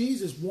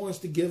 Jesus wants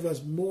to give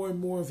us more and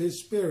more of his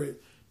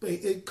spirit. But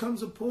it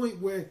comes a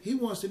point where he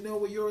wants to know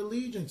what your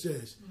allegiance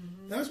is.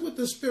 Mm-hmm. That's what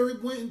the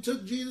Spirit went and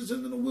took Jesus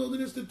into the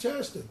wilderness to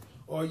test him.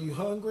 Are you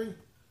hungry?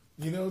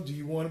 You know, do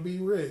you want to be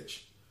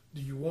rich?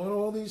 Do you want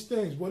all these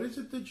things? What is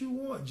it that you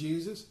want,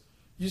 Jesus?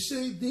 You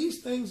see,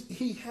 these things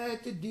he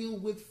had to deal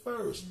with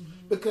first.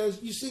 Mm-hmm.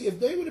 Because, you see, if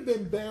they would have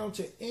been bound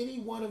to any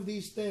one of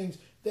these things,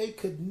 they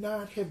could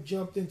not have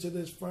jumped into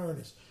this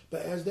furnace.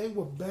 But as they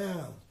were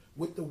bound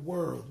with the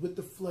world, with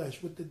the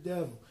flesh, with the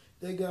devil,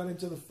 they got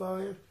into the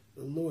fire.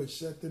 The Lord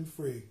set them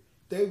free.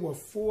 They were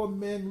 4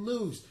 men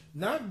loose,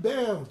 not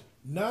bound,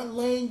 not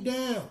laying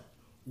down,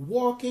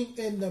 walking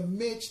in the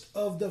midst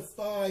of the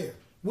fire.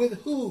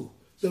 With who?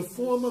 The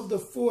form of the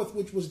 4th,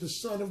 which was the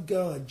Son of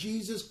God,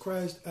 Jesus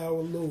Christ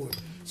our Lord.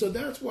 So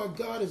that's why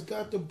God has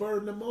got to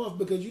burn them off,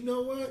 because you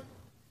know what?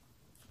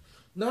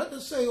 Not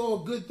to say all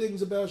good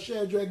things about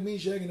Shadrach,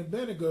 Meshach, and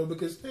Abednego,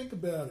 because think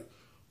about it.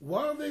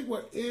 While they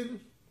were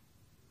in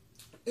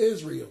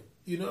Israel,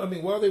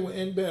 while they were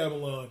in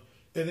Babylon,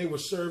 and they were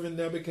serving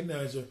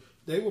Nebuchadnezzar,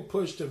 they were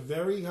pushed to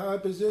very high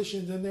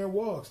positions in their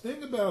walks.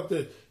 Think about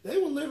that. They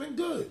were living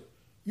good.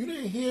 You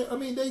didn't hear,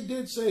 they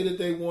did say that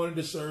they wanted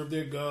to serve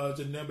their gods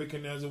and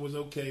Nebuchadnezzar was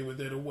okay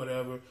with it or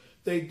whatever.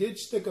 They did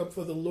stick up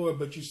for the Lord,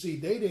 but you see,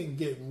 they didn't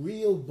get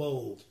real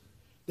bold.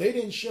 They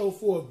didn't show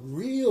forth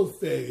real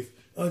faith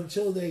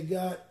until they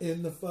got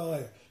in the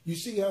fire. You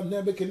see how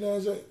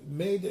Nebuchadnezzar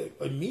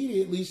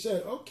immediately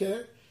said,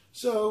 okay,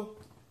 so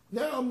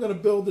now I'm going to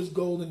build this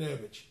golden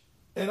image.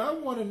 And I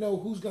want to know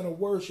who's going to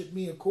worship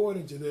me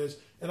according to this.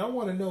 And I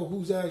want to know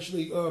who's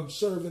actually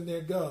serving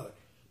their God.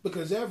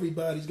 Because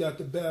everybody's got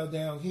to bow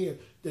down here.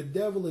 The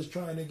devil is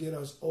trying to get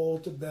us all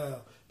to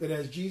bow. But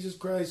as Jesus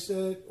Christ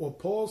said, or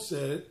Paul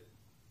said,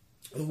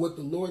 And what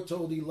the Lord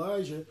told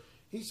Elijah,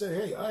 he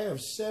said, hey, I have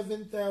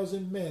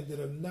 7,000 men that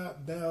have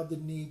not bowed the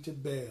knee to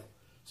Baal.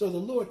 So the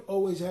Lord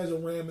always has a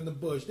ram in the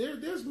bush.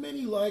 There's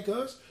many like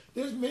us.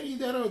 There's many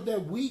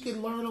that we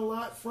can learn a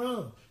lot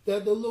from,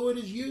 that the Lord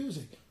is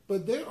using.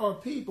 But there are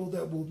people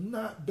that will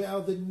not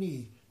bow the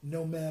knee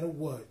no matter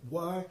what.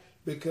 Why?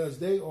 Because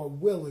they are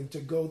willing to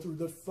go through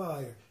the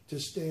fire to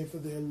stand for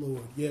their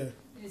Lord. Yeah.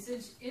 It's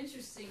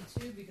interesting,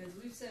 too, because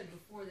we've said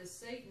before that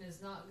Satan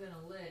is not going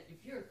to let,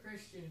 if you're a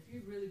Christian, if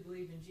you really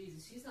believe in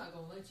Jesus, he's not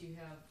going to let you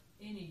have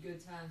any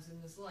good times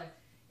in this life.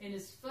 And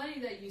it's funny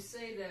that you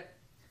say that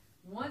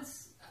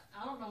once,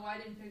 I don't know why I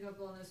didn't pick up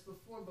on this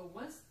before, but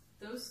once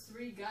those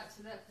three got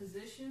to that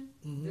position,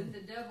 then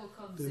the devil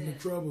comes in. Then the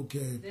trouble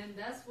came. Then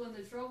that's when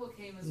the trouble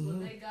came, is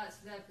when they got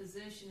to that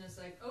position. It's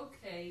like,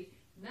 okay,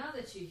 now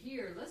that you're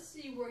here, let's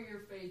see where your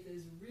faith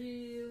is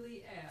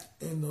really at.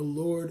 And the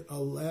Lord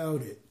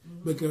allowed it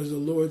because the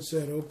Lord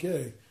said,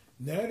 okay,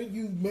 now that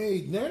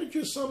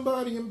you're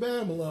somebody in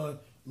Babylon,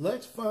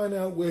 let's find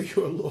out where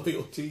your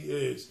loyalty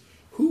is.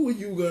 Who are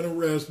you going to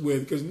rest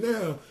with? Because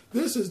now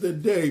this is the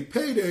day.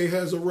 Payday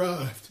has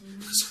arrived.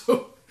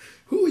 So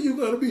who are you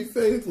going to be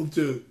faithful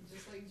to?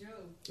 Just like Job.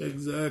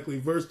 Exactly.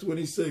 Verse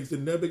 26,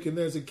 and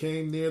Nebuchadnezzar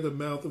came near the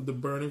mouth of the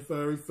burning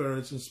fiery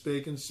furnace and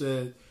spake and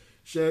said,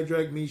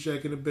 Shadrach,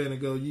 Meshach, and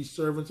Abednego, ye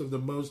servants of the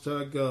Most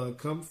High God,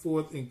 come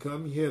forth and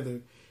come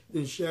hither.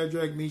 Then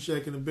Shadrach,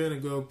 Meshach, and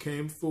Abednego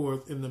came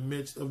forth in the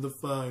midst of the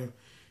fire.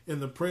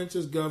 And the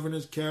princes,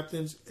 governors,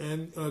 captains,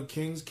 and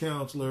king's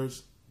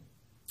counselors,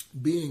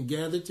 being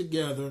gathered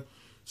together,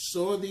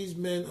 saw these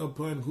men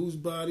upon whose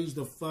bodies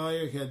the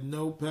fire had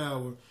no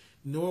power,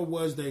 nor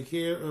was the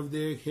hair of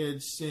their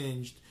heads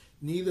singed,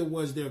 neither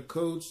was their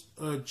coats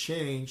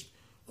changed,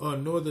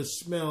 nor the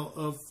smell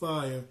of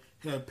fire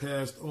had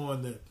passed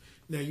on them.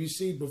 Now you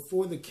see,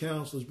 before the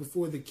counselors,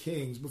 before the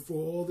kings,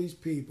 before all these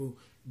people,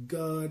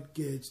 God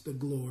gets the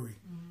glory.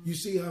 You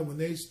see how when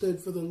they stood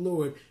for the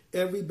Lord,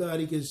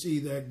 everybody can see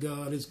that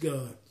God is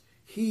God.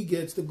 He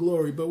gets the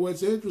glory. But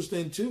what's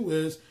interesting too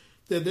is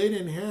that they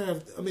didn't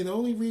have, the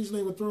only reason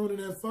they were thrown in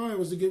that fire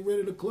was to get rid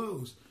of the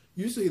clothes.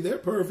 You see, they're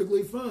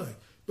perfectly fine.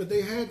 But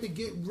they had to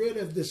get rid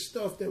of the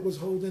stuff that was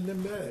holding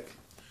them back.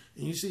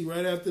 And you see,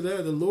 right after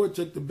that, the Lord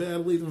took the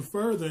battle even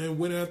further and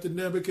went after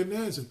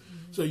Nebuchadnezzar.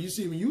 So you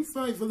see, when you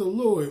fight for the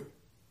Lord,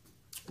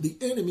 the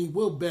enemy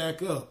will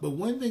back up. But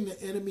one thing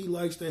the enemy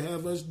likes to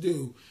have us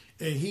do,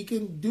 and he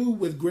can do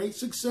with great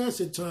success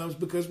at times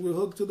because we're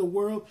hooked to the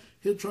world,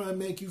 he'll try and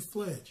make you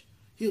flinch.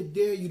 He'll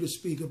dare you to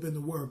speak up in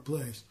the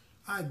workplace.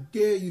 I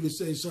dare you to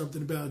say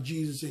something about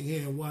Jesus in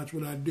here and watch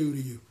what I do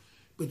to you.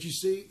 But you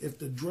see, if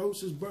the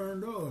dross is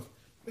burned off,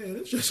 man,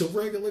 it's just a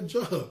regular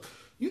job.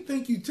 You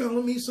think you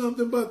telling me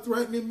something but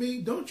threatening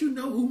me? Don't you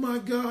know who my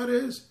God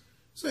is?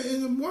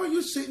 And while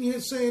you're sitting here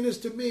saying this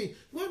to me,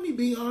 let me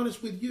be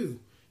honest with you.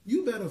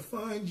 You better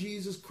find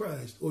Jesus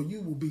Christ or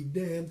you will be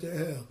damned to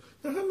hell.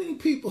 Now, how many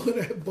people are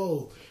that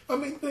bold?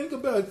 Think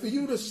about it. For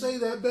you to say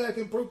that back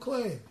and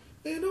proclaim,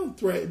 man, don't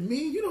threaten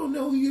me. You don't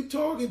know who you're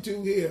talking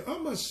to here.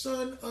 I'm a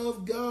son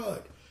of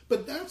God.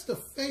 But that's the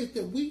faith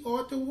that we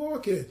ought to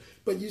walk in.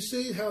 But you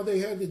see how they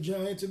had the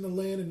giants in the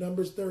land in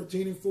Numbers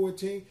 13 and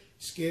 14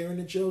 scaring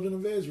the children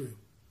of Israel.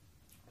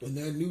 When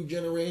that new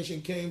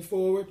generation came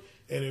forward,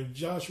 and in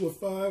Joshua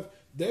 5,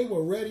 they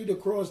were ready to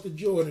cross the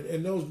Jordan.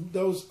 And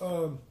those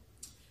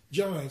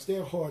giants,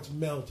 their hearts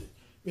melted.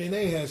 Man,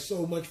 they had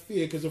so much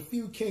fear because a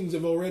few kings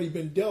have already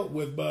been dealt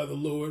with by the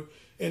Lord.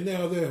 And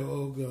now they're,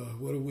 oh God,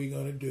 what are we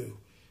going to do?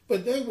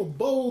 But they were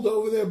bold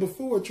over there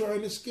before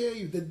trying to scare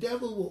you. The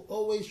devil will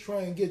always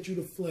try and get you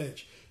to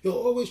flinch. He'll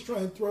always try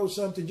and throw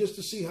something just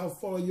to see how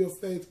far your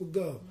faith will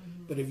go.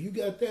 But if you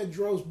got that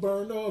dross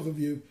burned off of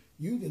you,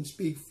 you can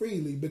speak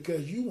freely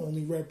because you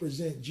only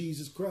represent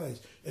Jesus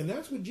Christ. And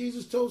that's what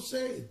Jesus told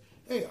Satan.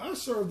 Hey, I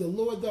serve the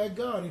Lord thy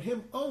God, and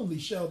him only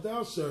shalt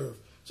thou serve.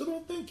 So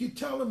don't think you're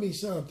telling me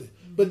something.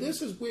 But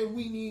this is where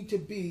we need to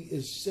be,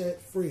 is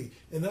set free.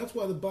 And that's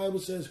why the Bible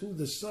says who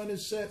the Son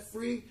is set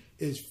free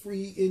is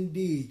free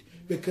indeed.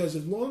 Because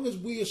as long as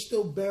we are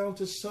still bound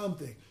to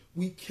something,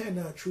 we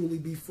cannot truly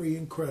be free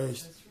in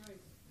Christ. That's right.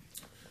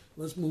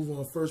 Let's move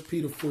on. 1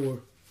 Peter 4.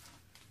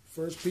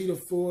 1 Peter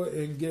 4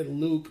 and get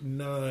Luke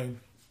 9.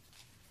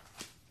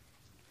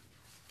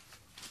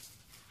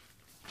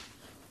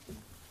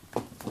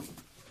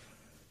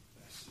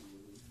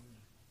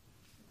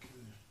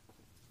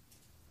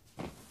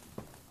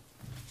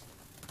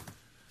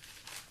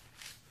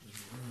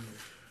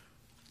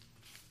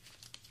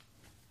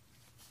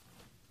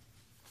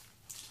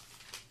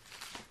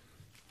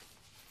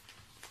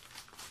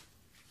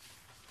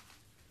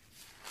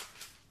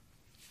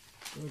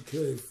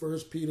 Okay, 1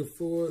 Peter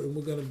 4, and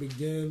we're going to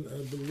begin,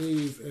 I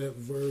believe, at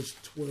verse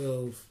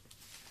 12.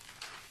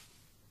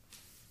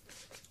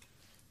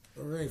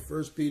 All right,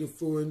 1 Peter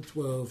 4 and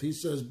 12. He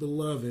says,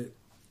 Beloved,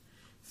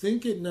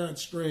 think it not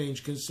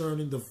strange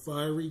concerning the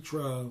fiery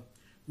trial,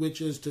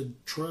 which is to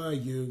try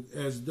you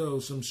as though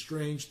some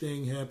strange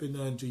thing happened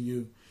unto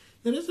you.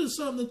 And this is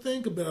something to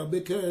think about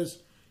because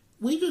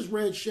we just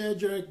read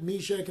Shadrach,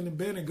 Meshach, and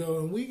Abednego,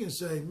 and we can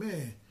say,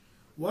 man,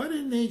 Why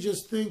didn't they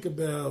just think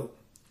about,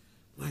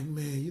 like,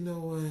 man, you know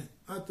what?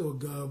 I thought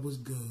God was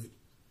good.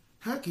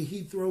 How could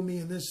he throw me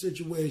in this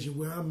situation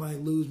where I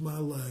might lose my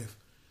life?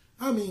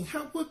 I mean,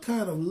 what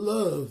kind of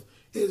love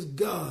is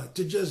God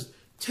to just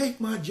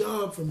take my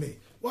job from me?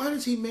 Why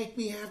does he make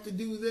me have to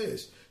do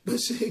this? But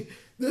see,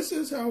 this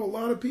is how a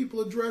lot of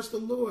people address the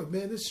Lord.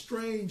 Man, it's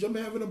strange. I'm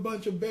having a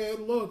bunch of bad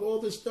luck. All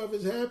this stuff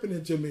is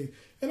happening to me.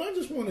 And I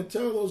just want to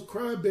tell those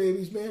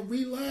crybabies, man,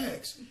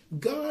 relax.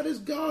 God is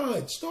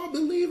God. Start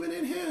believing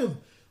in him.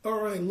 All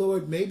right,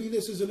 Lord, maybe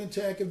this is an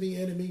attack of the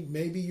enemy.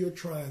 Maybe you're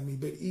trying me.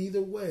 But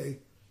either way,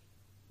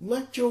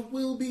 let your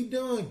will be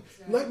done.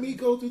 Exactly. Let me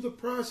go through the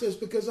process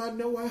because I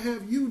know I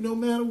have you no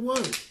matter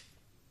what.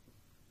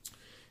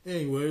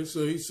 Anyway,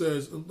 so he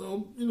says,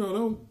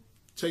 don't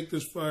take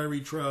this fiery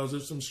trials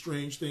if some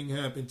strange thing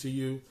happened to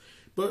you,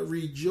 but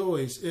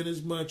rejoice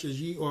inasmuch as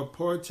ye are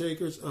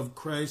partakers of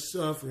Christ's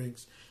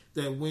sufferings,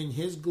 that when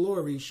his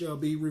glory shall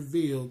be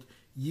revealed,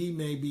 ye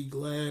may be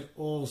glad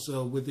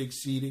also with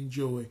exceeding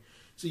joy.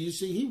 So you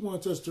see, he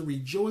wants us to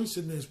rejoice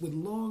in this with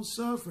long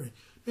suffering.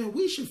 Man,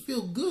 we should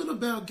feel good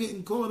about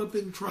getting caught up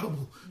in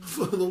trouble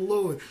for the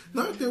Lord.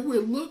 Not that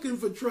we're looking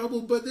for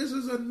trouble, but this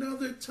is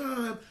another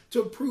time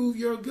to prove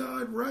your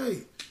God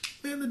right.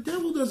 Man, the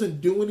devil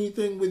doesn't do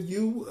anything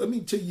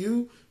to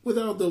you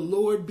without the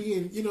Lord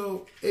being,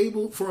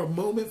 able for a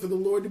moment for the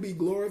Lord to be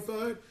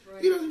glorified.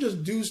 Right. He doesn't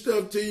just do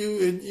stuff to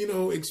you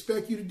and,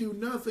 expect you to do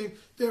nothing.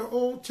 They're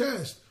all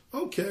tests.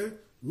 Okay,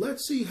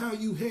 let's see how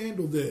you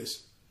handle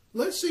this.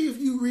 Let's see if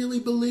you really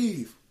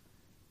believe.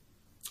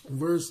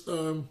 Verse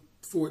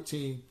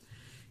 14,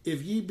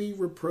 if ye be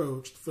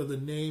reproached for the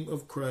name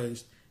of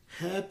Christ,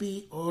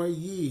 happy are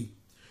ye,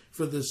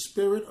 for the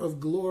Spirit of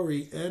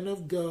glory and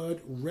of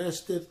God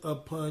resteth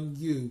upon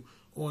you.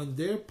 On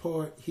their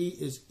part he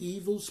is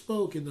evil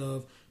spoken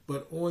of,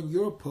 but on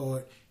your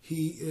part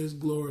he is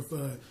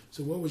glorified.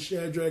 So what was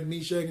Shadrach,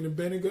 Meshach, and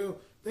Abednego?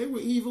 They were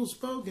evil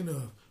spoken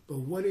of. But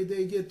what did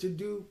they get to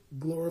do?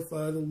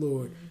 Glorify the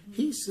Lord. Mm-hmm.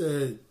 He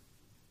said,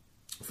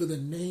 for the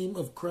name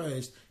of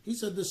Christ, he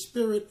said, the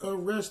Spirit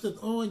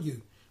resteth on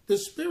you. The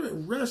Spirit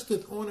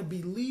resteth on a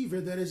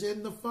believer that is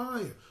in the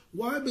fire.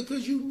 Why?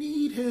 Because you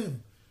need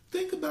him.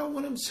 Think about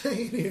what I'm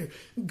saying here.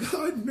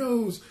 God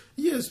knows,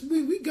 yes,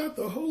 we got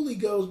the Holy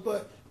Ghost,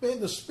 but man,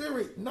 the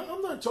Spirit, now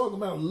I'm not talking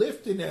about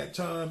lifting at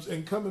times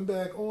and coming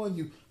back on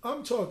you.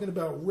 I'm talking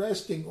about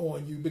resting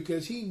on you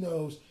because he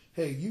knows,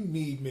 hey, you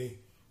need me.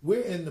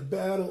 We're in the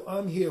battle.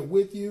 I'm here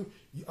with you.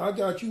 I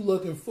got you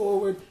looking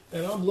forward,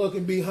 and I'm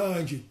looking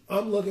behind you.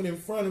 I'm looking in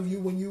front of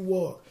you when you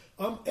walk.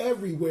 I'm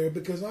everywhere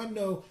because I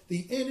know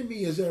the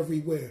enemy is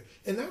everywhere.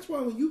 And that's why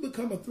when you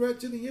become a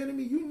threat to the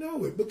enemy, you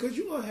know it because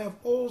you're going to have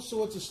all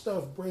sorts of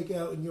stuff break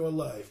out in your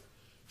life.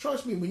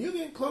 Trust me, when you're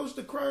getting close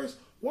to Christ,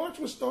 watch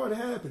what started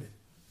happening.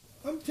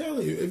 I'm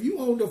telling you, if you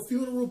owned a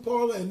funeral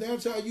parlor and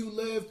that's how you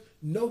lived,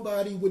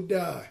 nobody would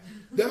die.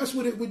 That's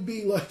what it would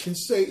be like in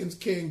Satan's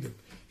kingdom.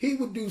 He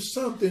would do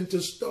something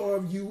to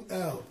starve you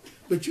out.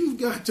 But you've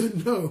got to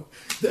know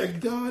that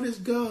God is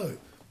God.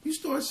 You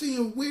start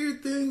seeing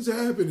weird things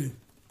happening.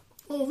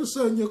 All of a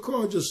sudden, your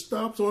car just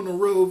stops on the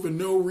road for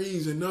no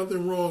reason,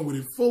 nothing wrong with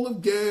it. Full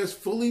of gas,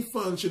 fully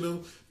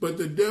functional, but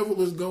the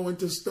devil is going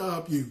to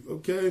stop you,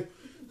 okay?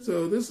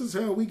 So this is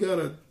how we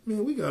gotta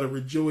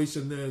rejoice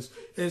in this.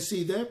 And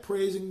see, that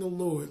praising the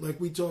Lord, like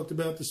we talked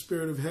about the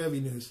spirit of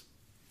heaviness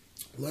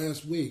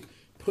last week,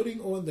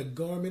 putting on the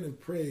garment of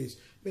praise,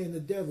 man, the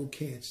devil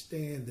can't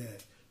stand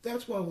that.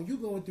 That's why when you're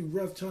going through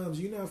rough times,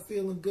 you're not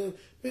feeling good,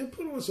 man,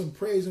 put on some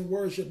praise and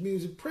worship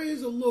music.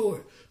 Praise the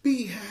Lord.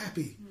 Be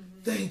happy. Mm-hmm.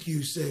 Thank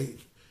you, Satan,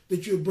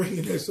 that you're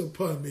bringing this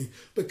upon me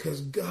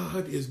because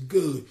God is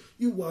good.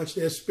 You watch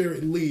that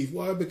spirit leave.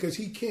 Why? Because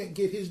he can't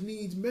get his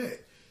needs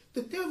met.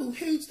 The devil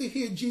hates to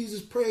hear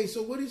Jesus pray.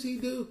 So what does he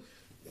do?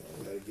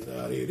 I gotta get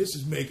out of here. This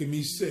is making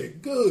me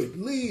sick. Good.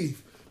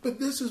 Leave. But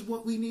this is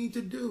what we need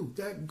to do.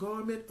 That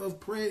garment of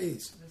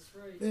praise. That's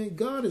right. And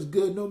God is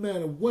good no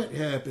matter what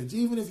happens.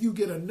 Even if you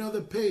get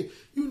another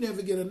you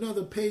never get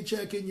another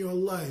paycheck in your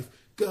life.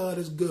 God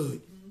is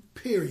good. Mm-hmm.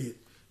 Period.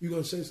 You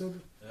going to say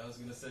something? I was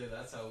going to say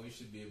that's how we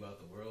should be about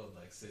the world.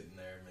 Like sitting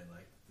there, man,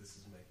 like this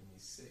is making me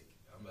sick.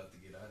 I'm about to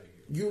get out of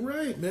here. You're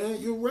right,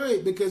 man. You're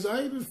right. Because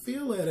I even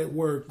feel that at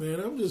work,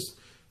 man.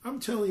 I'm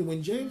telling you,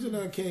 when James and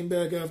I came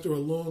back after a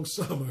long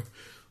summer,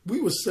 we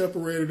were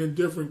separated in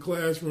different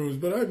classrooms,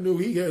 but I knew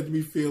he had to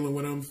be feeling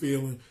what I'm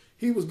feeling.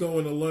 He was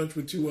going to lunch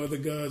with two other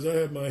guys. I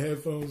had my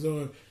headphones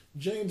on.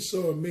 James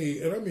saw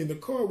me, and I mean, the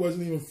car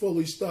wasn't even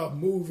fully stopped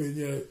moving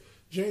yet.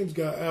 James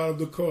got out of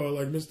the car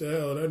like, Mr.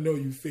 Hallett, I know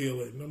you feel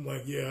it. And I'm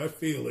like, yeah, I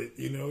feel it.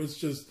 It's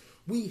just,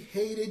 we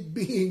hated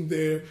being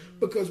there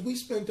because we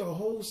spent a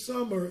whole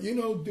summer,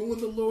 doing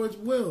the Lord's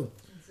will.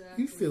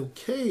 Exactly. You feel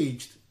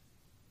caged.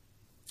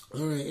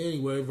 All right,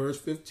 anyway, verse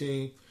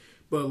 15.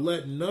 But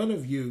let none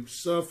of you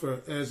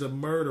suffer as a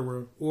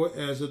murderer or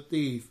as a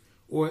thief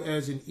or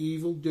as an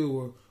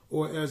evildoer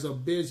or as a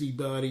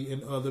busybody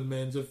in other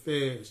men's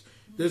affairs.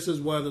 This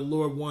is why the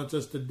Lord wants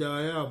us to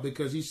die out,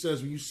 because he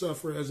says when you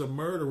suffer as a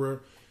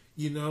murderer,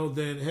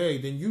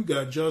 then you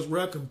got just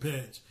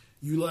recompense.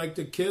 You like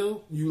to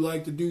kill, you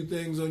like to do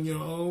things on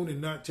your own and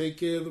not take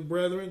care of the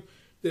brethren,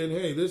 then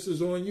hey, this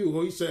is on you.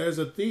 Or he said, as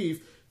a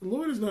thief, the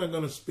Lord is not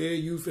going to spare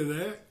you for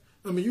that.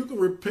 I mean, you can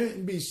repent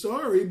and be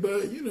sorry,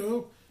 but,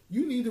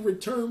 you need to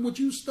return what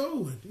you've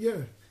stolen.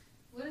 Yeah.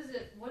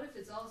 What if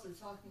it's also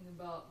talking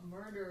about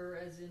murder,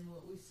 as in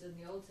what we said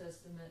in the Old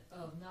Testament,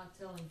 of not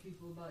telling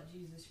people about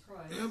Jesus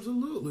Christ?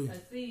 Absolutely. A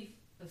thief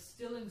of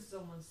stealing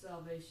someone's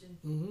salvation,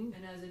 and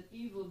as an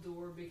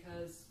evildoer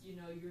because,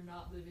 you're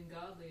not living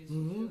godly as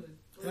you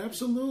should.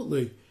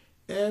 Absolutely.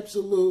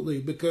 Absolutely.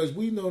 Because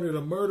we know that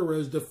a murderer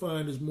is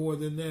defined as more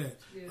than that.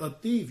 Yeah. A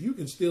thief, you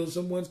can steal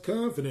someone's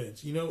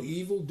confidence.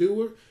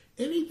 Evildoer,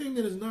 anything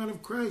that is not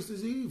of Christ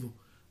is evil.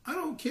 I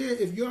don't care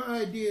if your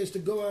idea is to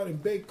go out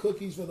and bake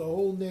cookies for the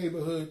whole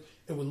neighborhood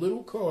and with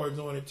little cards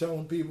on it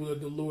telling people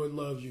that the Lord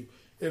loves you.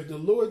 If the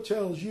Lord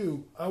tells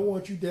you, I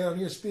want you down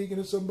here speaking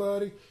to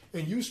somebody,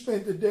 and you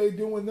spent the day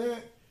doing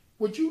that,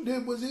 what you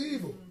did was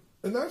evil.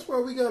 And that's why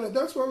we got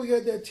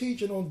that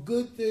teaching on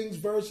good things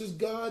versus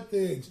God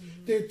things.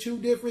 They're two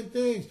different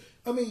things.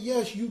 I mean,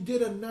 yes, you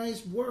did a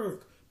nice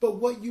work, but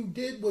what you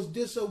did was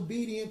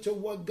disobedient to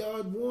what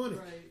God wanted.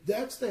 Right.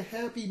 That's the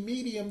happy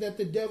medium that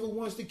the devil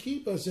wants to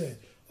keep us in.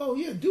 Oh,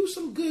 yeah, do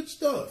some good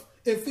stuff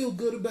and feel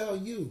good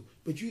about you.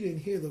 But you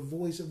didn't hear the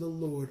voice of the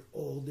Lord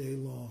all day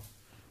long.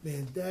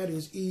 Man, that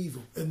is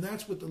evil. And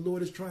that's what the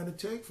Lord is trying to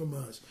take from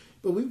us.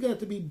 But we've got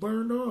to be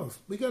burned off.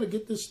 We got to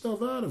get this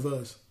stuff out of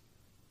us.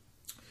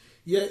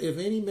 Yet if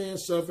any man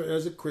suffer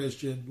as a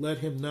Christian, let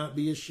him not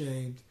be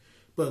ashamed,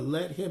 but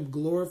let him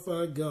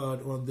glorify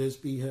God on this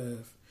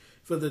behalf.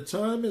 For the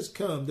time has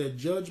come that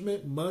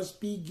judgment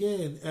must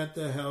begin at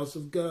the house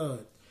of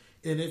God.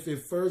 And if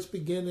it first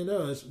begin in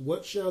us,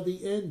 what shall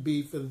the end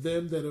be for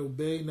them that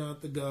obey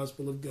not the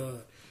gospel of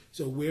God?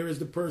 So where is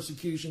the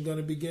persecution going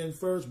to begin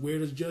first? Where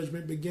does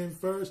judgment begin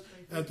first?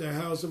 At the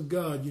house of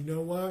God. You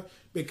know why?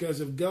 Because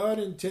if God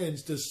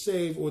intends to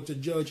save or to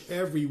judge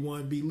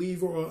everyone,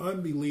 believer or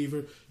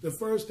unbeliever, the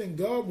first thing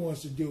God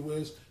wants to do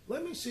is,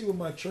 let me see what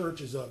my church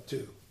is up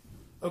to.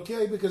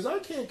 Okay? Because I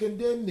can't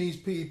condemn these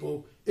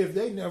people if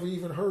they never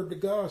even heard the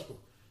gospel.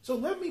 So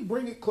let me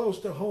bring it close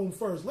to home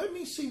first. Let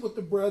me see what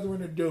the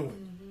brethren are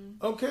doing.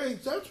 Okay?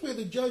 That's where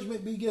the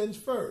judgment begins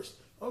first.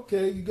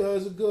 Okay, you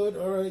guys are good.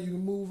 All right, you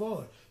can move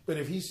on. But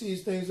if he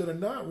sees things that are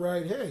not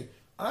right, hey,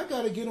 I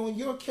got to get on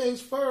your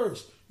case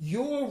first.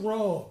 You're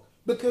wrong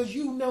because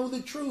you know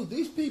the truth.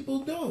 These people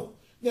don't.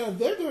 Now,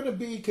 they're going to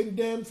be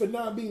condemned for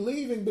not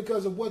believing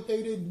because of what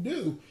they didn't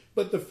do.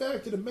 But the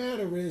fact of the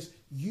matter is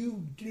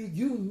you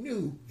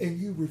knew and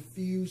you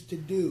refused to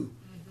do.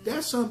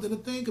 That's something to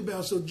think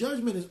about. So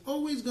judgment is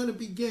always going to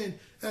begin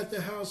at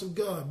the house of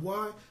God.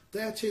 Why?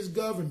 That's his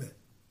government.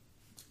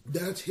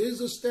 That's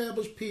his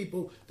established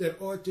people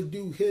that ought to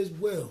do his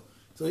will.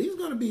 So he's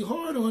going to be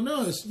hard on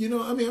us.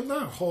 I'm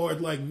not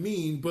hard like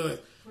mean,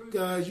 but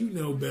guys, you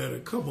know better.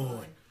 Come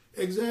on.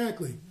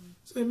 Exactly.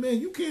 Say, man,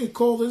 you can't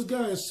call this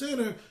guy a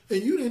sinner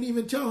and you didn't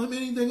even tell him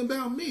anything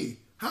about me.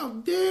 How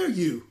dare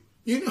you?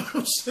 You know what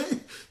I'm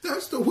saying?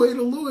 That's the way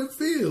the Lord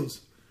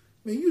feels.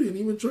 Man, you didn't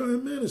even try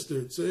and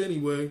minister. So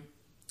anyway,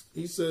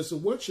 he says, so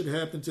what should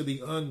happen to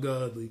the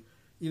ungodly?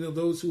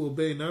 Those who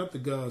obey not the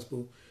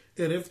gospel.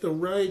 And if the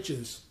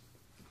righteous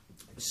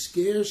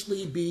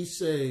scarcely be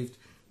saved,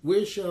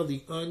 where shall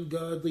the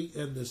ungodly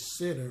and the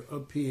sinner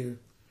appear?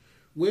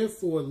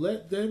 Wherefore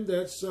let them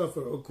that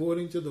suffer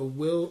according to the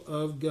will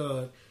of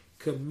God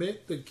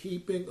commit the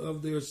keeping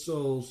of their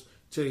souls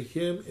to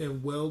him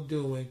in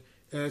well-doing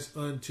as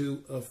unto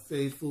a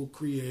faithful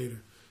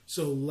Creator.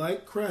 So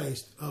like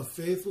Christ, a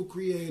faithful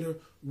Creator,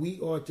 we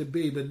ought to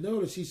be. But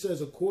notice he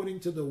says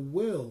according to the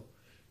will,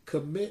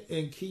 commit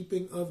and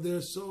keeping of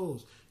their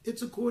souls.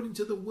 It's according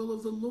to the will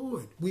of the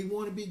Lord. We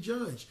want to be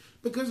judged.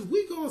 Because if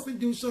we go off and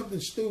do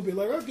something stupid,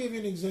 like I'll give you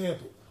an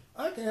example.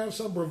 I can have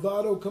some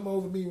bravado come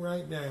over me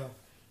right now.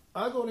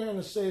 I go down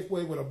to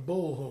Safeway with a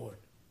bullhorn.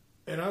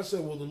 And I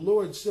said, well, the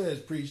Lord says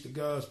preach the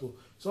gospel.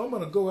 So I'm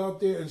going to go out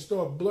there and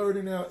start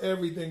blurting out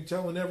everything,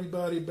 telling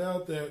everybody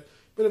about that.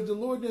 But if the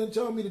Lord didn't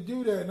tell me to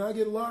do that and I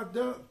get locked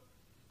up,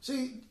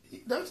 see,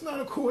 that's not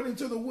according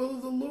to the will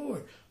of the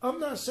Lord. I'm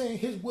not saying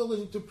his will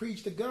isn't to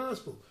preach the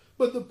gospel.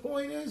 But the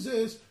point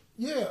is,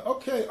 yeah,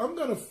 okay, I'm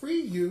going to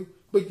free you,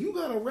 but you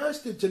got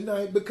arrested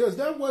tonight because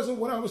that wasn't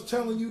what I was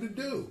telling you to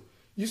do.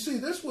 You see,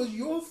 this was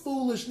your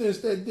foolishness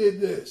that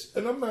did this.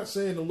 And I'm not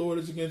saying the Lord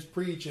is against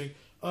preaching.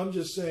 I'm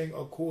just saying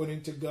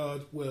according to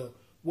God's will.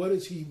 What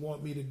does he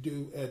want me to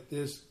do at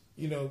this,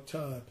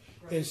 time?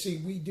 Right. And see,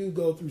 we do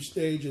go through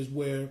stages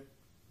where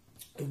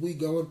if we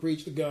go and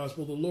preach the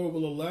gospel, the Lord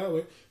will allow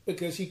it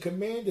because he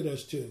commanded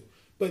us to.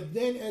 But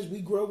then as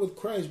we grow with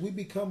Christ, we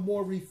become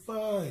more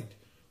refined,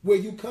 where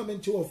you come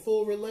into a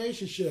full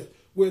relationship,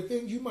 where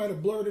things you might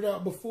have blurted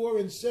out before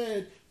and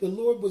said, the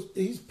Lord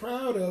he's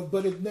proud of,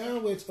 but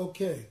now it's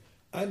okay.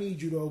 I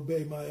need you to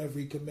obey my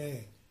every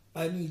command.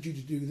 I need you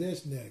to do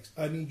this next.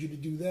 I need you to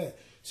do that.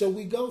 So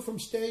we go from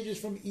stages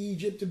from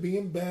Egypt to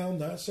being bound,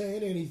 not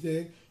saying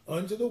anything,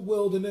 unto the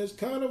wilderness,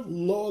 kind of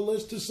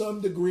lawless to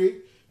some degree.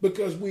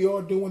 because we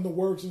are doing the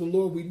works of the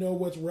Lord. We know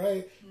what's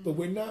right, but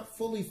we're not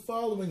fully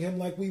following him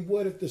like we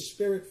would if the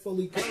Spirit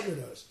fully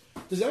covered us.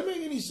 Does that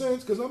make any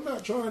sense? Because I'm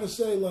not trying to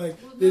say like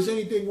there's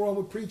anything wrong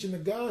with preaching the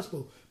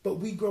gospel, but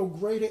we grow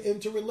greater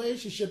into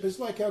relationship. It's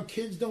like how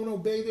kids don't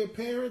obey their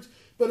parents,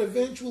 but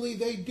eventually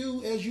they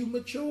do as you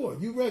mature.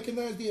 You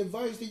recognize the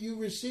advice that you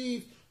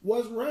received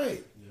was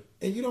right. Yep.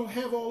 And you don't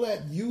have all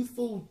that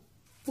youthful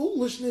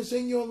foolishness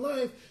in your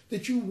life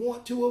that you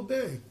want to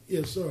obey.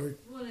 Yeah, sorry.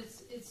 Well,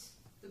 it's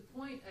the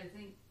point, I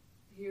think,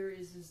 here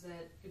is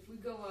that if we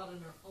go out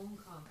in our own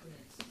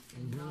confidence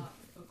and not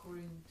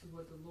according to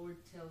what the Lord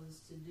tells us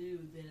to do,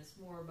 then it's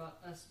more about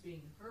us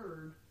being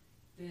heard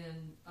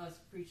than us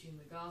preaching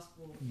the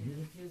gospel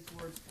and his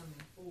words coming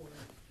forward.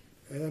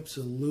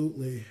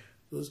 Absolutely.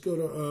 Let's go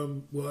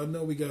to, well, I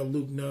know we got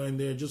Luke 9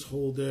 there. Just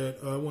hold that.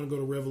 I want to go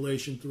to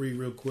Revelation 3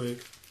 real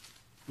quick.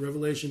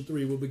 Revelation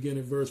 3, we'll begin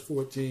at verse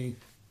 14,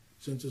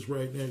 since it's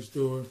right next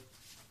door.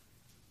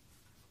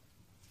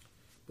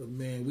 But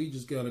man, we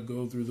just got to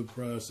go through the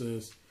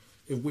process.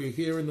 If we're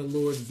hearing the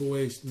Lord's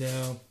voice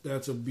now,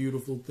 that's a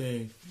beautiful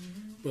thing.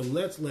 But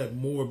let's let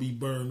more be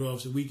burned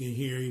off so we can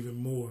hear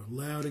even more.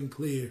 Loud and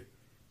clear.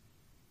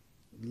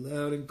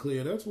 Loud and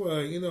clear. That's why,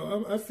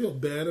 I feel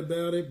bad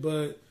about it,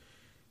 but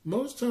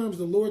most times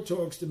the Lord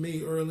talks to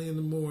me early in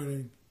the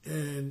morning,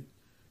 and,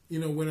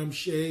 when I'm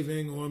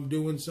shaving or I'm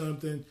doing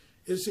something,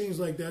 it seems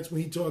like that's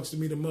when he talks to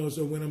me the most,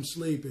 or when I'm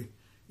sleeping.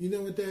 You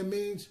know what that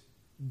means?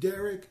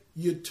 Derek,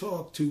 you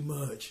talk too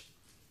much.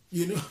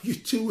 You're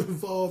too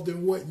involved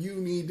in what you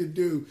need to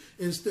do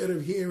instead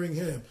of hearing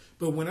him.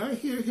 But when I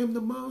hear him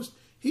the most,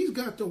 he's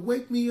got to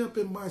wake me up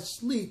in my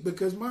sleep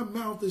because my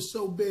mouth is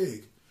so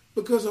big,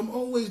 because I'm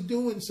always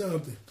doing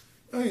something.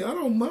 Hey, I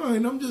don't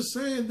mind. I'm just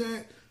saying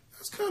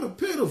that's kind of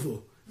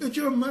pitiful that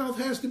your mouth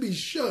has to be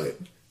shut.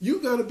 You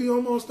got to be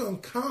almost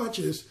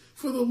unconscious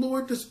for the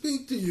Lord to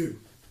speak to you.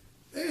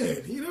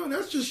 Man,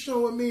 that's just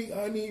showing me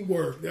I need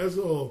work. That's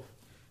all.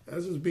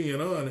 That's just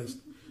being honest.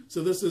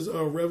 So this is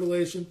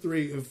Revelation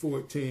 3 and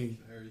 14.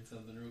 I heard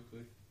something real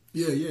quick.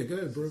 Yeah, go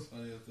ahead, bro. It's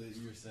funny what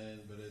you were saying,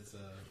 but it's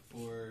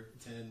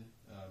 4:10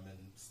 and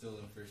still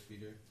in 1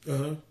 Peter.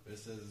 Uh-huh. But it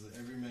says,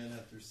 every man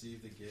hath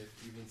received a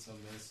gift, even so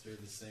minister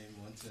the same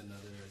one to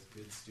another as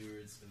good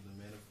stewards of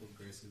the manifold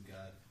grace of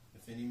God.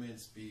 If any man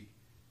speak,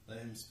 let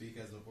him speak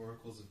as the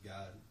oracles of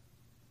God.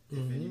 If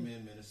any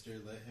man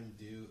minister, let him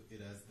do it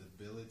as the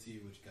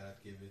ability which God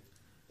giveth,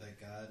 that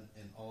God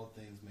in all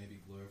things may be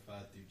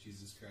glorified through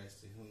Jesus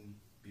Christ, to whom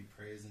be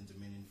praise and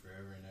dominion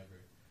forever and ever.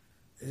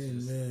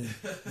 Amen.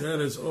 That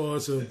is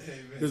awesome.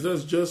 Because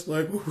that's just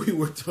like what we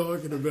were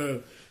talking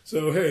about.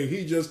 So, hey,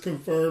 he just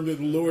confirmed it.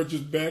 The Lord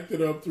just backed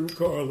it up through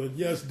Carlin.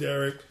 Yes,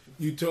 Derek,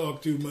 you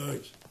talk too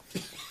much.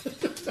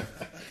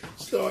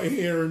 Start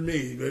hearing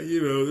me. But,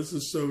 this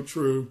is so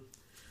true.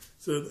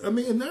 So,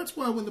 and that's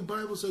why when the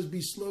Bible says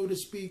be slow to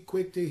speak,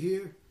 quick to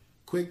hear,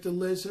 quick to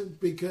listen,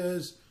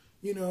 because,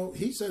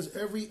 he says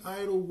every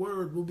idle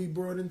word will be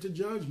brought into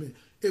judgment.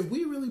 If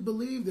we really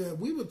believe that,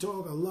 we would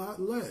talk a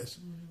lot less.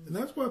 And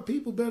that's why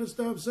people better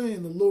stop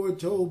saying, the Lord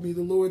told me,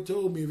 the Lord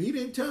told me. If he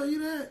didn't tell you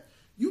that,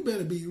 you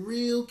better be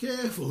real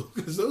careful,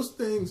 because those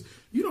things,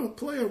 you don't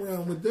play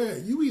around with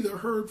that. You either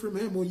heard from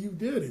him or you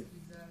didn't.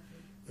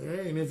 Exactly. All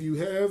right, and if you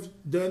have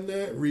done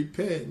that,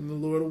 repent, and the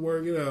Lord will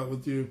work it out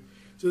with you.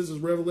 So this is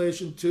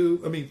Revelation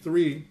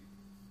 3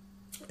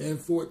 and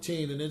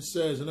 14, and it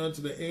says, and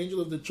unto the angel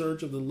of the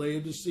church of the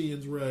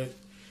Laodiceans write,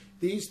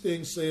 these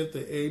things saith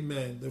the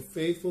Amen, the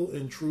faithful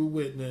and true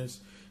witness,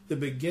 the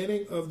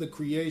beginning of the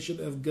creation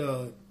of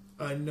God.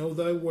 I know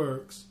thy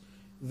works,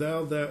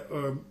 thou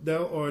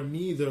art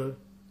neither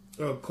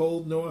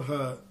cold nor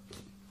hot.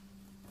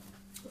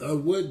 I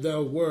would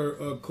thou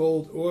were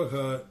cold or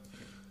hot.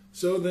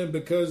 So then,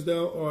 because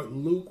thou art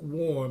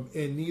lukewarm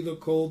and neither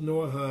cold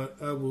nor hot,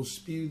 I will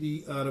spew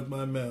thee out of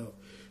my mouth.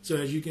 So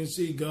as you can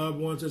see, God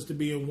wants us to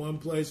be in one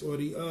place or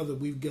the other.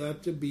 We've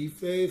got to be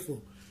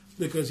faithful,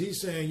 because he's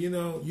saying, you're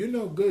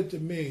no good to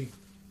me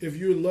if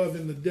you're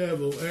loving the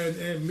devil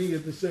and me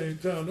at the same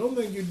time. Don't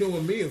think you're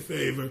doing me a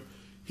favor.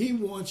 He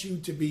wants you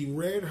to be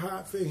red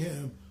hot for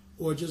him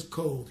or just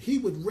cold. He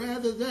would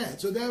rather that,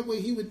 so that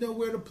way he would know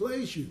where to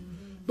place you.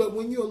 But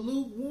when you're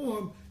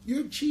lukewarm,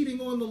 you're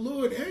cheating on the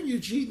Lord and you're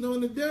cheating on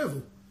the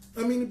devil.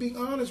 To be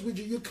honest with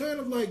you, you're kind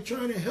of like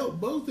trying to help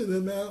both of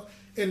them out,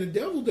 and the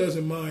devil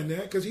doesn't mind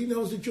that because he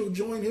knows that you'll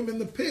join him in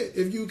the pit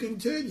if you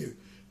continue.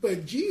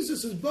 But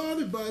Jesus is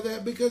bothered by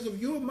that, because if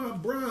you're my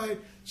bride,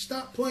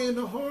 stop playing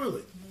the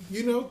harlot.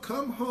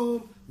 Come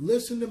home,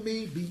 listen to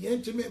me, be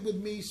intimate with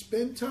me,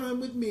 spend time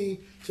with me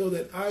so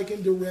that I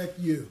can direct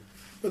you.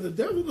 But the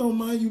devil don't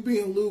mind you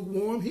being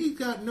lukewarm. He's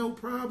got no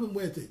problem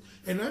with it.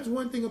 And that's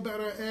one thing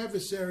about our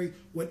adversary.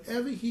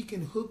 Whatever he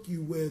can hook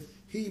you with,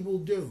 he will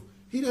do.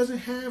 He doesn't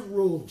have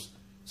rules.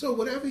 So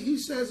whatever he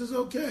says is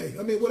okay.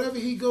 Whatever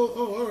he goes,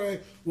 all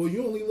right, well,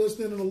 you're only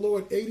listening to the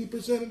Lord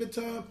 80% of the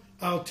time,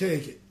 I'll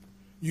take it.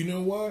 You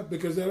know why?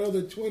 Because that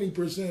other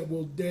 20%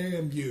 will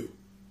damn you.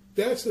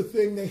 That's the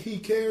thing that he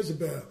cares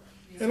about.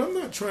 And I'm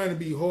not trying to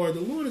be hard.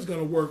 The Lord is going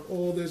to work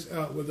all this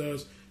out with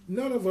us.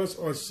 None of us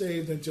are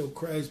saved until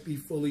Christ be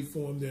fully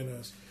formed in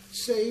us.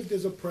 Saved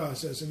is a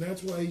process, and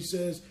that's why he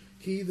says,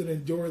 he that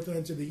endureth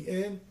unto the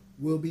end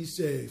will be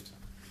saved.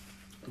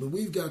 But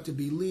we've got to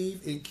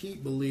believe and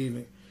keep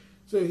believing.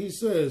 So he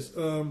says,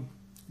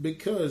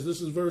 because,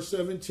 this is verse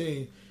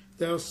 17,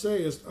 thou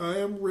sayest, I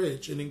am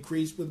rich and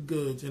increase with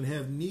goods, and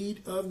have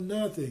need of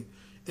nothing,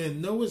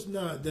 and knowest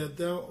not that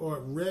thou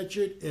art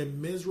wretched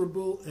and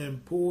miserable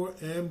and poor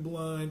and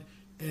blind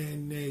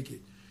and naked.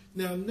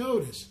 Now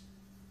notice,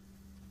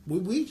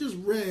 we just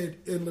read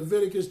in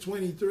Leviticus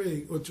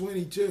 23 or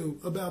 22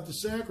 about the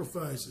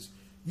sacrifices.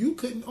 You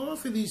couldn't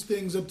offer these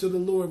things up to the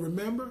Lord,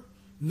 remember?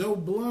 No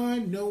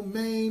blind, no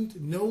maimed,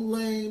 no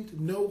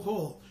lamed, no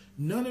halt.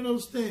 None of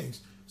those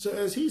things. So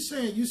as he's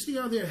saying, you see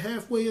how they're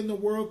halfway in the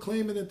world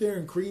claiming that they're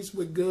increased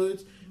with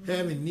goods,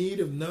 having need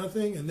of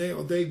nothing, and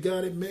they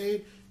got it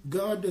made?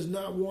 God does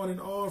not want an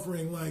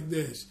offering like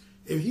this.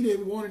 If he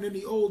didn't want it in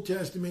the Old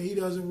Testament, he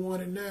doesn't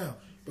want it now.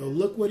 But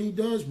look what he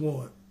does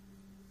want.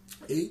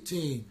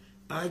 18,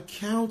 I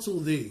counsel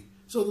thee.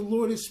 So the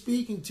Lord is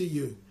speaking to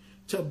you.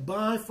 To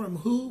buy from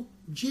who?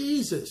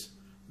 Jesus.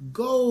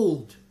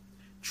 Gold,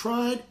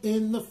 tried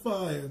in the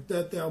fire,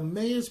 that thou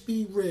mayest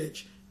be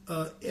rich,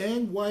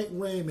 and white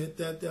raiment,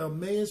 that thou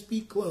mayest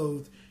be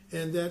clothed,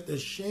 and that the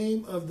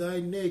shame of thy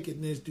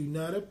nakedness do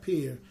not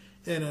appear,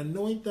 and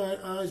anoint thy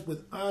eyes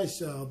with eye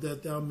salve,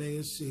 that thou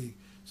mayest see.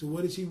 So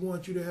what does he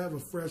want you to have? A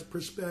fresh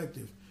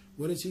perspective.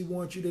 What does he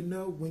want you to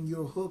know? When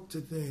you're hooked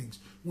to things,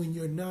 when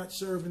you're not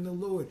serving the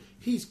Lord,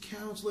 he's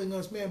counseling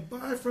us, man,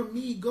 buy from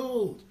me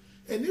gold.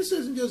 And this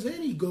isn't just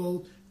any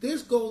gold.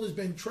 This gold has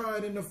been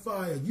tried in the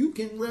fire. You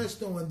can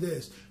rest on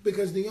this,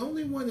 because the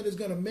only one that is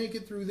going to make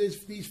it through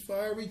these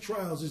fiery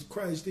trials is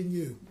Christ in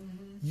you.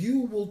 Mm-hmm. You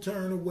will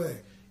turn away.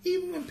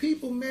 Even when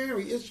people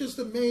marry, it's just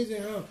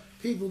amazing how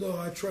people go,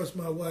 I trust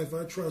my wife,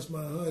 I trust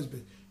my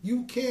husband.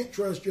 You can't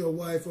trust your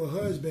wife or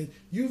husband.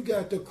 You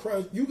got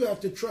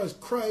to trust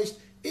Christ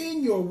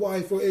in your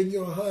wife or in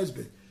your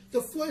husband.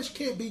 The flesh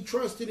can't be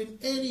trusted in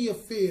any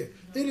affair.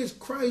 It is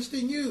Christ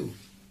in you.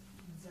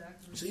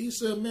 Exactly. So he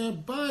said,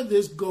 man, buy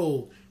this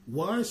gold.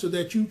 Why? So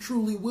that you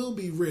truly will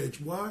be rich.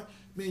 Why?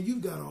 Man,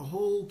 you've got a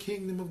whole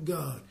kingdom of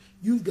God.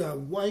 You've got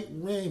white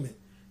raiment.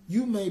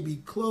 You may be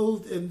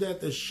clothed, and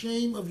that the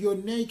shame of your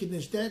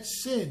nakedness, that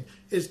sin,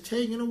 is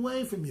taken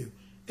away from you.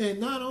 And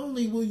not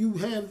only will you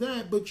have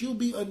that, but you'll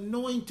be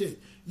anointed.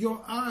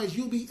 Your eyes,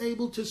 you'll be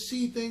able to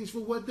see things for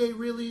what they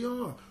really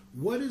are.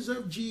 What is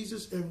of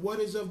Jesus and what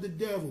is of the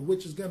devil,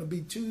 which is going to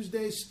be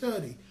Tuesday's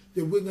study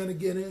that we're going to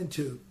get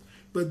into.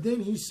 But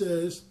then he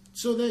says,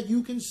 so that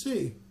you can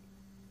see.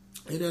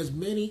 And as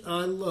many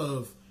I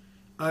love,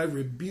 I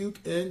rebuke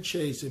and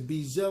chasten.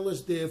 Be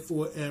zealous,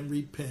 therefore, and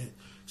repent.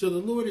 So the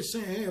Lord is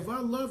saying, hey, if I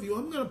love you,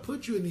 I'm going to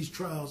put you in these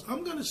trials.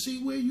 I'm going to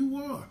see where you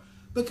are,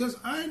 because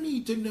I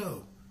need to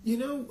know,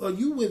 are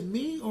you with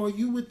me or are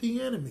you with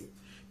the enemy?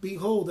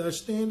 Behold, I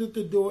stand at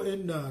the door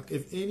and knock.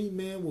 If any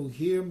man will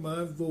hear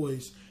my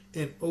voice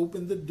and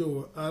open the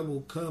door, I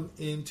will come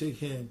into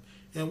him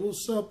and will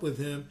sup with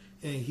him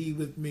and he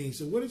with me.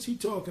 So what is he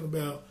talking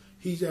about?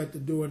 He's at the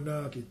door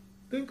knocking.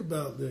 Think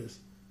about this.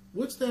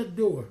 What's that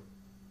door?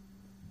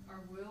 Our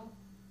will,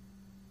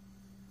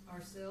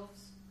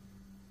 ourselves,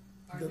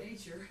 our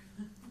nature.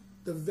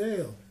 The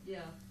veil.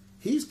 Yeah.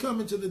 He's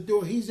coming to the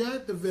door. He's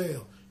at the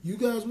veil. You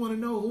guys want to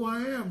know who I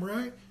am,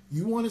 right?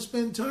 You want to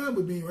spend time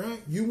with me,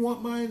 right? You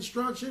want my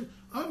instruction?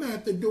 I'm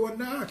at the door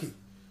knocking.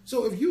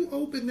 So if you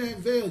open that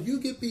veil, you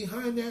get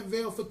behind that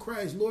veil for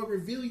Christ. Lord,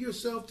 reveal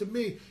yourself to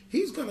me.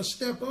 He's going to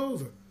step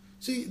over.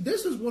 See,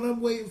 this is what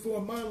I'm waiting for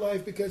in my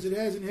life, because it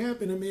hasn't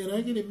happened to me, and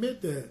I can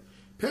admit that.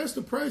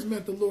 Pastor Price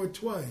met the Lord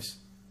twice.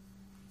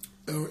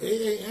 Or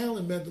A.A.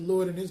 Allen met the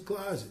Lord in his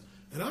closet.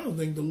 And I don't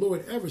think the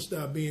Lord ever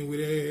stopped being with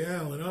A.A.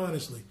 Allen,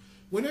 honestly.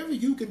 Whenever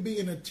you can be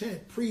in a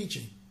tent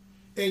preaching,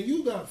 and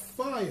you got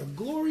fire,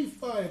 glory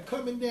fire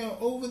coming down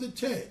over the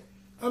tent.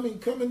 I mean,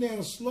 coming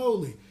down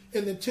slowly.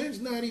 And the tent's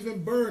not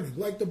even burning,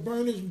 like the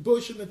burning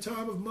bush in the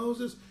time of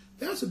Moses.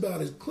 That's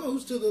about as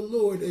close to the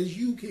Lord as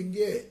you can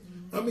get.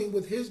 I mean,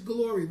 with his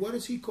glory, what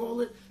does he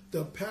call it?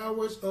 The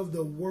powers of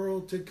the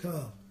world to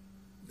come.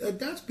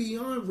 That's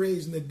beyond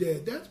raising the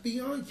dead. That's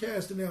beyond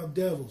casting out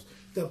devils.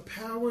 The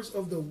powers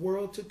of the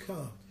world to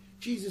come.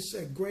 Jesus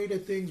said, greater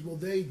things will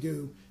they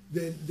do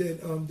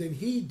than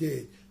he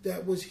did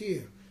that was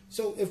here.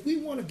 So if we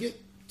want to get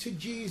to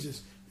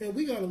Jesus, man,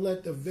 we got to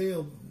let the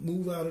veil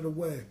move out of the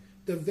way.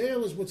 The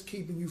veil is what's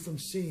keeping you from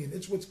seeing.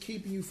 It's what's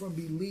keeping you from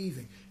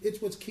believing.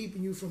 It's what's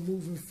keeping you from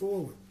moving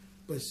forward.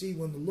 But see,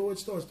 when the Lord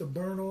starts to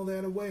burn all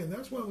that away, and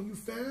that's why when you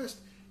fast,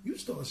 you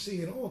start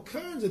seeing all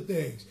kinds of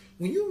things.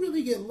 When you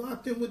really get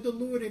locked in with the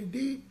Lord in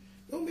deep,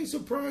 don't be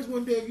surprised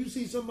one day if you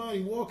see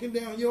somebody walking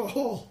down your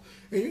hall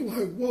and you're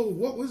like, whoa,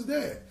 what was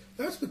that?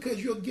 That's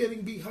because you're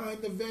getting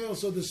behind the veil,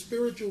 so the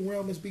spiritual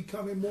realm is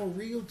becoming more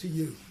real to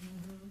you.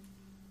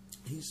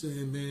 Mm-hmm. He's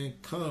saying, man,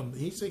 come.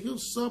 He said he'll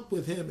sup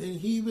with him and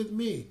he with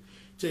me.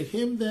 To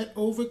him that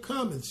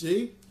overcometh,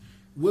 see,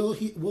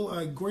 will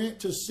I grant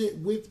to sit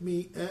with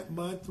me at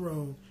my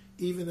throne,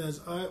 even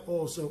as I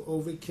also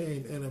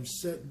overcame and am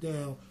set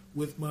down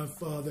with my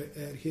Father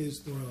at his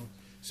throne.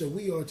 So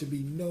we are to be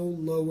no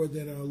lower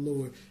than our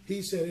Lord.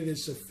 He said it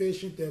is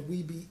sufficient that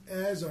we be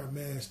as our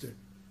master,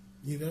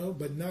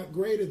 but not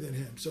greater than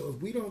him. So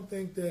if we don't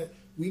think that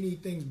we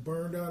need things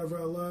burned out of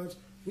our lives,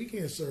 we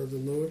can't serve the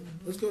Lord.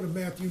 Let's go to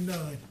Matthew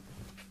 9.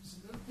 Is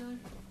it Luke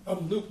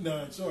 9? Luke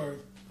 9, sorry.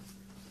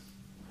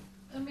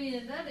 I mean,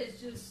 and that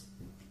is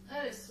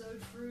so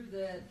true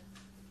that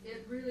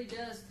it really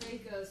does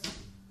take us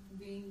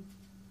being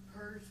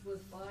purged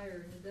with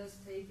fire, and it does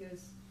take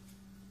us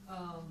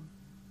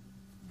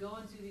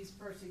going through these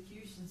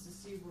persecutions to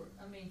see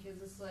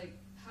because it's like,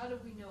 how do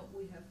we know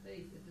we have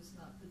faith if it's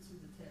not put to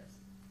the test?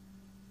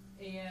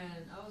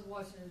 And I was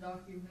watching a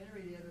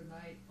documentary the other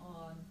night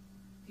on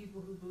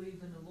people who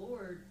believe in the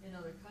Lord in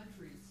other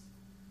countries.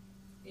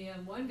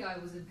 And one guy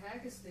was in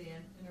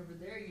Pakistan, and over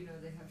there,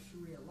 they have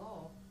Sharia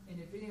law. And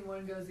if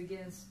anyone goes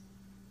against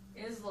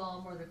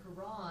Islam or the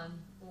Quran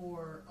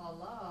or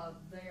Allah,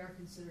 they are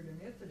considered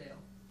an infidel.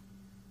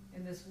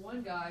 And this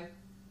one guy,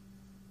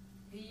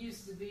 he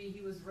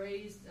was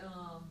raised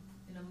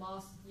in a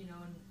mosque,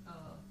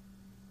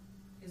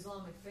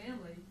 Islamic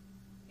family,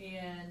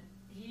 and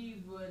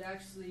he would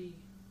actually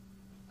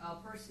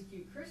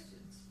persecute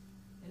Christians.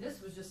 And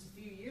this was just a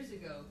few years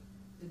ago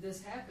that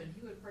this happened.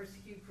 He would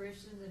persecute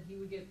Christians, and he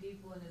would get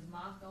people in his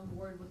mosque on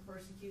board with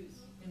persecuting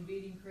and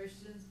beating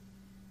Christians.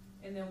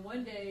 And then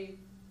one day,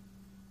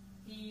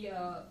 he,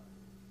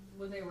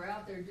 when they were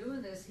out there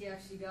doing this, he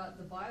actually got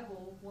the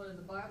Bible, one of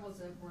the Bibles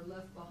that were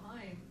left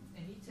behind,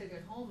 and he took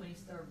it home and he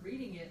started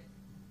reading it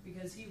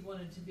because he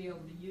wanted to be able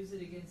to use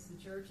it against the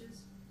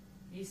churches.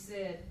 He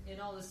said, and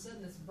all of a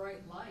sudden this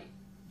bright light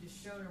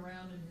just shone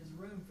around in his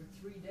room for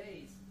 3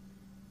 days.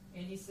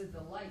 And he said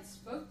the light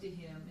spoke to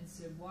him and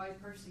said, "Why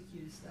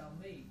persecutest thou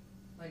me?"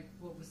 Like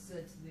what was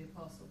said to the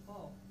Apostle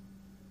Paul.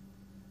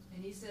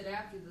 And he said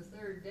after the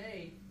third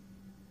day,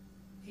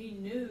 he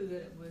knew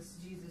that it was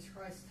Jesus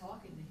Christ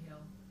talking to him.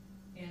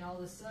 And all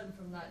of a sudden,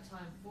 from that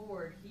time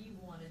forward, he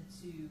wanted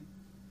to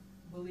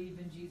believe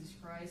in Jesus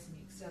Christ and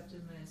he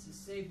accepted him as his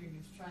Savior. And he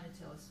was trying to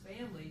tell his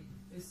family,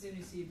 as soon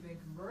as he had been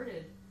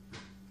converted,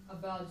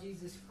 about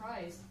Jesus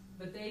Christ.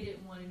 But they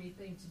didn't want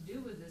anything to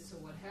do with it. So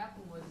what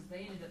happened was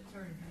they ended up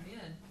turning him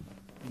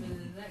in. And in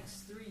the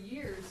next 3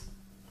 years,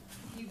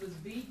 he was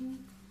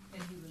beaten,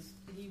 and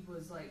he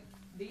was like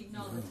beaten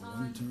all the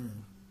time.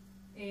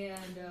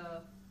 And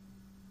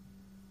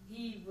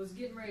he was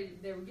getting ready.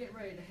 They were getting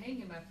ready to hang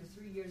him after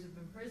 3 years of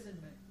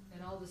imprisonment.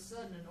 And all of a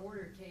sudden, an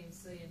order came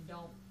saying,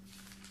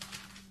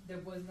 there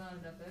was not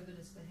enough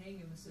evidence to hang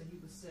him, and so he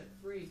was set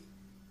free.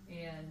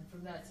 And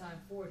from that time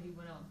forward, he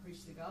went out and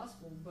preached the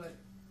gospel. But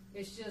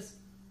it's just,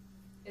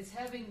 it's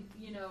having,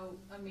 he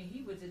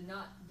would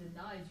not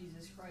deny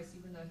Jesus Christ,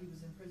 even though he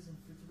was in prison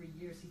for 3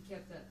 years. He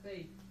kept that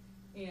faith.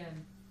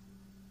 And,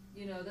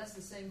 that's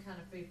the same kind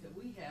of faith that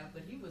we have.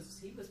 But he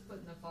was put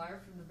in the fire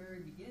from the very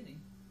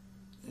beginning.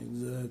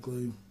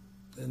 Exactly.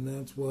 And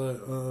that's why,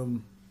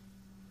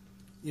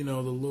 the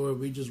Lord,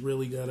 we just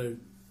really got to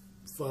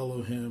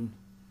follow him,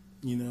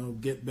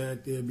 get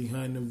back there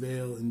behind the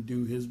veil and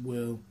do his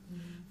will. Mm-hmm.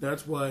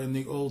 That's why in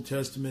the Old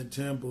Testament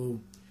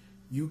temple,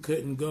 you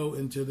couldn't go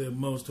into the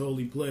most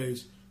holy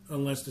place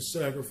unless the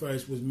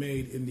sacrifice was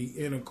made in the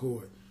inner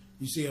court.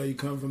 You see how you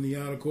come from the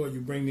outer court,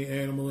 you bring the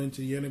animal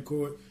into the inner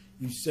court,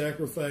 you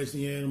sacrifice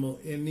the animal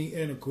in the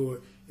inner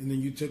court, and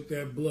then you took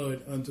that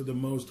blood unto the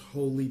most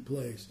holy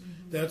place.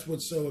 Mm-hmm. That's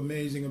what's so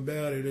amazing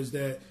about it, is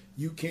that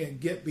you can't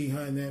get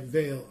behind that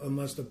veil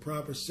unless the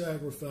proper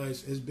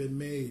sacrifice has been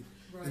made.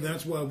 Right. And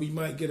that's why we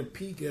might get a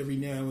peek every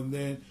now and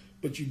then,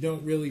 but you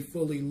don't really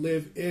fully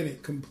live in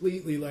it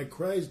completely like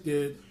Christ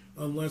did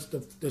unless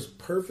this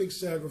perfect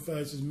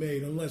sacrifice is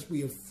made, unless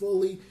we have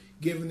fully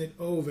given it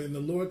over. And the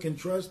Lord can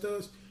trust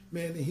us,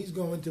 man, and he's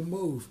going to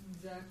move.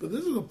 Exactly. But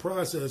this is a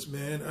process,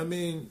 man. I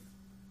mean,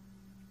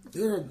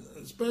 there are,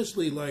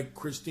 especially like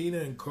Christina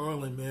and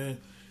Carlin, man,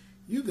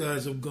 you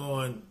guys have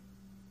gone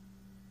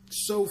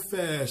so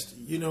fast,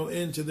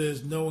 into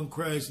this, knowing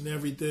Christ and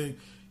everything.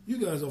 You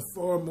guys are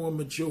far more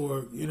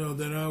mature,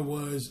 than I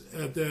was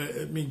at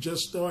that. I mean,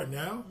 just starting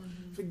out,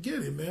 forget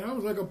it, man. I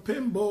was like a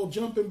pinball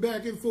jumping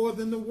back and forth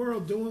in the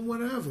world, doing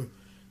whatever.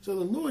 So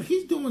the Lord,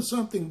 he's doing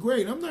something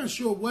great. I'm not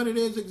sure what it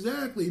is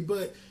exactly,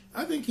 but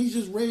I think he's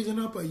just raising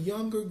up a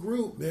younger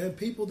group, man.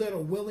 People that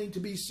are willing to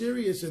be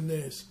serious in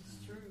this.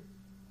 It's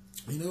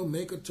true.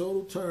 Make a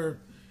total turn.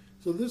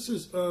 So this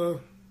is,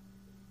 we'll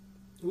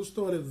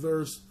start at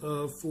verse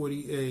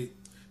 48.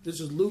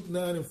 This is Luke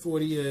 9 and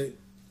 48.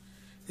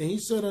 And he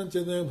said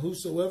unto them,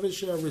 Whosoever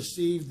shall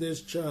receive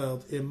this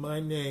child in my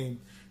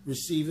name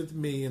receiveth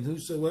me, and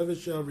whosoever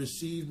shall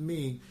receive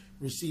me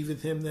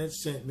receiveth him that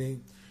sent me.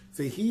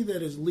 For he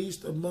that is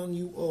least among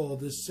you all,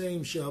 the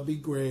same shall be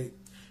great.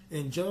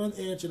 And John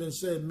answered and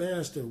said,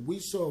 Master, we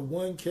saw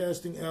one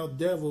casting out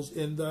devils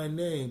in thy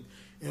name,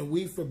 and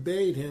we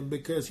forbade him,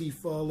 because he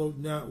followed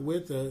not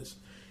with us.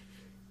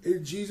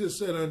 And Jesus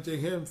said unto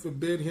him,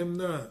 Forbid him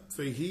not,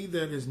 for he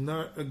that is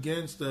not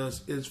against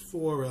us is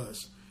for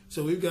us.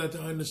 So we've got to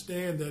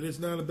understand that it's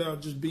not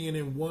about just being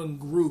in one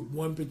group,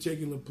 one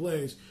particular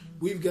place.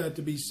 We've got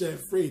to be set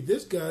free.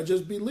 This guy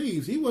just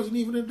believes. He wasn't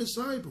even a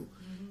disciple.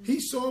 He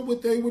saw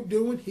what they were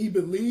doing. He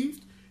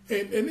believed.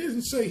 And it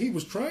didn't say he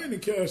was trying to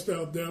cast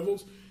out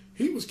devils.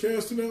 He was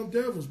casting out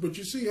devils. But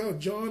you see how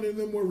John and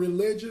them were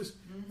religious?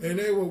 And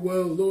they were,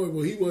 well,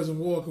 Lord, he wasn't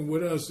walking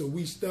with us, so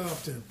we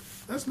stopped him.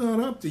 That's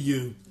not up to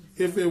you.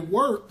 If it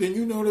worked, then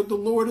you know that the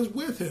Lord is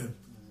with him.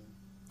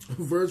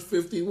 Verse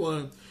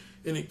 51,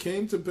 and it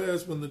came to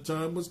pass when the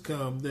time was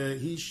come that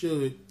he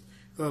should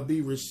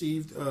be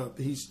received up.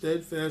 He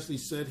steadfastly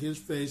set his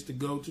face to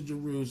go to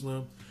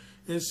Jerusalem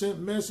and sent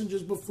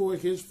messengers before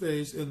his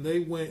face, and they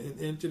went and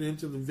entered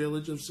into the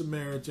village of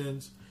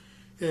Samaritans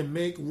and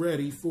make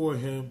ready for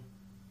him.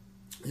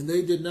 And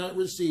they did not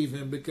receive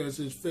him because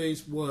his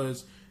face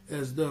was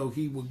as though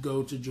he would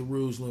go to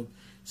Jerusalem.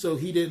 So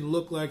he didn't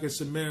look like a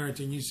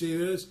Samaritan. You see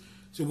this?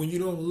 So when you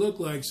don't look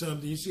like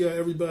something, you see how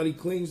everybody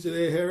clings to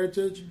their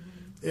heritage?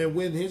 And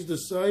when his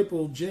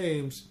disciple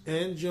James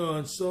and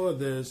John saw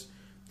this,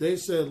 they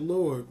said,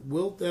 Lord,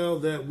 wilt thou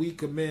that we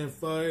command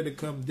fire to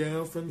come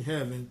down from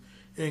heaven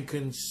and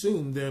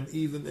consume them,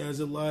 even as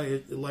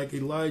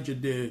Elijah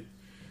did?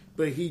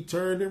 But he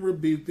turned and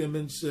rebuked them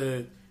and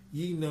said,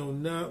 Ye know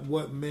not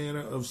what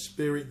manner of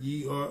spirit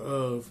ye are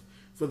of.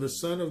 For the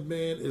Son of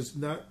Man is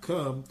not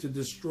come to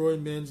destroy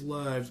men's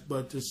lives,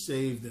 but to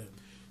save them.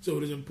 So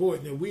it is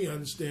important that we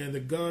understand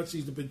that God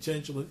sees the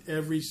potential in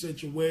every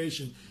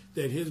situation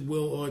that his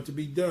will ought to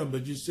be done.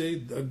 But you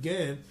see,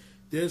 again,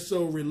 they're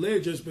so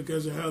religious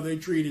because of how they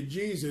treated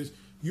Jesus,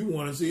 you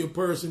want to see a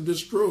person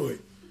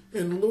destroyed.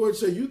 And the Lord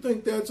said, you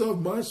think that's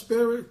of my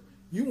spirit?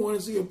 You want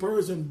to see a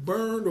person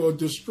burned or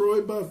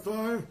destroyed by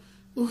fire?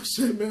 Lord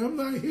said, man, I'm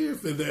not here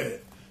for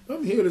that.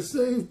 I'm here to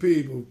save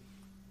people.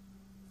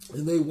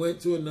 And they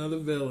went to another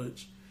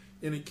village.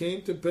 And it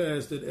came to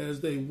pass that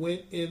as they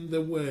went in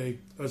the way,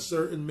 a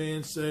certain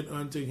man said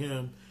unto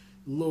him,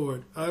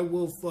 Lord, I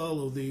will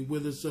follow thee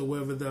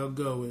whithersoever thou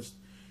goest.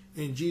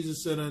 And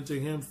Jesus said unto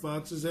him,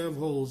 Foxes have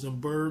holes, and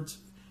birds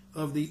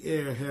of the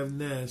air have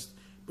nests,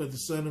 but the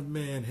Son of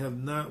Man hath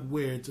not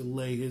where to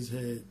lay his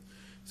head.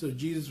 So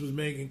Jesus was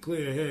making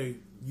clear, hey,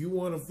 you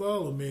want to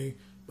follow me,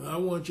 but I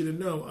want you to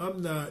know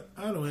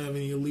I don't have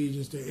any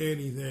allegiance to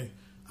anything.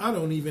 I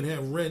don't even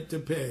have rent to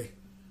pay.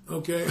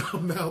 Okay,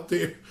 I'm out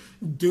there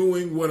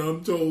doing what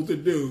I'm told to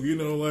do,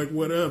 like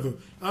whatever.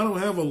 I don't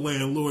have a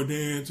landlord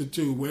to answer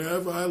to.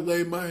 Wherever I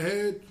lay my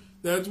head,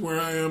 that's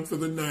where I am for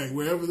the night.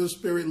 Wherever the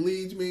Spirit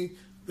leads me,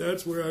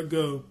 that's where I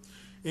go.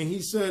 And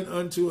he said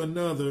unto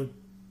another,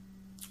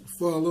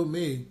 Follow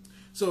me.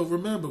 So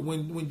remember,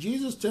 when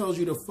Jesus tells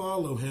you to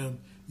follow him,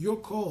 you're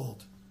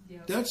called.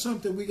 Yep. That's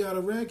something we got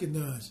to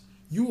recognize.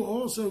 You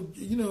also,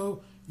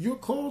 you're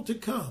called to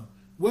come.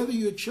 Whether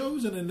you're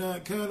chosen or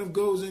not kind of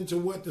goes into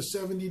what the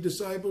 70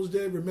 disciples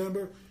did.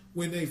 Remember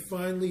when they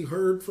finally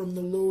heard from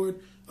the Lord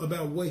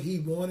about what he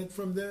wanted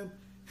from them?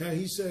 How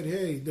he said,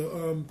 hey,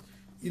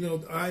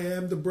 I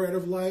am the bread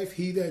of life.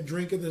 He that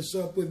drinketh and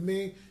sup with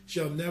me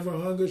shall never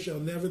hunger, shall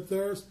never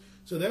thirst.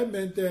 So that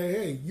meant that,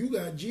 hey, you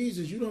got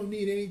Jesus. You don't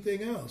need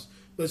anything else.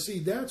 But see,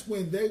 that's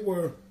when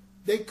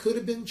they could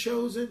have been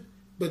chosen,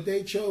 but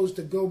they chose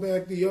to go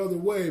back the other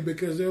way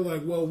because they're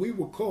like, well, we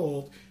were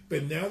called.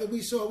 But now that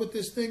we saw what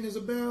this thing is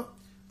about,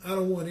 I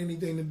don't want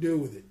anything to do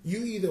with it.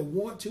 You either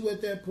want to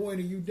at that point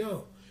or you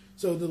don't.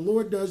 So the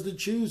Lord does the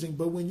choosing.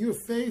 But when you're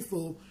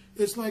faithful,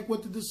 it's like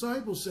what the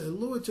disciples said,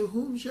 Lord, to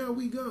whom shall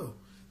we go?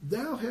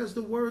 Thou hast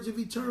the words of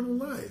eternal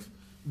life.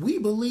 We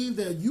believe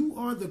that you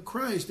are the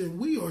Christ, and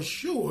we are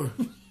sure,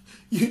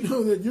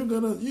 that you're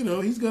going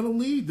to, he's going to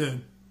lead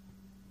them.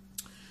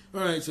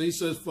 All right, so he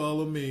says,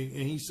 follow me.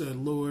 And he said,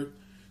 Lord,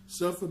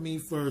 suffer me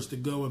first to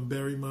go and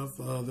bury my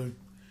father.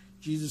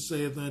 Jesus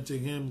saith unto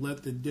him,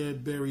 Let the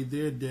dead bury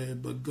their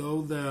dead, but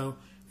go thou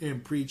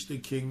and preach the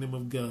kingdom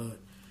of God.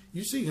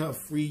 You see how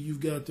free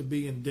you've got to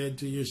be and dead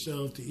to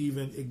yourself to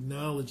even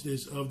acknowledge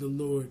this of the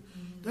Lord.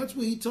 Mm-hmm. That's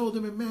what he told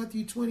them in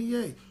Matthew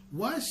 28.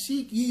 Why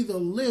seek ye the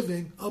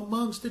living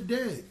amongst the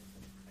dead?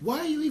 Why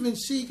are you even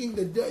seeking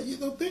the dead?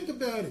 Think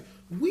about it.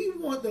 We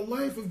want the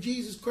life of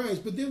Jesus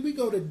Christ, but then we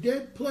go to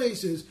dead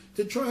places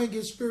to try and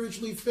get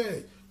spiritually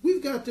fed.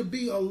 We've got to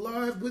be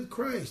alive with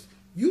Christ.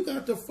 You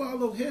got to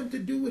follow him to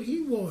do what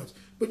he wants.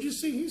 But you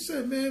see, he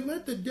said, man,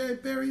 let the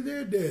dead bury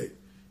their dead.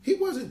 He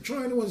wasn't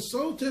trying to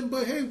insult him,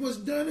 but hey, what's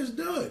done is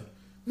done.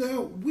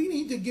 Now, we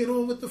need to get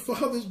on with the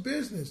Father's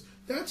business.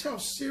 That's how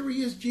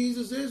serious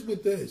Jesus is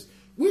with this.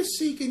 We're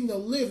seeking the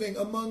living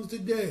amongst the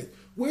dead.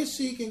 We're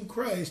seeking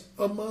Christ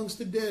amongst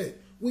the dead.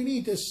 We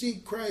need to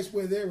seek Christ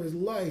where there is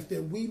life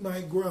that we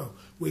might grow.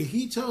 Where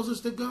he tells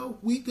us to go,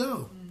 we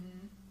go.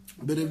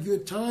 Mm-hmm. But if you're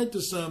tied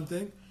to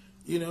something,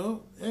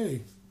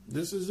 hey,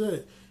 this is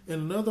it.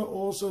 And another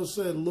also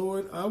said,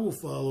 Lord, I will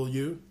follow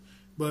you,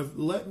 but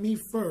let me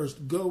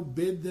first go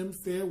bid them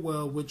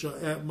farewell, which are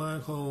at my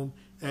home,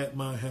 at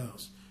my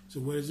house. So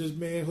where's this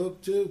man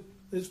hooked to?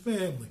 His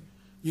family.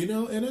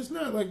 And it's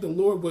not like the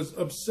Lord was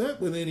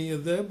upset with any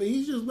of them, but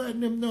he's just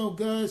letting them know,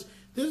 guys,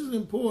 this is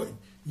important.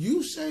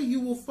 You say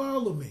you will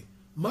follow me.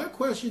 My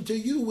question to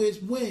you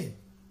is when?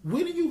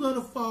 When are you going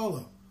to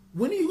follow?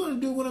 When are you going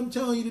to do what I'm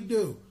telling you to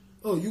do?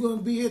 Oh, you're going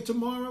to be here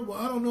tomorrow? Well,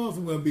 I don't know if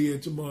I'm going to be here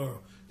tomorrow.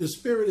 The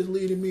Spirit is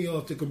leading me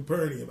off to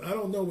Capernaum. I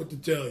don't know what to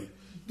tell you.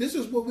 This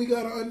is what we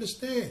got to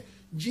understand.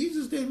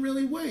 Jesus didn't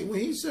really wait. When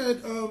he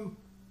said,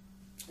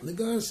 the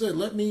guy said,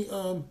 let me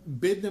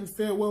bid them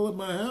farewell at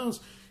my house,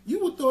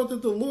 you would thought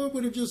that the Lord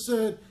would have just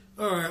said,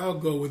 all right, I'll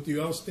go with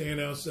you. I'll stand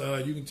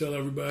outside. You can tell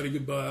everybody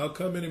goodbye. I'll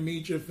come in and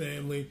meet your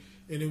family,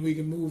 and then we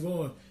can move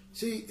on.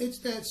 See, it's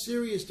that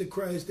serious to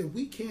Christ that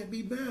we can't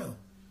be bound.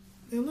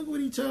 And look what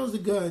he tells the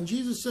guy. And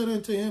Jesus said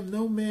unto him,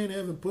 no man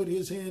ever put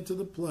his hand to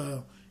the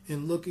plow,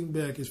 and looking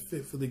back is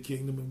fit for the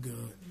kingdom of God.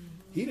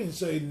 Mm-hmm. He didn't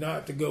say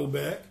not to go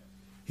back.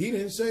 He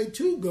didn't say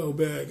to go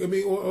back.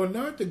 Or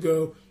not to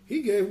go.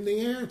 He gave him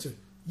the answer.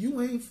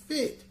 You ain't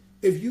fit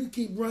if you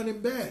keep running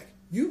back.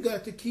 You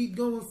got to keep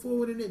going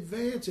forward and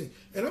advancing.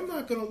 And I'm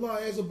not going to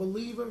lie, as a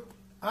believer,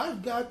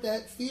 I've got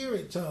that fear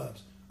at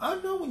times. I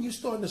know when you're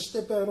starting to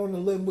step out on the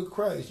limb with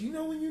Christ. You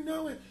know when you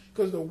know it?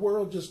 Because the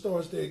world just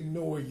starts to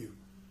ignore you.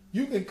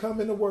 You can come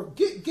into work.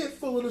 Get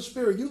full of the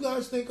Spirit. You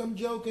guys think I'm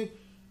joking?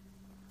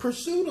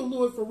 Pursue the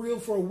Lord for real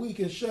for a week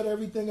and shut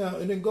everything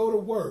out and then go to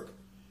work.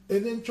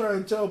 And then try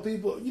and tell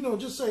people,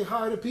 just say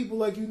hi to people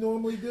like you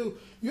normally do.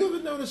 You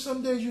ever notice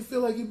some days you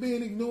feel like you're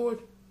being ignored?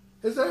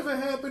 Has that ever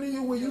happened to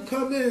you where you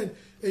come in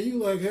and you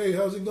like, hey,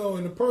 how's it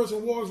going? And the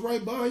person walks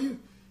right by you.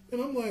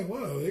 And I'm like,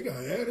 wow, they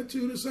got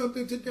attitude or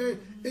something today.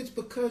 It's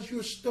because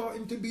you're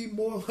starting to be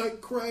more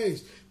like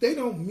Christ. They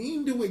don't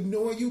mean to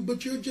ignore you,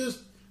 but you're just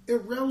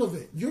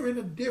irrelevant. You're in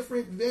a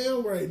different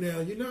veil right now.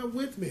 You're not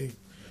with me.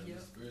 Yeah,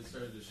 the Spirit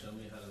started to show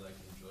me how to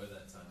enjoy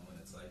that time when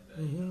it's like that.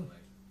 Mm-hmm.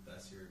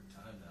 That's your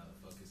time now to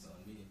focus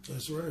on me.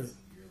 That's right.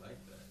 You're like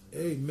that.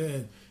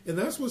 Amen. And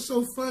that's what's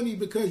so funny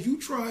because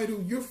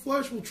your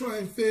flesh will try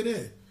and fit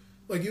in.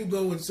 Like you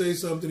go and say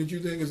something that you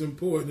think is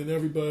important and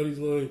everybody's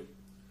like,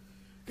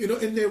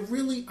 and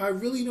I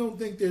really don't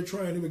think they're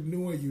trying to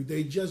ignore you.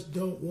 They just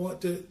don't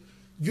want to,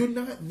 you're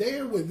not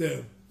there with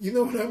them. You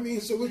know what I mean?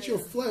 So it's your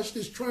flesh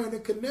that's trying to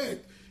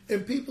connect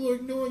and people are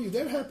ignoring you.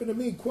 That happened to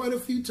me quite a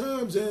few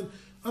times. And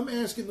I'm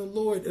asking the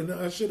Lord, and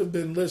I should have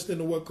been listening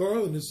to what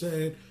Carlin is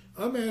saying.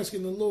 I'm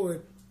asking the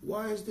Lord,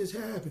 why is this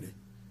happening?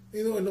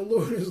 And the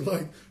Lord is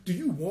like, do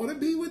you want to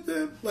be with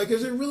them?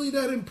 Is it really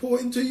that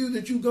important to you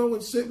that you go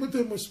and sit with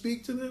them or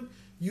speak to them?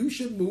 You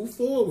should move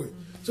forward.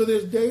 Mm-hmm. So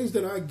there's days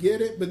that I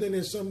get it, but then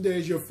there's some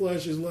days your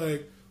flesh is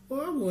like,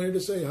 well, I wanted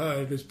to say hi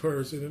to this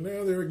person, and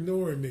now they're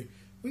ignoring me.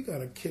 We got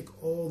to kick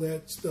all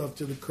that stuff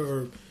to the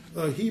curb.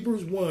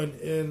 Hebrews 1,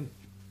 and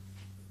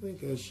I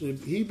think I should,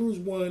 Hebrews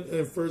 1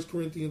 and 1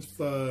 Corinthians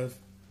 5,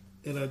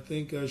 and I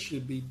think I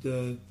should be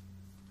done.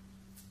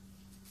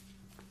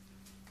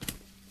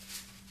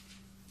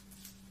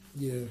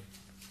 Yeah.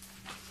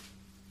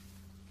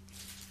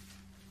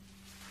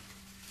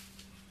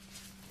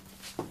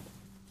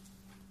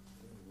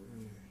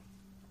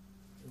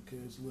 Okay,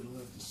 it's a little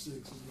after 6.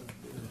 It's not bad.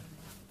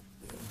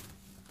 Yeah.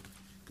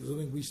 Because I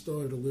think we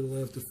started a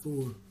little after 4.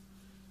 So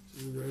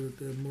we're right at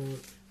that mark.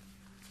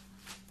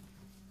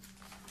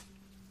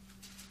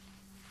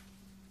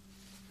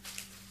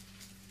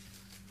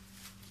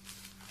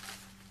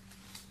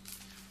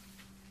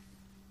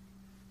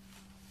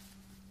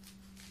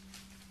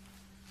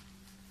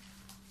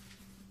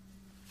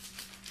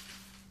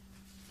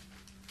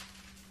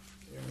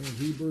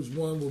 Hebrews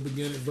 1, we'll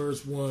begin at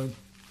verse 1.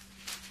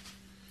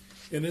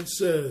 And it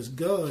says,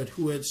 God,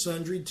 who at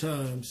sundry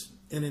times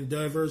and in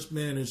diverse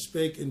manners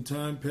spake in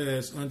time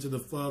past unto the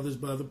fathers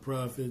by the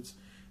prophets,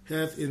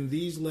 hath in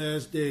these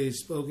last days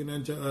spoken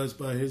unto us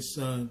by his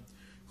Son,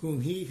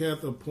 whom he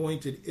hath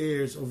appointed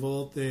heirs of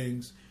all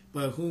things,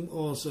 by whom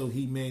also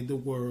he made the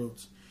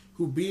worlds,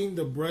 who being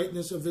the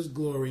brightness of his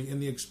glory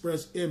and the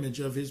express image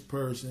of his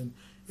person,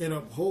 and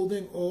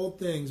upholding all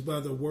things by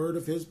the word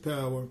of his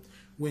power,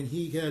 when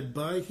he had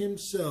by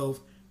himself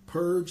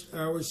purged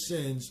our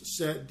sins,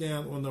 sat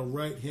down on the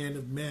right hand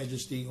of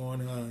majesty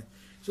on high.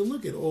 So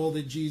look at all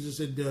that Jesus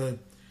had done.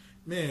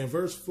 Man,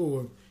 verse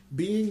 4,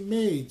 being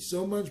made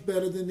so much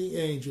better than the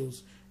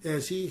angels,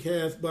 as he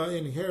hath by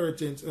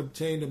inheritance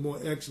obtained a more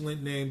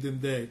excellent name than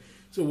they.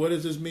 So what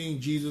does this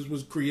mean? Jesus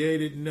was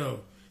created?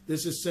 No.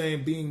 This is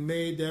saying being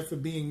made, that for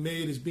being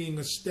made is being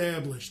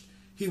established.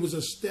 He was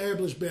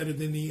established better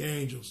than the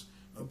angels.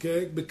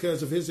 Okay,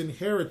 because of his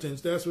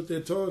inheritance, that's what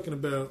they're talking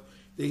about,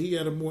 that he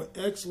had a more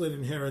excellent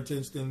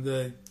inheritance than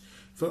they.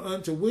 For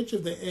unto which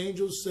of the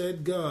angels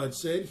said God,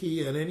 said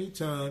he at any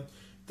time,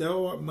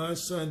 thou art my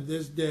son,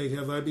 this day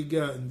have I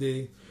begotten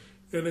thee.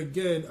 And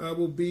again, I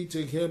will be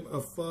to him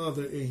a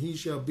father, and he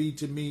shall be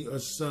to me a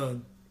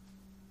son.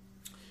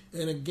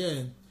 And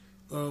again,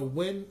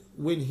 when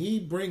he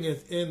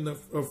bringeth in the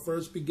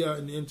first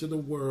begotten into the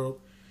world,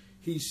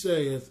 he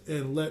saith,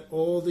 and let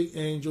all the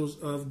angels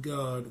of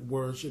God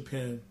worship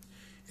him.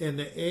 And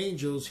the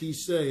angels, he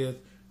saith,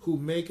 who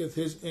maketh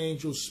his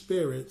angels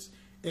spirits,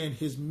 and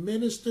his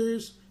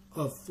ministers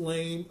a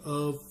flame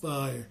of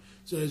fire.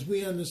 So as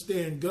we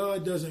understand,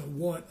 God doesn't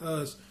want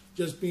us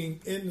just being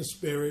in the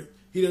spirit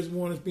He doesn't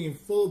want us being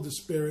full of the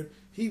Spirit.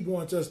 He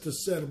wants us to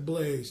set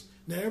ablaze.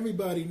 Now,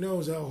 everybody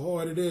knows how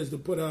hard it is to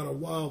put out a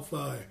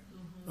wildfire.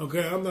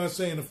 Okay, I'm not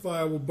saying the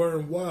fire will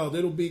burn wild.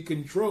 It'll be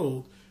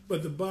controlled.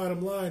 But the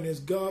bottom line is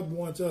God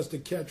wants us to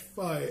catch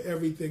fire,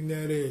 everything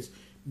that is.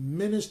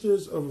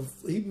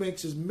 He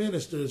makes his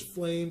ministers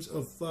flames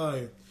of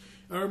fire.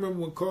 I remember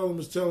when Carlin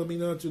was telling me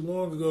not too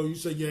long ago, you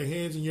said your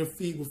hands and your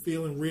feet were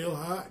feeling real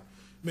hot.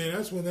 Man,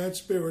 that's when that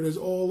Spirit is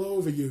all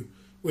over you.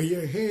 Where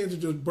your hands are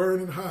just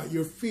burning hot,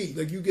 your feet,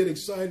 like you get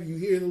excited, you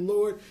hear the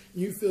Lord,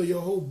 and you feel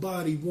your whole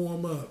body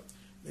warm up.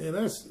 Man,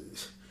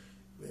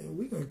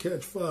 we're going to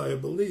catch fire,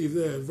 believe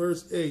that.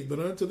 Verse 8, but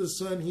unto the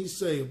Son he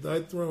saith,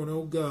 thy throne,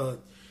 O God,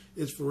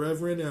 is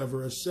forever and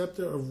ever. A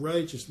scepter of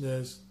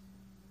righteousness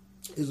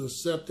is a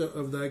scepter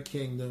of thy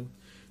kingdom.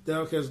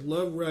 Thou hast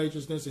loved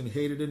righteousness and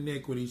hated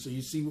iniquity. So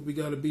you see what we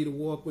got to be to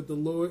walk with the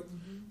Lord?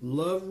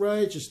 Love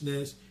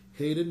righteousness,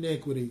 hate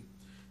iniquity.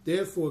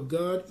 Therefore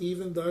God,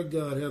 even thy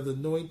God, hath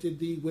anointed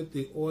thee with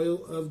the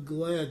oil of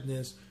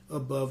gladness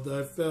above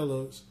thy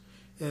fellows.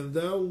 And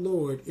thou,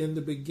 Lord, in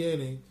the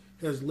beginning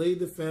hast laid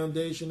the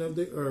foundation of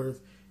the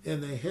earth,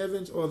 and the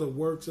heavens are the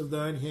works of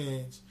thine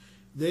hands.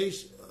 They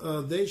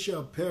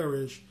shall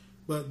perish,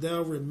 but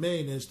thou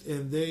remainest,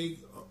 and they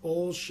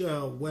all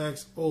shall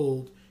wax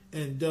old,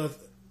 and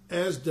doth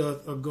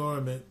a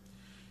garment.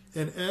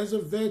 And as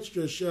a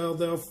vesture shalt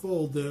thou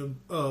fold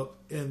them up,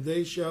 and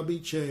they shall be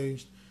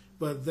changed.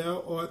 But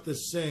thou art the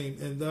same,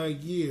 and thy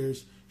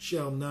years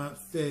shall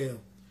not fail.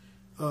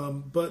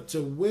 But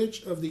to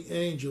which of the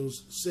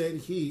angels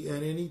said he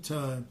at any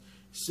time,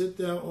 sit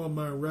thou on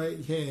my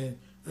right hand,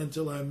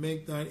 until I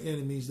make thine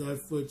enemies thy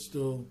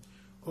footstool?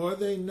 Are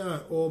they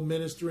not all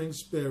ministering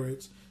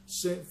spirits,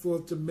 sent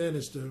forth to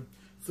minister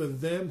for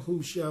them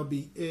who shall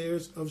be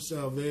heirs of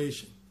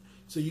salvation?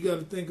 So you got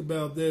to think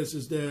about this,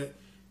 is that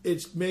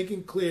it's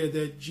making clear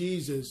that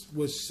Jesus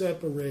was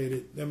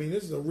separated. I mean,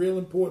 this is a real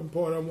important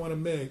part I want to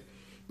make.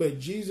 But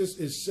Jesus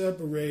is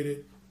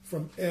separated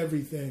from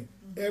everything.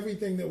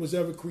 Everything that was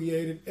ever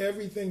created,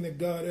 everything that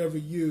God ever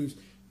used.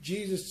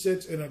 Jesus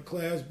sits in a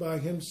class by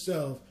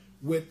himself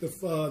with the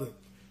Father.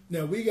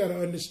 Now, we got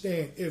to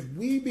understand, if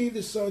we be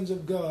the sons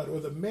of God, or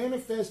the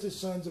manifested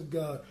sons of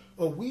God,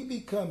 or we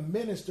become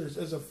ministers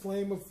as a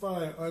flame of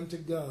fire unto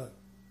God,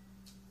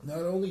 not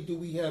only do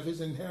we have his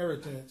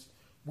inheritance,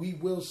 we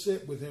will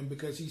sit with him,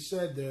 because he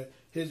said that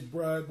his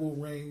bride will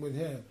reign with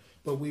him.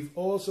 But we've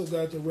also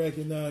got to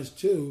recognize,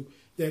 too,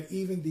 that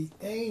even the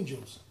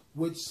angels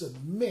would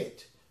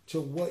submit to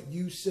what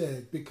you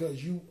said,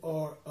 because you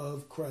are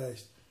of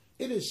Christ.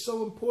 It is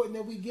so important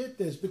that we get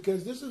this,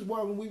 because this is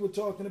why when we were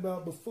talking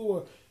about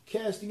before,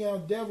 casting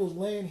out devils,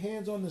 laying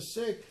hands on the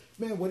sick,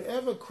 man,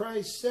 whatever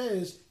Christ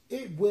says,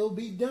 it will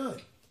be done.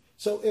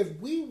 So if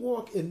we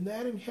walk in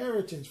that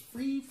inheritance,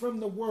 free from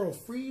the world,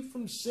 free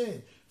from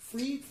sin,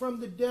 free from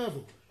the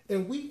devil,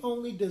 and we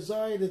only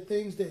desire the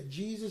things that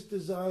Jesus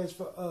desires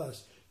for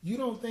us, you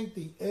don't think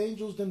the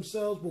angels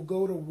themselves will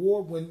go to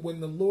war when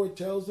the Lord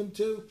tells them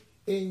to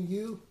in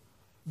you?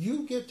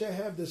 You get to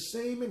have the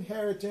same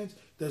inheritance,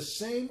 the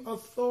same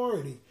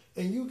authority,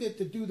 and you get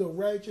to do the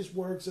righteous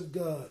works of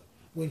God.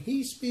 When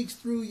he speaks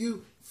through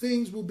you,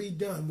 things will be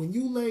done. When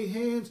you lay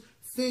hands,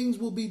 things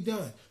will be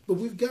done. But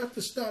we've got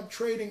to stop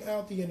trading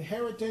out the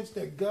inheritance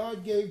that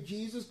God gave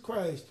Jesus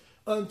Christ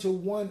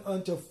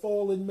unto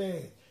fallen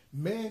man.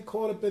 Man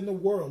caught up in the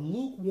world,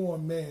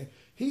 lukewarm man.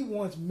 He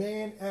wants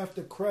man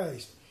after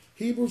Christ.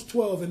 Hebrews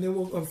 12, and then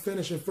we'll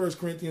finish in 1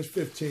 Corinthians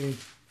 15.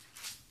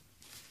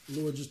 The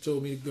Lord just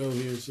told me to go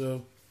here,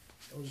 so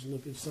I'll just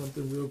look at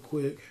something real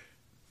quick.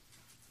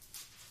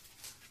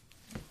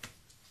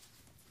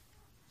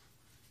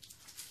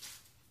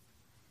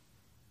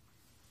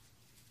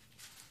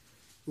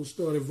 We'll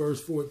start at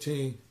verse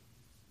 14.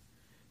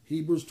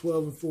 Hebrews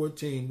 12 and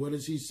 14. What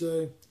does he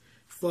say?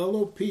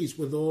 Follow peace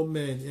with all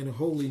men and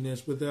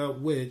holiness, without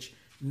which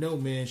no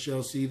man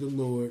shall see the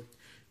Lord.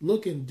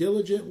 Looking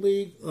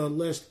diligently,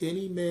 lest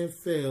any man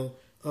fail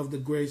of the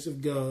grace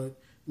of God,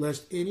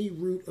 lest any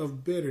root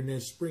of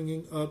bitterness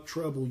springing up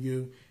trouble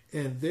you,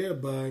 and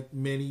thereby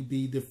many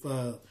be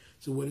defiled.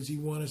 So what does he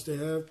want us to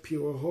have?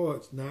 Pure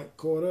hearts, not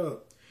caught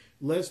up.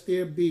 Lest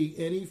there be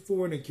any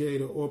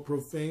fornicator or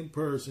profane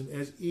person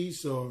as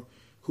Esau,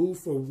 who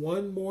for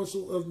one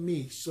morsel of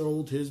meat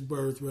sold his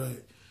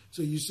birthright.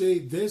 So you see,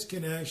 this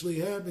can actually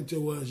happen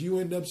to us. You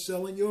end up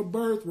selling your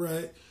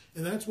birthright.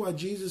 And that's why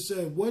Jesus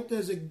said, what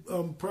does it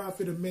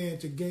profit a man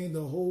to gain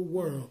the whole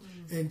world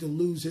and to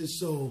lose his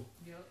soul?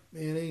 Yep.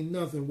 Man, ain't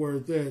nothing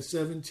worth that.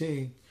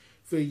 17.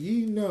 For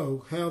ye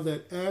know how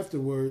that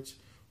afterwards,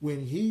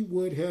 when he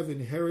would have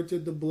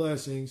inherited the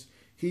blessings,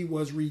 he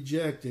was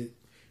rejected.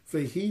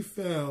 For he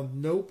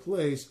found no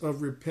place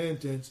of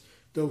repentance,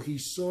 though he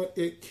sought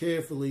it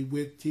carefully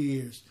with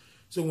tears.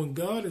 So when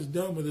God is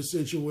done with a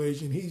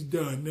situation, he's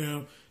done.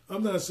 Now,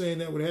 I'm not saying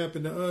that would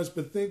happen to us,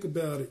 but think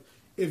about it.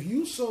 If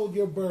you sold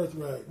your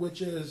birthright,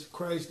 which is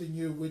Christ in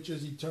you, which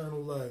is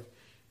eternal life,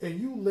 and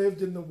you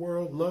lived in the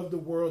world, loved the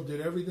world,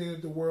 did everything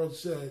that the world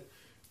said,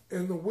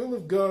 and the will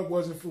of God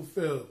wasn't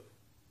fulfilled,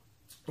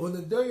 On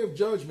the day of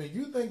judgment,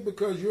 you think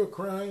because you're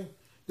crying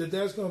that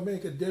that's going to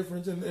make a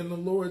difference in the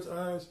Lord's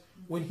eyes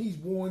when he's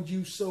warned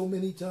you so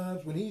many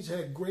times, when he's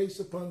had grace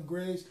upon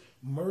grace,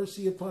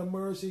 mercy upon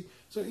mercy.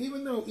 So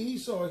even though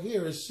Esau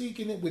here is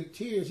seeking it with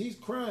tears, he's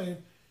crying,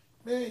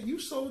 man, you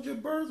sold your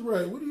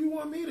birthright. What do you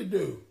want me to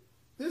do?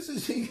 This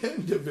is the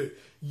end of it.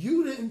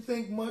 You didn't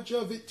think much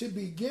of it to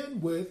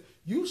begin with.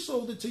 You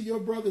sold it to your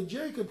brother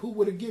Jacob, who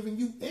would have given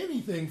you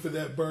anything for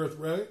that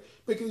birthright,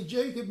 because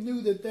Jacob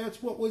knew that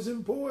that's what was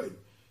important.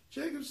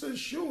 Jacob says,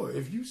 sure,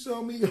 if you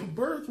sell me your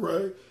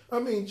birthright. I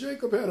mean,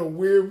 Jacob had a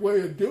weird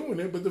way of doing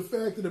it, but the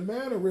fact of the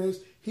matter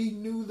is he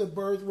knew the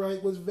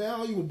birthright was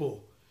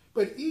valuable.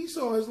 But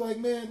Esau is like,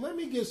 man, let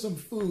me get some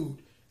food.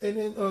 And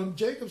then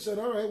Jacob said,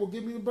 all right, well,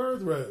 give me the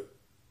birthright.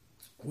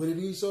 What did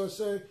Esau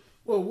say?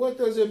 Well, what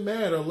does it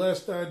matter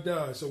lest I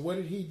die? So what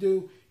did he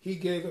do? He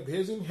gave up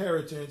his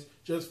inheritance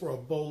just for a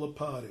bowl of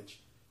pottage.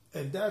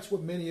 And that's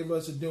what many of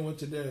us are doing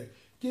today.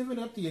 Giving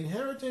up the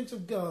inheritance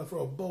of God for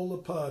a bowl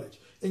of pottage.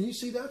 And you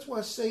see, that's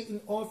why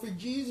Satan offered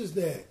Jesus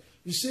that.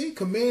 You see,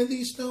 command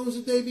these stones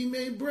that they be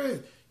made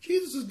bread.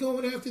 Jesus is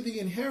going after the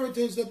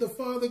inheritance that the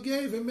Father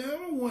gave him. Man, I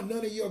don't want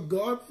none of your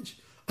garbage.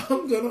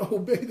 I'm going to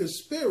obey the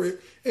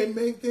Spirit and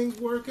make things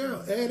work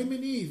out. Adam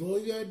and Eve, all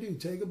you got to do,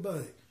 take a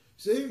bite.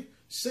 See?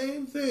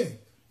 Same thing.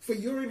 For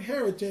your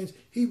inheritance,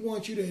 he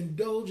wants you to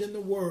indulge in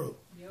the world.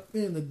 Yep.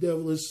 Man, the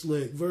devil is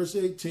slick. Verse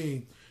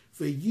 18,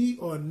 for ye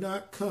are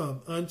not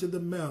come unto the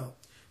mount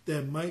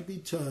that might be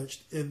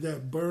touched, and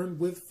that burned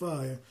with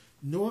fire,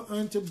 nor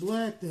unto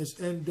blackness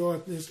and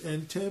darkness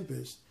and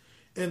tempest,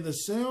 and the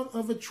sound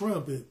of a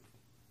trumpet,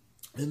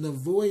 and the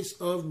voice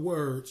of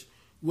words,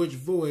 which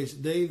voice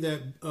they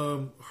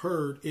that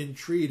heard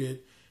entreated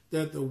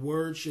that the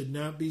word should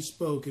not be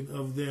spoken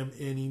of them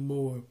any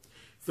more.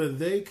 For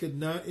they could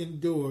not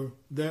endure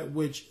that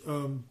which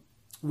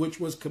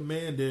was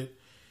commanded,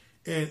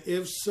 and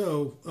if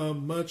so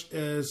much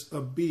as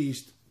a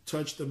beast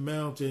touch the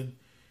mountain,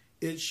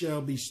 it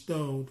shall be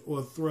stoned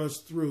or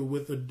thrust through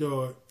with a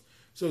dart.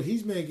 So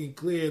he's making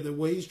clear that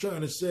what he's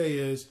trying to say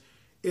is,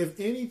 if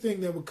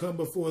anything that would come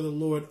before the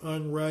Lord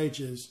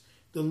unrighteous,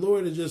 the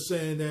Lord is just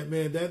saying that,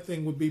 man, that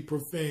thing would be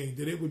profaned,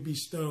 that it would be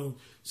stoned.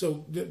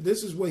 So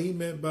this is what he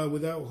meant by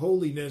without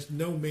holiness,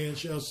 no man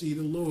shall see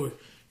the Lord.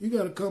 You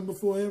got to come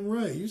before him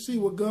right. You see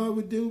what God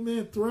would do,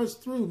 man?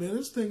 Thrust through, man.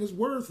 This thing is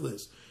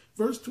worthless.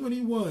 Verse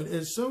 21,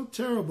 and so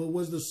terrible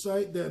was the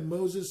sight that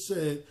Moses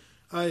said,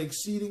 I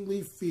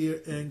exceedingly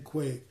fear and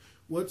quake.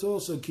 What's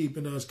also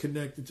keeping us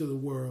connected to the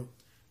world?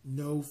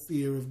 No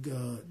fear of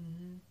God.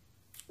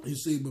 Mm-hmm. You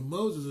see, but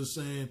Moses is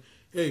saying,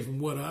 hey, from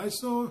what I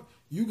saw,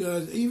 you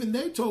guys, even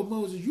they told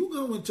Moses, you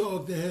go and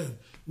talk to him.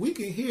 We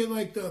can hear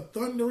like the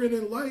thundering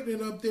and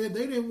lightning up there.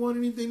 They didn't want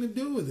anything to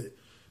do with it.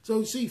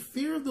 So see,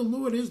 fear of the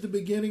Lord is the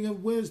beginning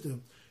of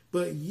wisdom.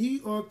 But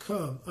ye are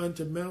come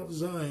unto Mount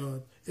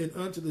Zion, and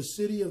unto the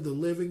city of the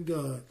living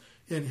God,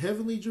 and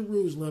heavenly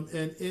Jerusalem,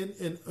 and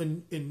in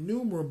an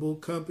innumerable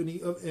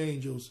company of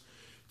angels,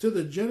 to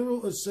the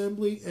general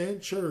assembly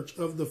and church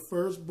of the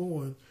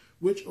firstborn,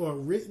 which are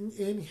written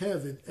in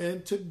heaven,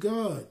 and to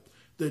God,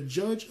 the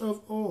judge of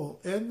all,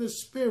 and the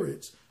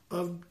spirits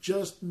of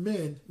just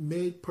men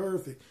made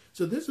perfect.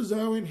 So this is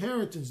our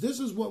inheritance. This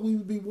is what we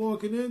would be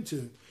walking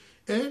into.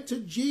 And to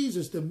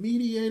Jesus, the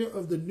mediator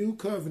of the new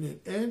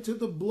covenant, and to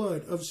the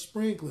blood of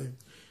sprinkling,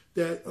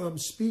 that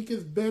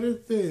speaketh better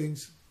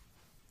things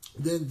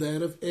than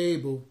that of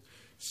Abel.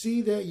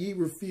 See that ye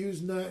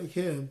refuse not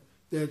him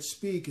that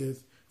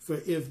speaketh,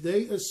 for if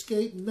they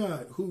escape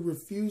not who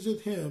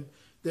refuseth him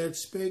that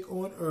spake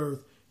on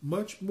earth,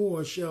 much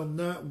more shall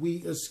not we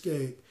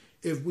escape,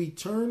 if we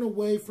turn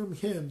away from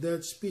him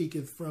that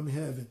speaketh from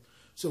heaven.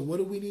 So what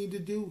do we need to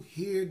do?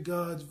 Hear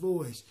God's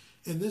voice.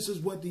 And this is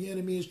what the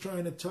enemy is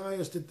trying to tie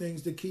us to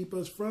things to keep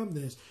us from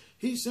this.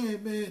 He's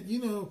saying, man, you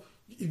know,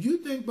 if you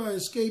think by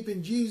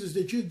escaping Jesus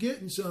that you're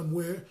getting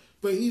somewhere,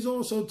 but he's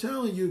also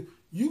telling you,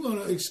 you're going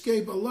to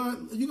escape a lot.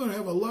 You're going to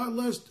have a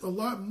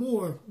lot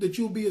more that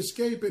you'll be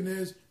escaping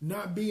as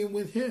not being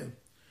with him.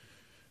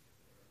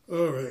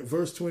 All right,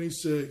 verse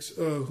 26.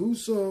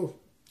 Whose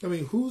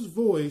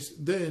voice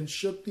then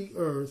shook the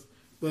earth,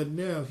 but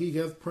now he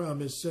hath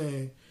promised,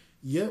 saying,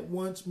 yet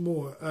once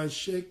more I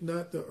shake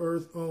not the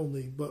earth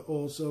only, but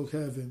also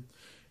heaven.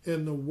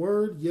 And the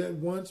word yet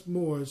once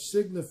more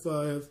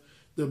signifieth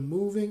the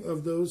moving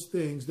of those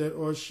things that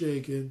are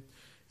shaken,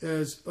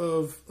 as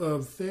of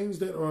things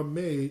that are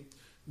made,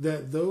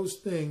 that those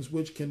things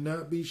which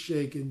cannot be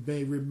shaken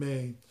may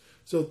remain.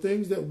 So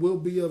things that will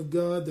be of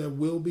God, that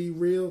will be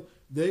real,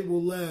 they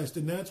will last.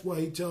 And that's why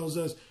he tells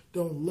us,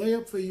 don't lay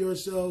up for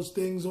yourselves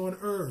things on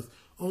earth,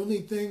 only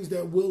things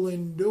that will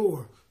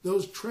endure.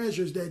 Those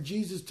treasures that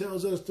Jesus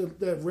tells us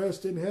that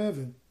rest in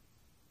heaven.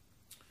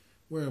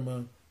 Where am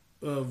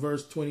I?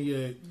 Verse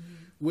 28. Mm-hmm.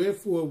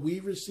 Wherefore we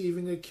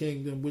receiving a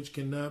kingdom which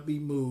cannot be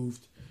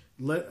moved,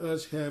 let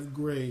us have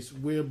grace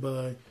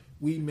whereby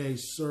we may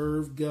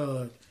serve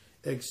God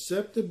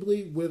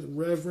acceptably with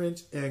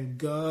reverence and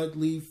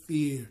godly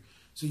fear.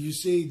 So you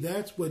see,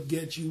 that's what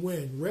gets you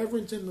in.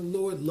 Reverence in the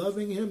Lord,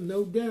 loving him,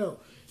 no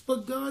doubt.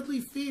 but godly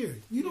fear.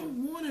 You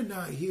don't want to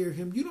not hear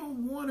him. You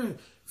don't want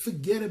to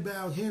forget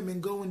about him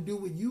and go and do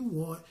what you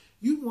want.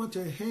 You want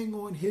to hang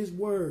on his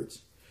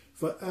words.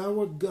 For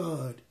our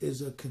God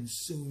is a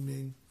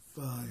consuming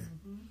fire.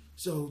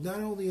 So not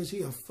only is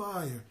he a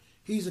fire,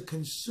 he's a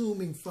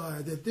consuming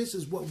fire, that this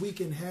is what we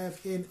can have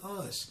in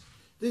us.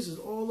 This is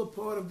all a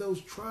part of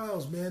those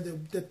trials,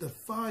 man, that the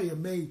fire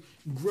may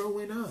grow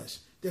in us,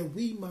 that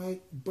we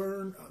might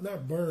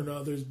not burn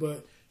others,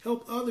 but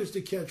help others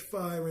to catch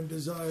fire and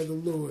desire the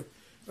Lord.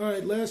 All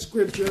right, last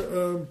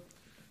scripture,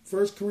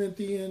 1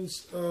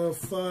 Corinthians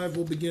 5,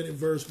 we'll begin at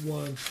verse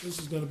 1. This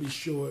is going to be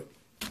short.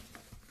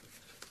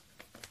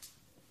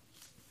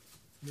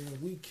 Now,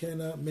 we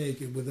cannot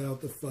make it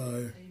without the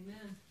fire.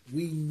 Amen.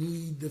 We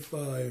need the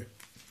fire.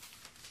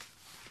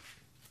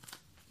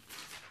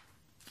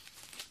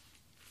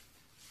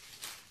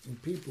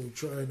 And people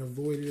try and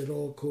avoid it at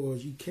all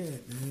costs. You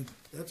can't, man.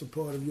 That's a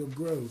part of your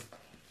growth.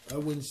 I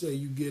wouldn't say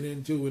you get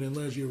into it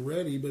unless you're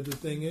ready, but the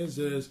thing is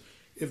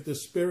if the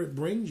Spirit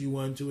brings you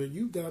unto it,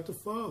 you got to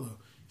follow.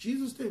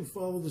 Jesus didn't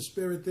follow the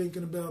Spirit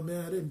thinking about,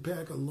 man, I didn't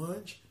pack a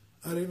lunch,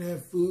 I didn't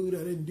have food, I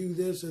didn't do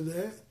this or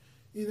that.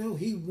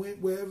 He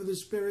went wherever the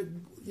Spirit,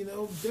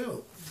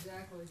 dealt.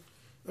 Exactly.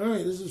 All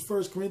right, this is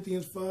 1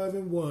 Corinthians 5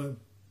 and 1.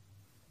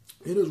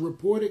 It is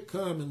reported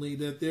commonly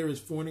that there is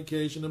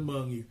fornication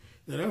among you.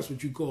 Now, that's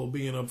what you call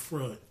being up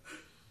front.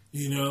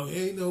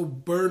 Ain't no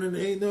burning,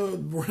 ain't no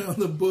around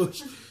the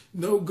bush,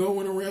 no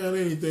going around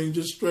anything,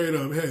 just straight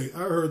up, hey, I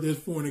heard there's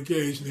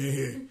fornication in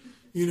here.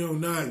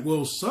 Not,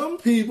 well, some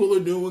people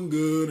are doing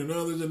good and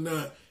others are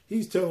not.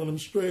 He's telling them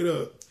straight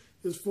up,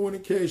 there's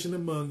fornication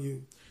among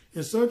you.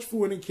 And such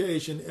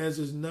fornication as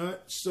is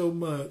not so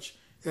much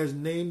as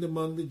named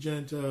among the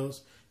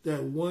Gentiles,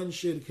 that one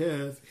should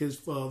have his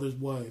father's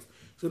wife.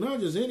 So not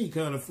just any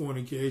kind of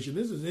fornication.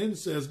 This is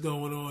incest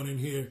going on in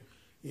here.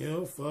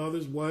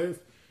 Father's wife.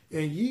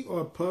 And ye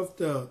are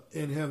puffed up,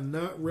 and have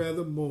not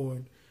rather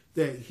mourned,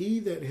 that he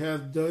that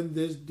hath done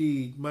this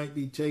deed might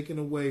be taken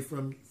away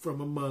from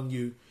among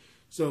you.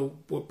 So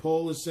what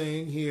Paul is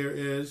saying here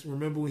is,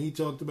 remember when he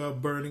talked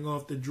about burning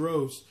off the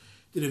dross,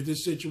 that if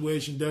this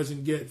situation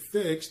doesn't get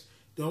fixed,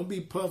 don't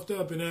be puffed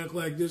up and act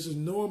like this is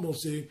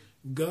normalcy.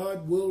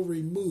 God will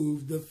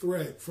remove the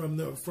threat from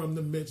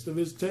the midst of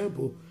his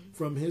temple,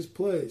 from his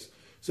place.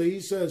 So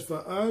he says,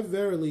 for I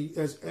verily,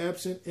 as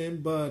absent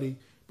in body,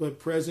 but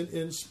present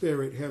in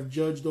spirit, have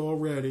judged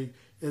already,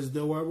 as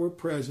though I were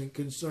present,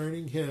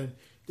 concerning him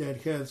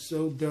that hath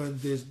so done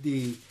this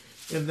deed.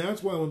 And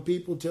that's why when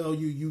people tell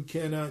you you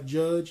cannot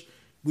judge,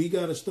 we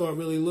got to start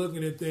really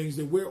looking at things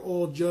that we're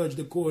all judged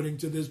according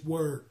to this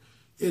word.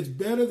 It's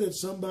better that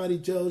somebody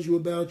tells you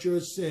about your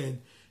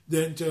sin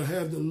than to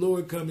have the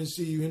Lord come and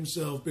see you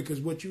himself,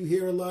 because what you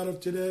hear a lot of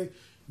today,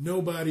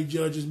 nobody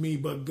judges me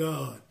but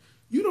God.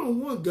 You don't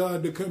want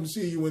God to come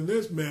see you in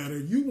this manner.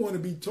 You want to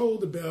be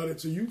told about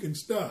it so you can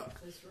stop.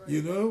 That's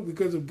right.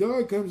 Because if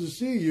God comes to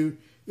see you,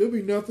 there'll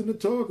be nothing to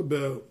talk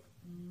about.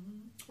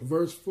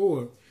 Verse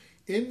 4,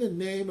 in the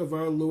name of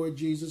our Lord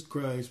Jesus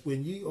Christ,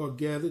 when ye are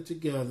gathered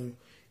together,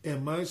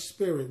 and my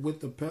spirit with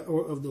the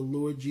power of the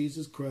Lord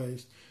Jesus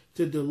Christ,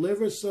 to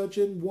deliver such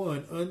an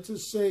one unto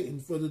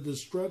Satan for the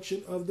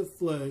destruction of the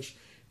flesh,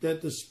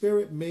 that the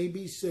spirit may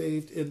be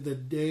saved in the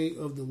day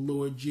of the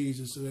Lord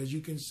Jesus. So as you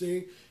can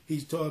see,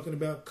 he's talking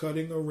about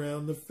cutting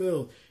around the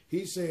filth.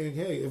 He's saying,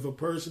 hey, if a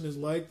person is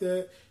like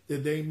that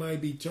they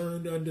might be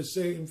turned unto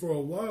Satan for a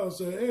while,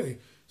 so hey,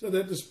 so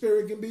that the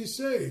spirit can be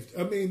saved.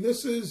 I mean,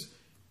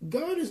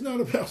 God is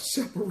not about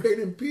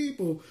separating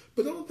people,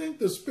 but don't think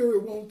the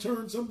Spirit won't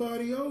turn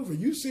somebody over.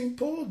 You've seen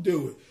Paul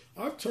do it.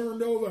 I've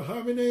turned over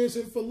Hymenaeus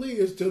and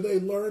Phileas till they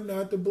learn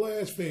not to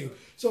blaspheme.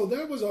 So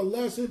that was a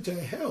lesson to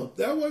help.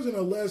 That wasn't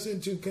a lesson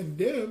to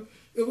condemn.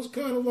 It was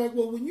kind of like,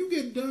 well, when you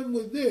get done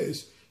with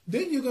this,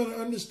 then you're going to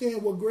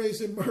understand what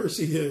grace and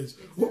mercy is,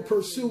 or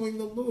pursuing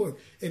the Lord.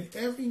 And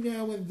every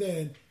now and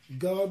then,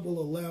 God will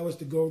allow us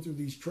to go through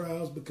these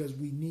trials because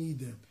we need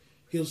them.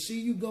 He'll see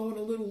you going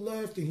a little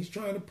left and he's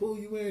trying to pull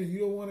you in and you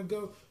don't want to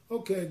go.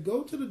 Okay,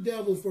 go to the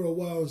devil for a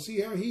while and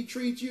see how he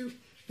treats you.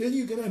 Then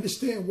you can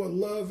understand what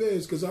love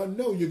is, because I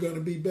know you're going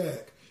to be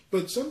back.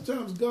 But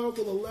sometimes God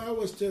will allow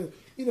us to,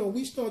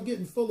 we start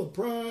getting full of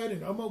pride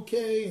and I'm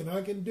okay and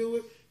I can do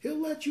it.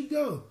 He'll let you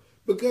go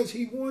because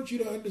he wants you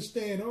to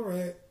understand, all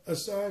right,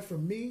 aside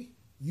from me,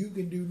 you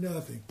can do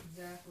nothing.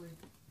 Exactly.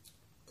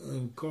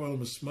 And Carl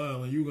was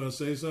smiling. You going to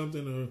say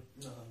something?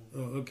 Or? No.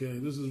 Oh, okay,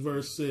 this is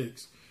verse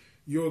 6.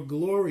 Your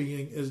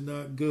glorying is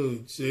not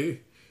good. See?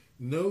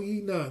 Know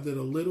ye not that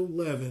a little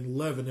leaven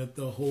leaveneth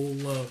the whole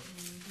lump?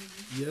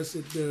 Yes,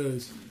 it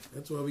does.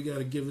 That's why we got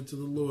to give it to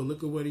the Lord.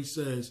 Look at what he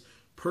says.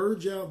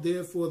 Purge out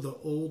therefore the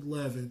old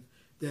leaven,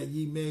 that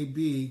ye may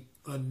be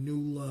a new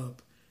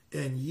lump.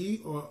 And ye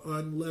are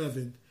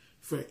unleavened,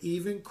 for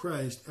even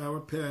Christ our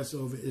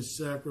Passover is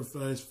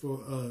sacrificed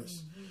for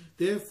us.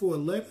 Therefore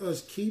let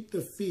us keep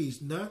the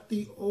feast, not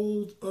with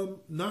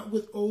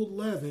old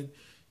leaven,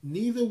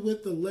 neither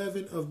with the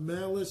leaven of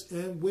malice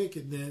and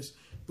wickedness,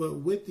 but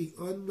with the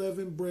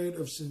unleavened bread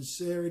of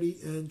sincerity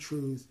and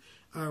truth.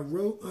 I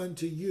wrote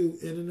unto you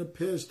in an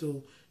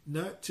epistle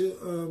not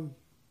to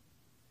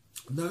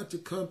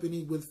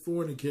company with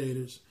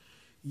fornicators,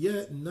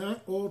 yet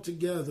not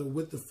altogether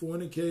with the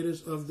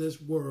fornicators of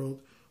this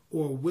world,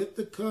 or with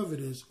the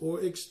covetous,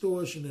 or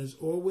extortioners,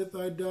 or with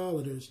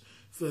idolaters,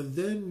 for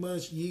then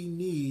must ye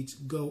needs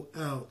go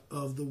out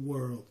of the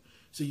world.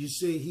 So you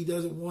see, he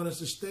doesn't want us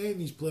to stay in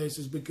these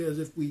places, because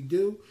if we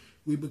do,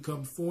 we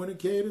become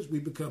fornicators, we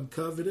become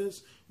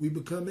covetous, we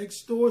become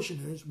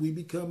extortioners, we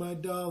become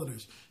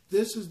idolaters.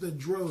 This is the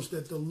dross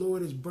that the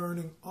Lord is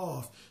burning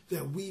off,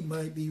 that we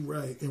might be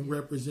right in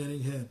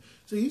representing him.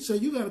 So he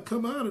said, you got to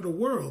come out of the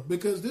world,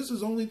 because this is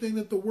the only thing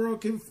that the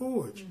world can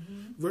forge.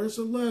 Verse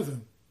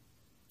 11,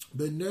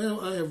 but now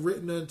I have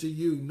written unto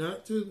you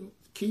not to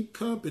keep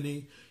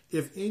company,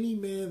 if any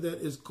man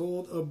that is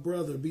called a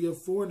brother be a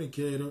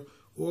fornicator,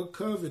 or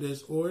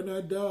covetous, or an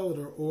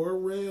idolater, or a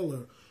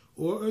railer,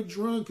 or a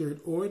drunkard,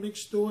 or an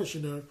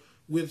extortioner,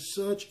 with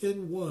such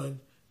an one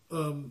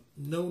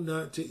know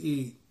not to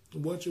eat.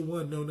 What you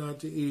want, know not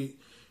to eat.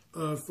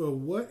 For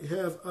what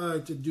have I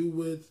to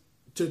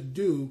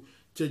do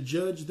to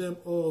judge them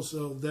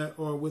also that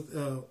are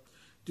without?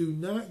 Do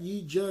not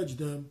ye judge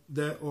them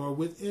that are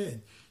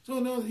within. So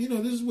now,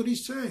 this is what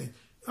he's saying.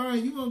 All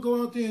right, you're going to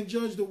go out there and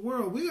judge the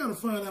world. We got to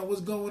find out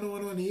what's going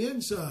on the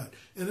inside.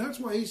 And that's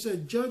why he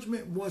said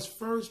judgment must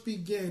first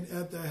begin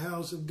at the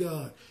house of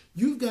God.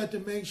 You've got to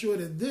make sure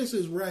that this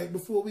is right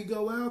before we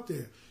go out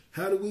there.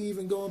 How do we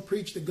even go and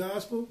preach the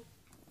gospel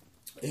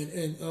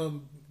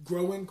and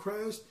grow in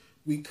Christ?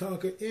 We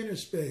conquer inner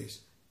space.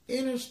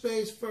 Inner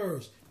space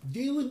first.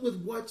 Dealing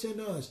with what's in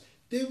us.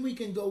 Then we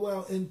can go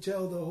out and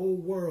tell the whole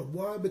world.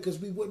 Why? Because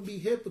we wouldn't be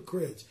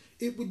hypocrites.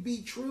 It would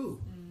be true.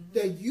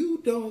 That you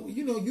don't,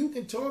 you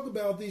can talk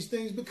about these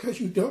things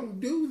because you don't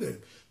do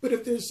them. But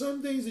if there's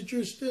some things that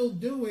you're still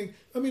doing,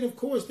 of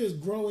course there's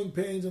growing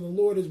pains and the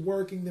Lord is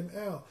working them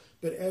out.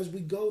 But as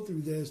we go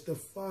through this, the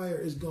fire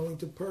is going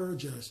to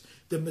purge us.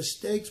 The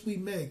mistakes we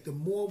make, the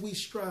more we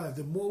strive,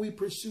 the more we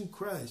pursue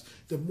Christ,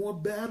 the more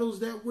battles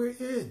that we're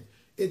in,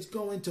 it's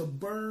going to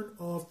burn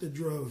off the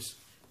dross.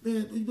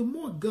 Man, the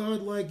more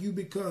God-like you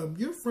become,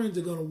 your friends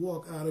are going to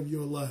walk out of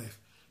your life.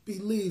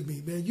 Believe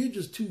me, man, you're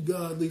just too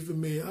godly for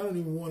me. I don't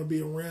even want to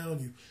be around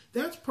you.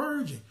 That's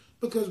purging.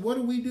 Because what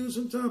do we do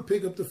sometimes?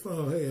 Pick up the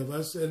phone. Hey, have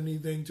I said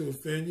anything to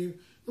offend you?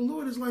 The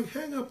Lord is like,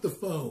 hang up the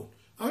phone.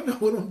 I know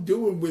what I'm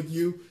doing with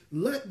you.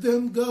 Let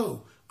them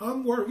go.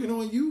 I'm working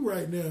on you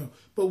right now.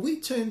 But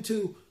we tend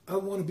to, I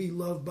want to be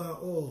loved by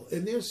all.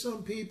 And there's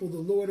some people the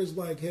Lord is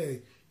like,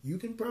 hey, you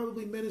can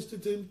probably minister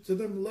to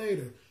them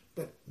later,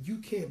 but you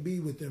can't be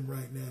with them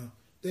right now.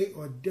 They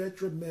are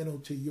detrimental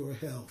to your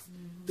health.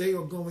 They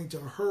are going to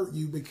hurt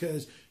you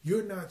because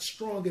you're not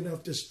strong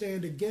enough to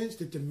stand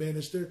against it to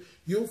minister.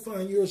 You'll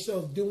find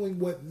yourself doing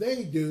what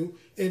they do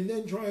and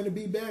then trying to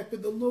be back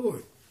with the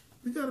Lord.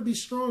 We got to be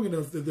strong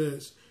enough for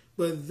this.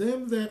 But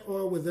them that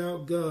are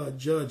without God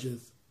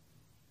judgeth.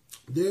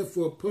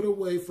 Therefore put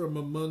away from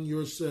among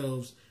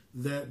yourselves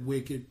that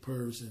wicked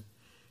person.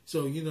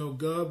 So,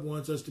 God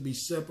wants us to be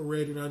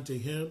separated unto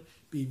him,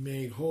 be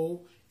made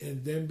whole,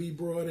 and then be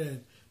brought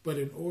in. But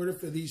in order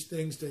for these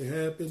things to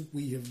happen,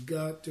 we have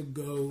got to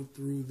go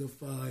through the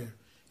fire.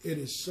 It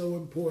is so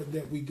important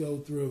that we go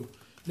through.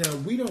 Now,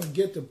 we don't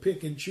get to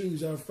pick and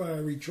choose our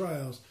fiery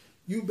trials.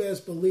 You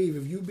best believe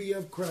if you be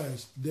of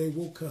Christ, they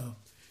will come.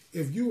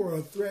 If you are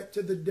a threat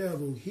to the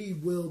devil, he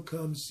will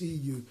come see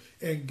you.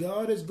 And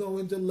God is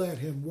going to let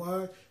him.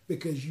 Why?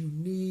 Because you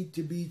need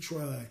to be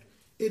tried.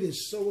 It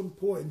is so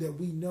important that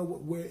we know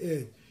what we're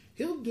in.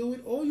 He'll do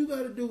it. All you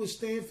got to do is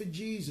stand for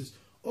Jesus.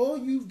 All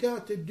you've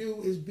got to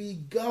do is be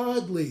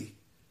godly,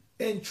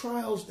 and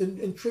trials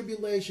and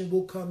tribulation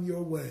will come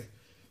your way.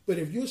 But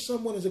if you're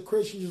someone as a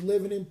Christian just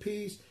living in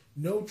peace,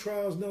 no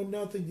trials, no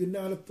nothing, you're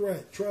not a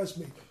threat. Trust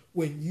me,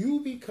 when you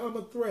become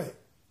a threat,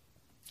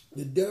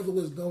 the devil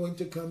is going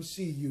to come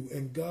see you,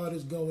 and God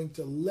is going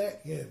to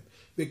let him,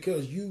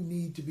 because you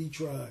need to be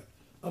tried.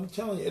 I'm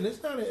telling you, and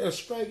it's not a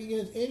strike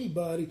against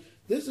anybody.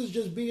 This is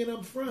just being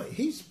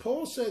upfront.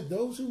 Paul said,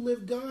 those who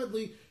live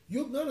godly,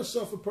 you're going to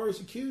suffer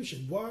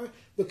persecution. Why?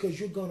 Because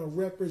you're going to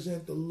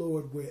represent the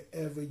Lord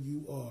wherever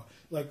you are.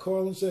 Like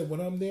Carlin said, when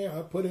I'm there,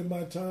 I put in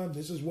my time.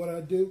 This is what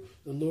I do.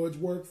 The Lord's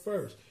work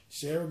first.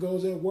 Sarah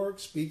goes at work,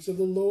 speaks of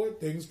the Lord.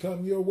 Things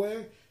come your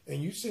way,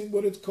 and you see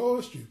what it's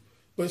cost you.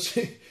 But,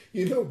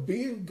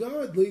 being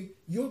godly,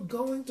 you're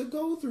going to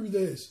go through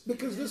this,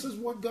 because this is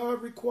what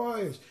God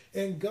requires.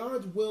 And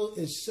God's will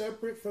is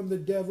separate from the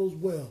devil's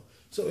will.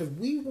 So if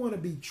we want to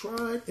be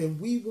tried, and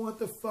we want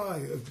the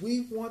fire, if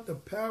we want the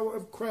power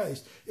of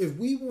Christ, if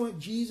we want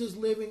Jesus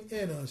living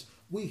in us,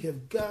 we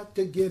have got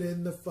to get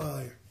in the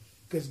fire.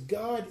 Because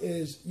God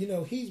is,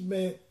 he's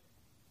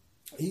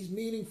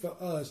meaning for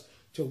us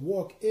to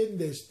walk in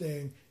this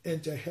thing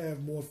and to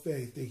have more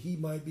faith, that he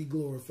might be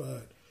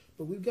glorified.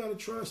 But we've got to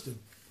trust him.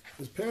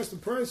 Because Pastor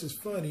Price is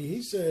funny.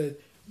 He said,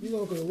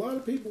 because a lot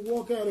of people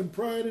walk out in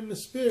pride in the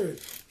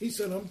spirit. He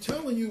said, I'm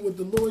telling you what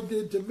the Lord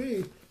did to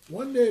me.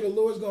 one day the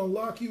Lord's going to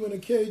lock you in a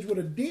cage with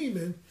a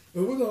demon,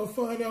 and we're going to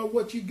find out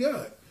what you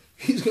got.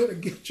 He's going to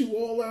get you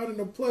all out in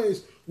a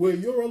place where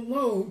you're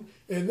alone,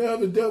 and now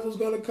the devil's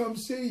going to come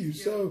see you.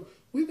 Yeah. So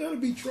we got to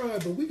be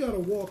tried, but we got to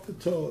walk the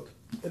talk,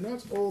 and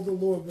that's all the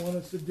Lord wants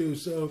us to do.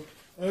 So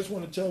I just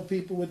want to tell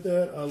people with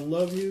that, I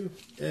love you,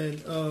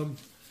 and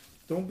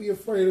don't be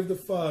afraid of the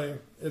fire.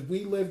 If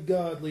we live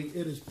godly,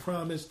 it is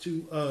promised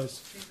to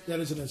us. Amen. That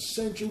is an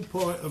essential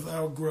part of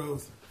our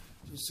growth.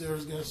 So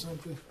Sarah's got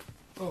something.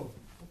 Oh,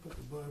 I'll put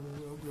the Bible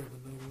away. I'll grab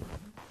another one.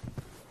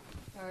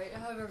 All right,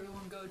 I'll have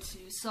everyone go to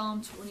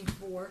Psalm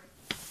 24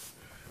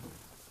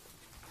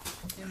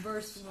 in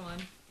verse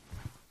 1.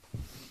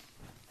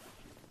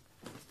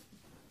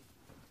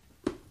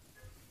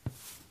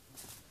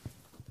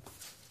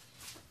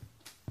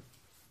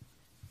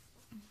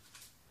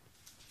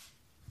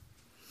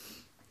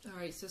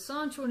 All right, so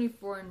Psalm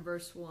 24 and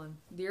verse 1.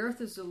 The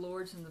earth is the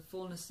Lord's and the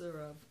fullness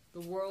thereof,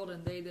 the world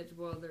and they that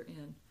dwell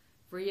therein.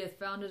 For he hath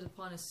founded it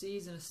upon the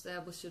seas and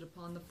established it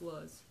upon the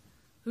floods.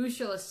 Who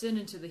shall ascend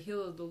into the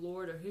hill of the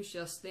Lord, or who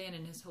shall stand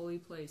in his holy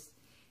place?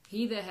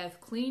 He that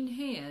hath clean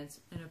hands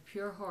and a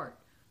pure heart,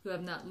 who hath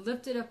not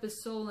lifted up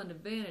his soul unto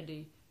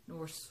vanity,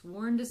 nor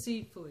sworn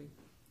deceitfully.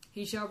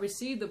 He shall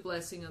receive the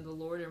blessing of the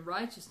Lord and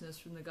righteousness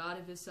from the God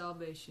of his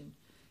salvation.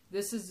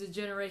 This is the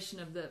generation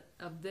of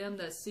them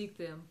that seek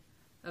him,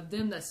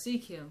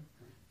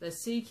 that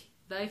seek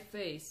thy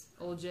face,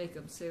 O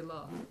Jacob,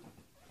 Selah.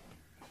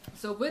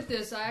 So with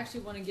this, I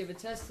actually want to give a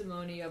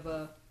testimony of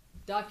a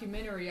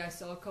documentary I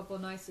saw a couple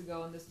of nights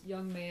ago on this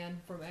young man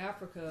from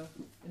Africa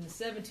in the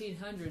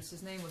 1700s.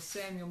 His name was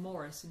Samuel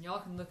Morris, and y'all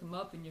can look him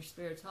up in your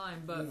spare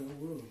time. But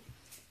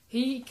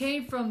he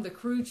came from the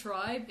Kru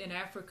tribe in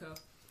Africa,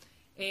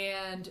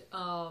 and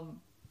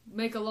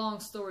make a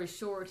long story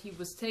short, he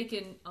was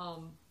taken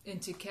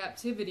into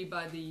captivity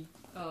by the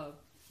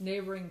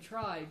neighboring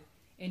tribe,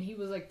 and he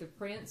was like the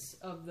prince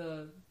of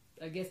the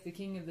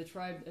king of the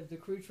tribe, of the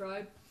Kru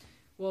tribe.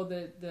 Well,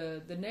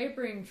 the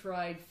neighboring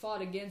tribe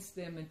fought against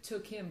them and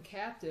took him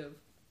captive.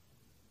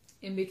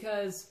 And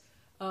because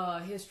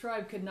his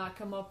tribe could not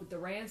come up with the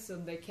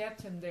ransom, they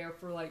kept him there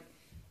for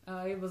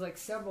it was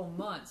several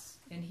months.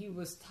 And he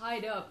was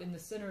tied up in the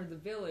center of the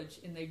village,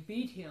 and they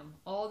beat him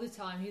all the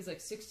time. He's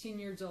 16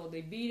 years old.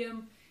 They beat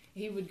him.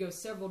 He would go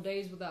several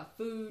days without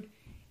food.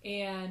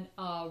 And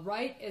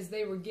right as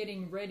they were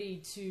getting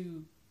ready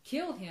to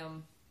kill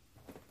him,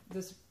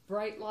 this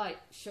bright light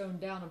shone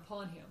down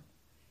upon him.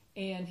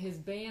 And his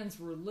bands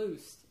were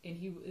loosed,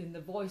 and the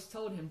voice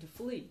told him to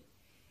flee.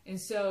 And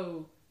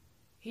so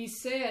he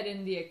said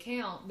in the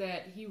account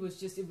that it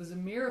was a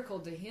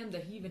miracle to him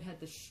that he even had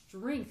the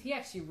strength. He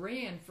actually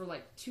ran for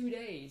 2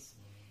 days.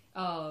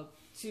 I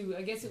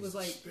guess it was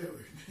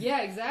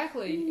yeah,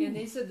 exactly. And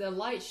he said the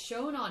light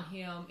shone on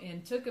him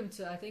and took him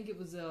to, I think it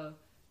was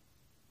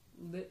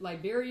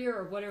Liberia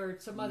or whatever,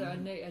 some other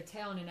a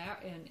town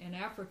in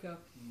Africa.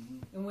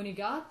 And when he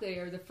got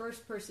there, the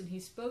first person he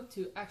spoke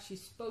to actually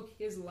spoke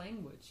his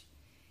language,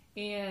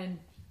 and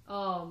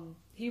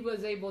he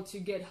was able to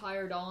get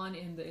hired on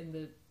in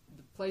the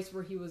place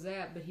where he was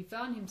at. But he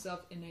found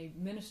himself in a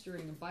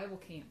Bible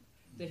camp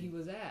that he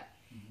was at,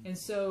 and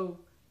so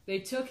they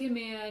took him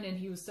in, and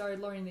he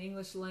started learning the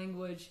English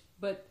language.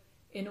 But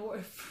in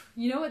order,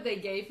 you know what they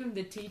gave him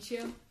to teach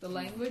him the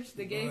language?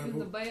 They gave him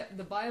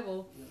the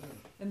Bible.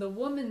 And the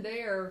woman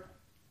there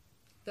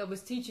that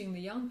was teaching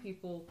the young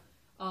people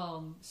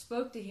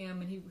spoke to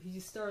him, and he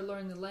started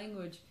learning the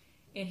language.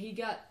 And he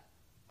got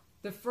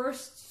the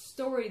first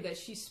story that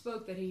she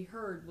spoke that he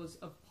heard was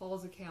of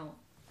Paul's account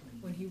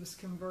when he was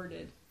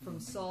converted from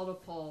Saul to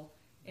Paul.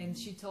 And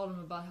she told him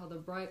about how the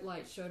bright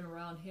light shone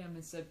around him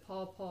and said,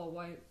 Paul, Paul,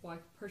 why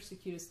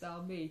persecutest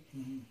thou me?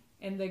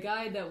 And the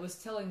guy that was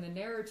telling the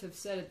narrative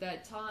said at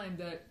that time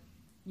that,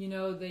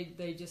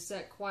 they just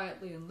sat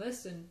quietly and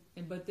listened.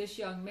 But this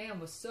young man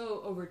was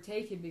so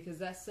overtaken because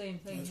that same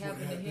thing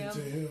happened to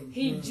him.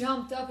 He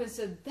jumped up and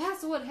said,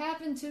 that's what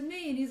happened to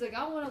me. And he's like,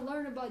 I want to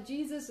learn about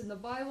Jesus and the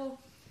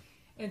Bible.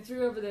 And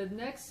through over the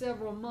next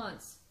several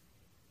months,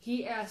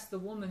 he asked the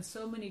woman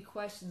so many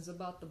questions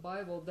about the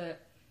Bible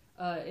that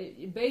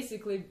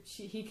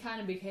he kind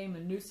of became a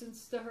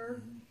nuisance to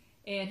her.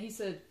 And he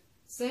said,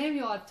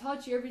 Samuel, I've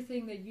taught you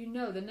everything that you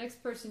know. The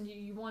next person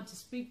you want to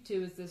speak to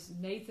is this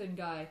Nathan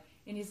guy.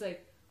 And he's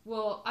like,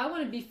 well, I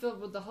want to be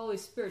filled with the Holy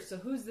Spirit, so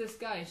who's this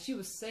guy? And she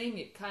was saying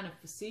it kind of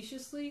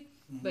facetiously,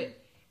 but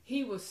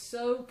he was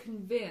so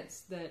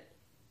convinced that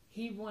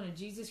he wanted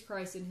Jesus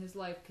Christ in his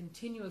life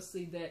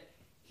continuously that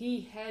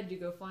he had to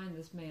go find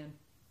this man.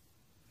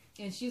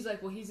 And she's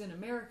like, well, he's in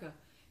America.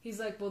 He's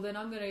like, well, then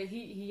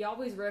he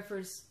always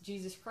referenced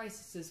Jesus Christ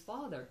as his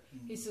father.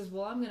 He says,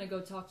 well, I'm going to go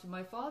talk to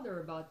my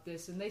father about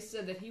this. And they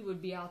said that he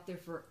would be out there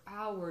for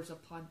hours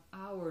upon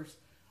hours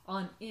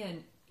on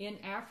end in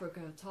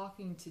Africa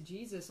talking to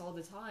Jesus all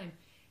the time.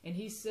 And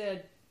he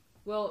said,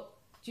 well,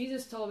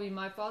 Jesus told me,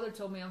 my father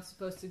told me I'm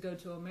supposed to go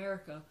to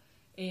America.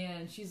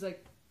 And she's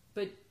like,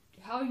 but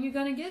how are you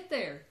going to get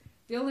there?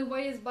 The only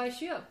way is by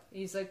ship.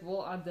 He's like,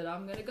 well, I'm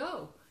going to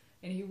go.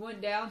 And he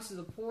went down to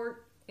the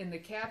port, and the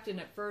captain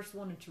at first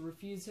wanted to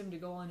refuse him to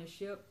go on his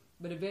ship,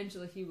 but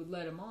eventually he would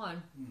let him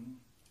on.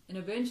 And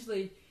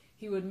eventually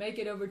he would make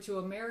it over to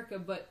America,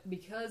 but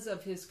because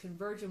of his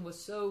conversion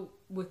was so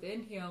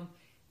within him,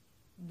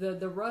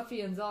 the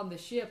ruffians on the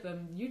ship,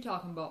 and you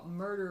talking about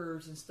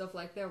murderers and stuff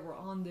like that, were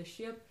on the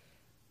ship.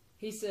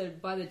 He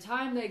said by the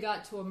time they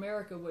got to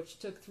America, which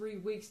took 3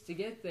 weeks to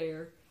get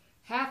there,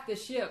 half the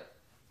ship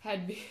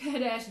had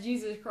asked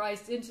Jesus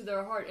Christ into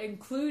their heart,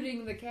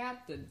 including the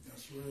captain.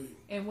 That's right.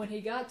 And when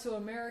he got to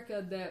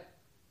America,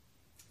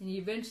 and he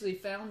eventually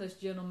found this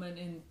gentleman,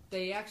 and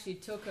they actually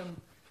took him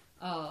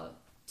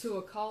to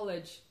a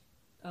college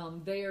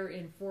there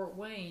in Fort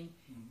Wayne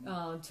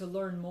to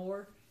learn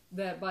more.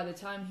 That by the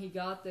time he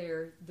got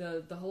there,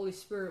 the Holy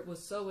Spirit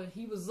was so,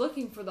 he was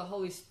looking for the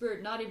Holy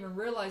Spirit, not even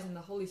realizing the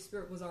Holy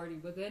Spirit was already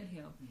within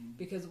him.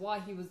 Because while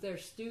he was there,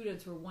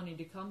 students were wanting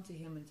to come to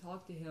him and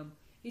talk to him.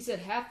 He said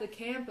half the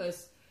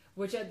campus,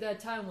 which at that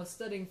time was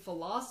studying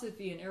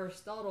philosophy and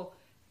Aristotle,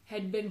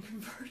 had been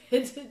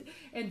converted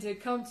and to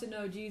come to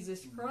know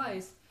Jesus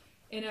Christ.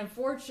 And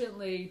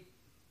unfortunately,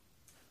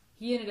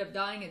 he ended up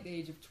dying at the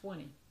age of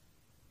 20.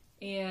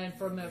 And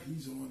from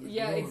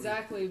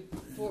exactly,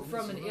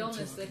 from an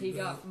illness that he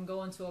got from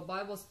going to a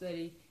Bible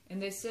study.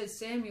 And they said,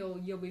 Samuel,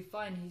 you'll be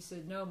fine. He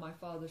said, no, my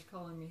father's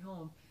calling me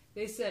home.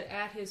 They said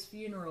at his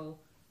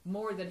funeral,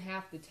 more than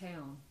half the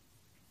town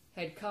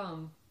had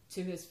come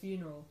to his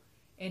funeral.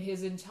 And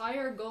his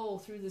entire goal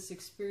through this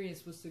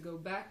experience was to go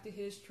back to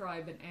his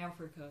tribe in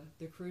Africa,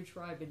 the Kru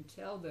tribe, and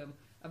tell them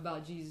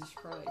about Jesus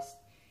Christ.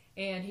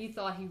 And he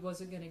thought he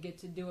wasn't going to get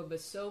to do it, but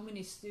so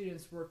many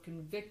students were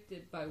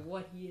convicted by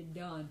what he had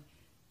done.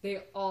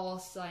 They all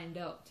signed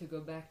up to go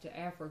back to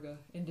Africa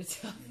and to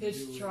tell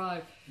his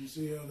tribe. You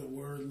see how the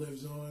word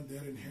lives on?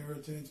 That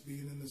inheritance,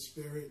 being in the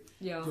spirit,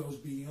 goes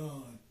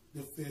beyond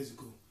the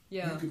physical.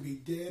 Yeah. You could be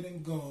dead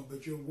and gone,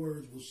 but your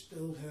words will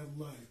still have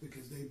life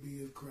because they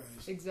be of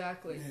Christ.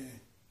 Exactly. Man.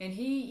 And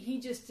he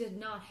just did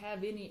not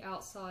have any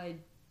outside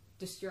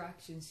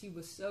distractions. He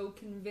was so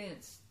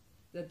convinced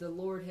that the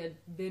Lord had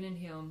been in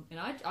him. And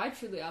I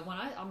truly,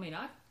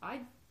 I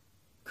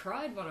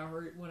cried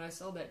when I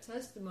saw that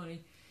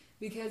testimony,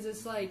 because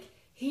it's like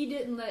he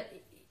didn't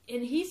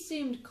and he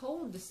seemed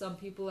cold to some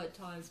people at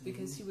times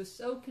because he was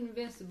so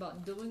convinced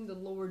about doing the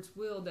Lord's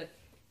will that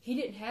he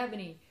didn't have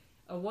any.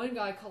 One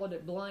guy called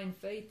it blind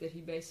faith that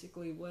he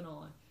basically went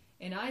on.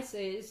 And I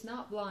say it's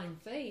not blind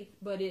faith,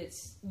 but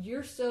it's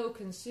you're so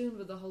consumed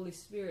with the Holy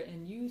Spirit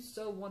and you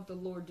so want the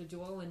Lord to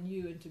dwell in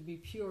you and to be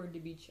pure and to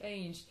be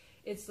changed.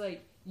 It's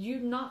like you're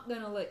not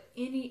going to let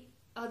any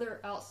other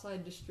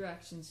outside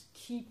distractions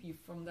keep you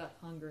from that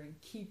hunger and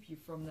keep you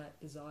from that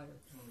desire.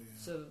 Oh, yeah.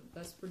 So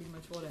that's pretty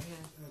much what I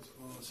have. That's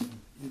awesome.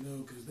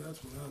 Because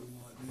that's what I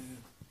want, man.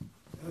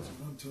 That's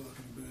what I'm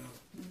talking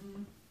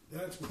about.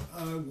 That's what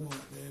I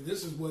want, man.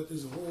 This is what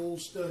this whole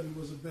study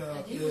was about.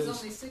 And he was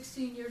only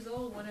 16 years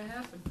old when it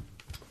happened.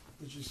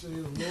 But you see,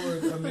 the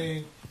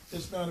Lord,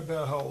 it's not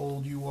about how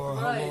old you are,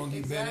 how long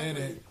you've been in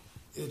it.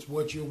 It's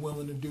what you're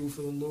willing to do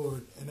for the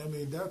Lord. And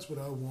that's what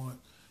I want.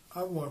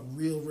 I want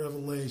real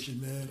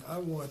revelation, man. I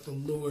want the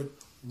Lord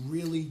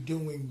really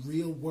doing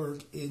real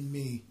work in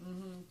me,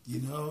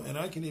 and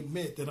I can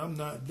admit that I'm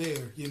not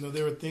there.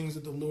 There are things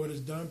that the Lord has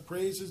done.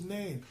 Praise his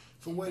name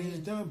for what he's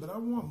done, but I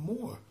want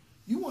more.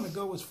 You want to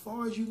go as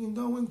far as you can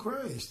go in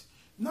Christ.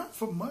 Not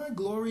for my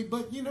glory,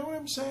 but you know what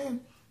I'm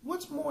saying?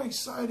 What's more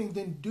exciting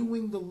than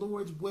doing the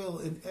Lord's will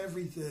in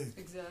everything?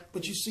 Exactly.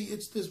 But you see,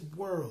 it's this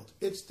world.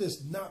 It's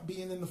this not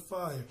being in the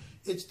fire.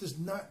 It's this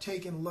not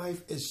taking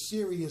life as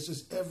serious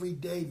as every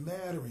day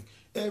mattering.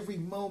 Every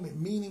moment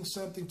meaning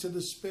something to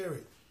the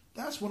Spirit.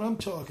 That's what I'm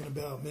talking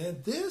about,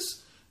 man.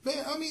 There's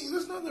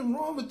nothing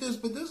wrong with this,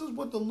 but this is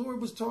what the Lord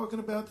was talking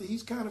about that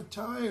he's kind of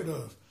tired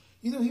of.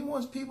 He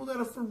wants people that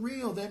are for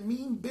real, that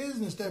mean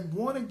business, that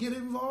want to get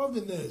involved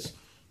in this.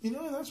 And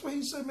that's why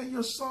he said, man,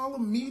 your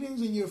solemn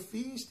meetings and your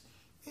feast,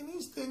 and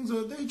these things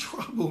they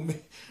trouble me.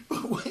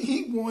 But what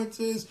he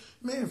wants is,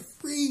 man,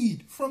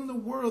 freed from the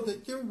world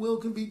that your will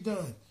can be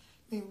done.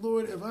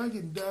 Lord, if I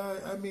can die,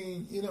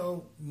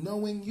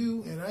 knowing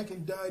you, and I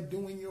can die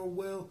doing your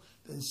will,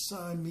 then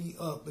sign me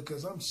up,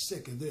 because I'm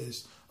sick of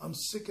this. I'm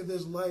sick of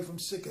this life. I'm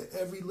sick of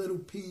every little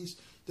piece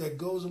that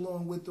goes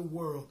along with the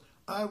world.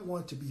 I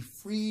want to be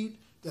freed,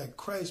 that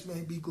Christ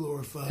may be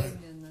glorified.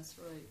 Amen, that's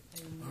right.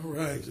 Amen. All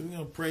right, so we're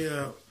going to pray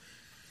out.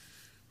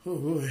 Oh,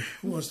 boy,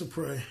 who wants to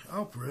pray?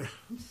 I'll pray.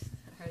 All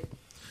right.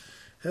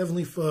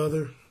 Heavenly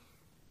Father,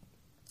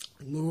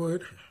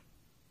 Lord,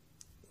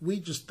 we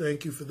just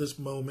thank you for this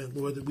moment,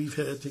 Lord, that we've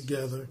had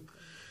together,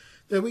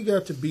 that we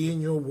got to be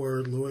in your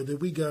word, Lord, that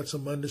we got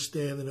some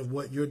understanding of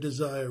what your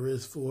desire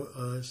is for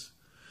us.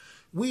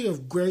 We are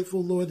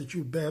grateful, Lord, that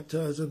you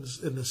baptized us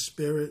in the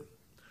Spirit.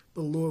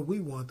 But Lord, we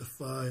want the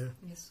fire.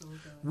 Yes, Lord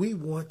God. We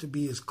want to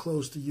be as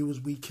close to you as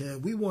we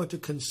can. We want to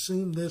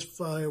consume this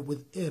fire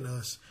within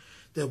us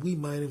that we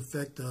might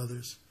infect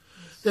others.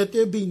 Yes. That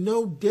there be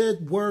no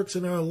dead works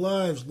in our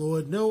lives,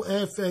 Lord. No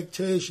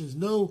affectations,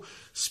 no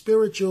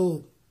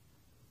spiritual,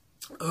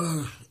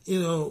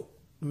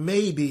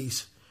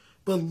 maybes.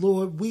 But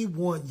Lord, we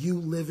want you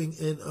living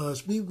in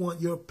us. We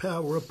want your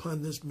power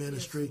upon this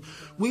ministry.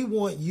 We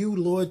want you,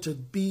 Lord, to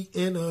be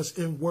in us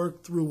and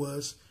work through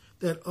us,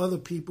 that other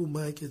people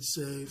might get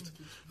saved.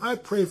 I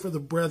pray for the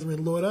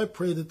brethren, Lord. I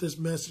pray that this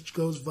message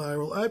goes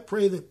viral. I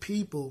pray that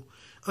people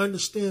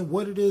understand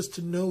what it is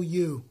to know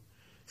you,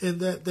 and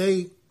that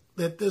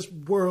this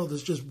world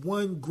is just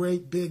one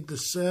great big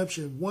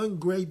deception, one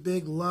great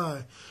big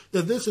lie,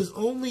 that this is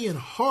only in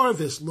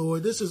harvest,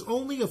 Lord. This is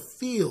only a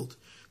field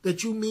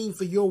that you mean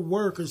for your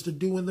workers to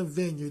do in the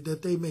vineyard,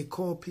 that they may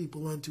call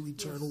people unto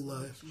eternal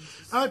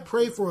life. I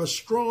pray for a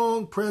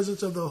strong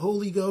presence of the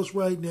Holy Ghost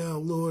right now,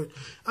 Lord.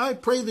 I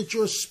pray that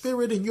your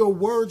spirit and your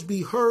words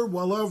be heard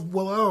while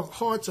our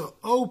hearts are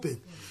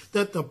open,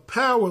 that the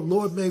power,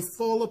 Lord, may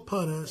fall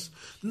upon us,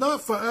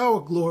 not for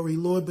our glory,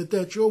 Lord, but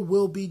that your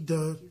will be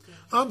done.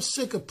 I'm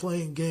sick of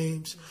playing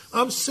games.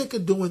 I'm sick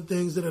of doing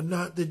things that are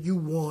not that you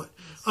want.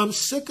 I'm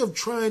sick of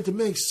trying to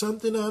make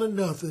something out of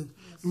nothing.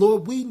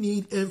 Lord, we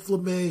need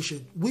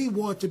inflammation. We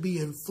want to be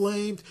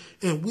inflamed,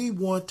 and we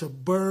want to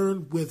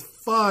burn with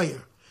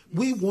fire.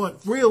 We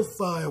want real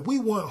fire. We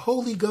want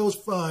Holy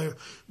Ghost fire.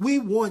 We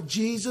want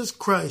Jesus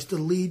Christ to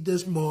lead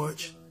this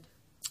march.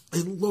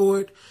 And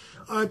Lord,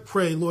 I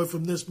pray, Lord,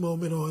 from this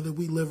moment on that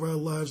we live our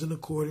lives in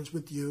accordance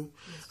with you.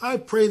 I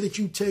pray that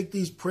you take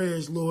these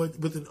prayers,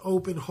 Lord, with an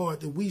open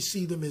heart, that we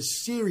see them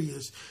as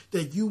serious,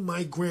 that you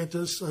might grant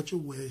us such a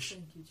wish.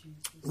 Thank you, Jesus.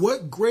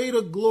 What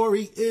greater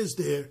glory is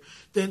there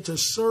than to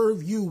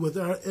serve you with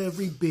our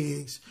every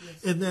beings,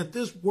 and that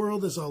this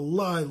world is a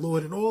lie,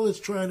 Lord, and all it's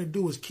trying to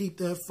do is keep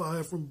that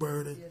fire from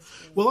burning.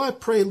 Well, I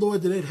pray,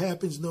 Lord, that it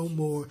happens no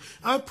more.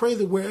 I pray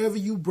that wherever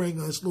you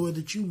bring us, Lord,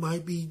 that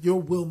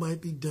your will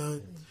might be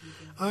done.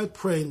 I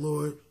pray,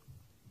 Lord,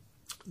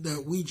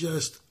 that we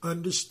just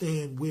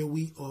understand where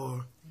we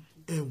are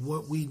and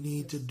what we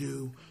need to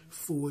do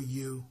for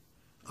you.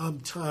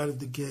 I'm tired of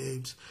the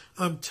games.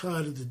 I'm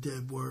tired of the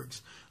dead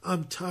works.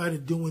 I'm tired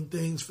of doing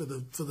things for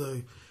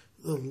the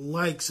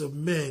likes of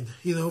men,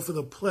 for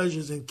the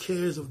pleasures and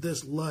cares of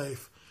this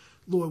life.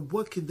 Lord,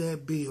 what can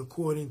that be how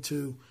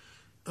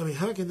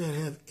can that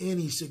have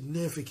any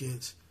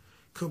significance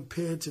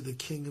compared to the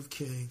King of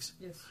Kings,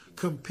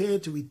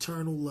 compared to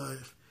eternal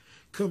life,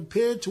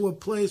 compared to a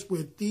place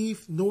where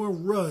thief nor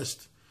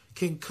rust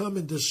can come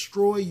and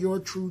destroy your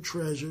true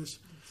treasures,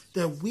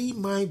 that we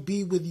might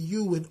be with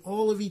you in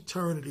all of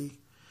eternity,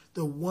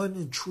 the one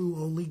and true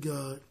only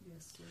God.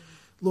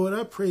 Lord,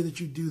 I pray that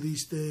you do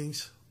these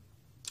things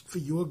for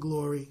your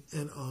glory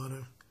and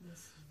honor.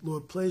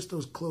 Lord, place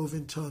those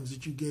cloven tongues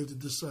that you gave the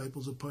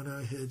disciples upon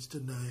our heads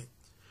tonight.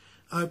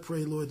 I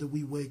pray, Lord, that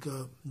we wake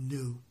up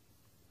new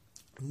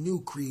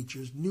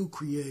creatures, new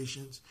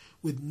creations,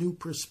 with new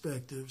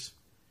perspectives,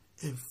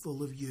 and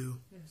full of you.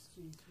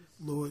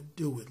 Lord,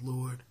 do it,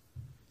 Lord.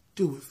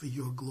 Do it for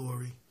your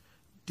glory.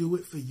 Do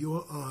it for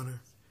your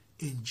honor.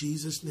 In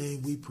Jesus'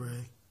 name we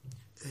pray.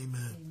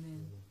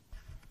 Amen.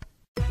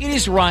 It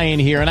is Ryan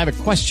here, and I have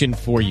a question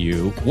for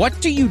you. What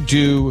do you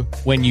do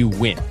when you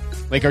win?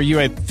 Like, are you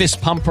a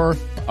fist pumper,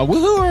 a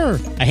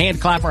woohooer, a hand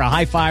clapper, a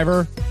high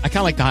fiver? I kind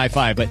of like the high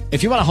five, but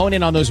if you want to hone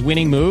in on those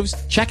winning moves,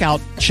 check out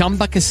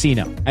Chumba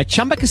Casino. At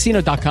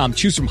ChumbaCasino.com,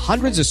 choose from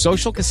hundreds of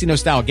social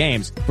casino-style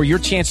games for your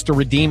chance to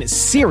redeem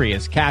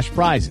serious cash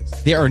prizes.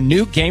 There are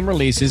new game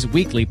releases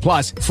weekly,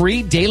 plus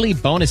free daily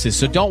bonuses,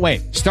 so don't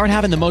wait. Start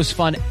having the most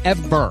fun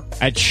ever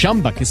at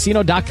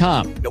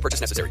ChumbaCasino.com. No purchase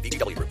necessary.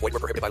 VGW Group. Void where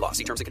prohibited by law.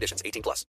 See terms and conditions. 18+.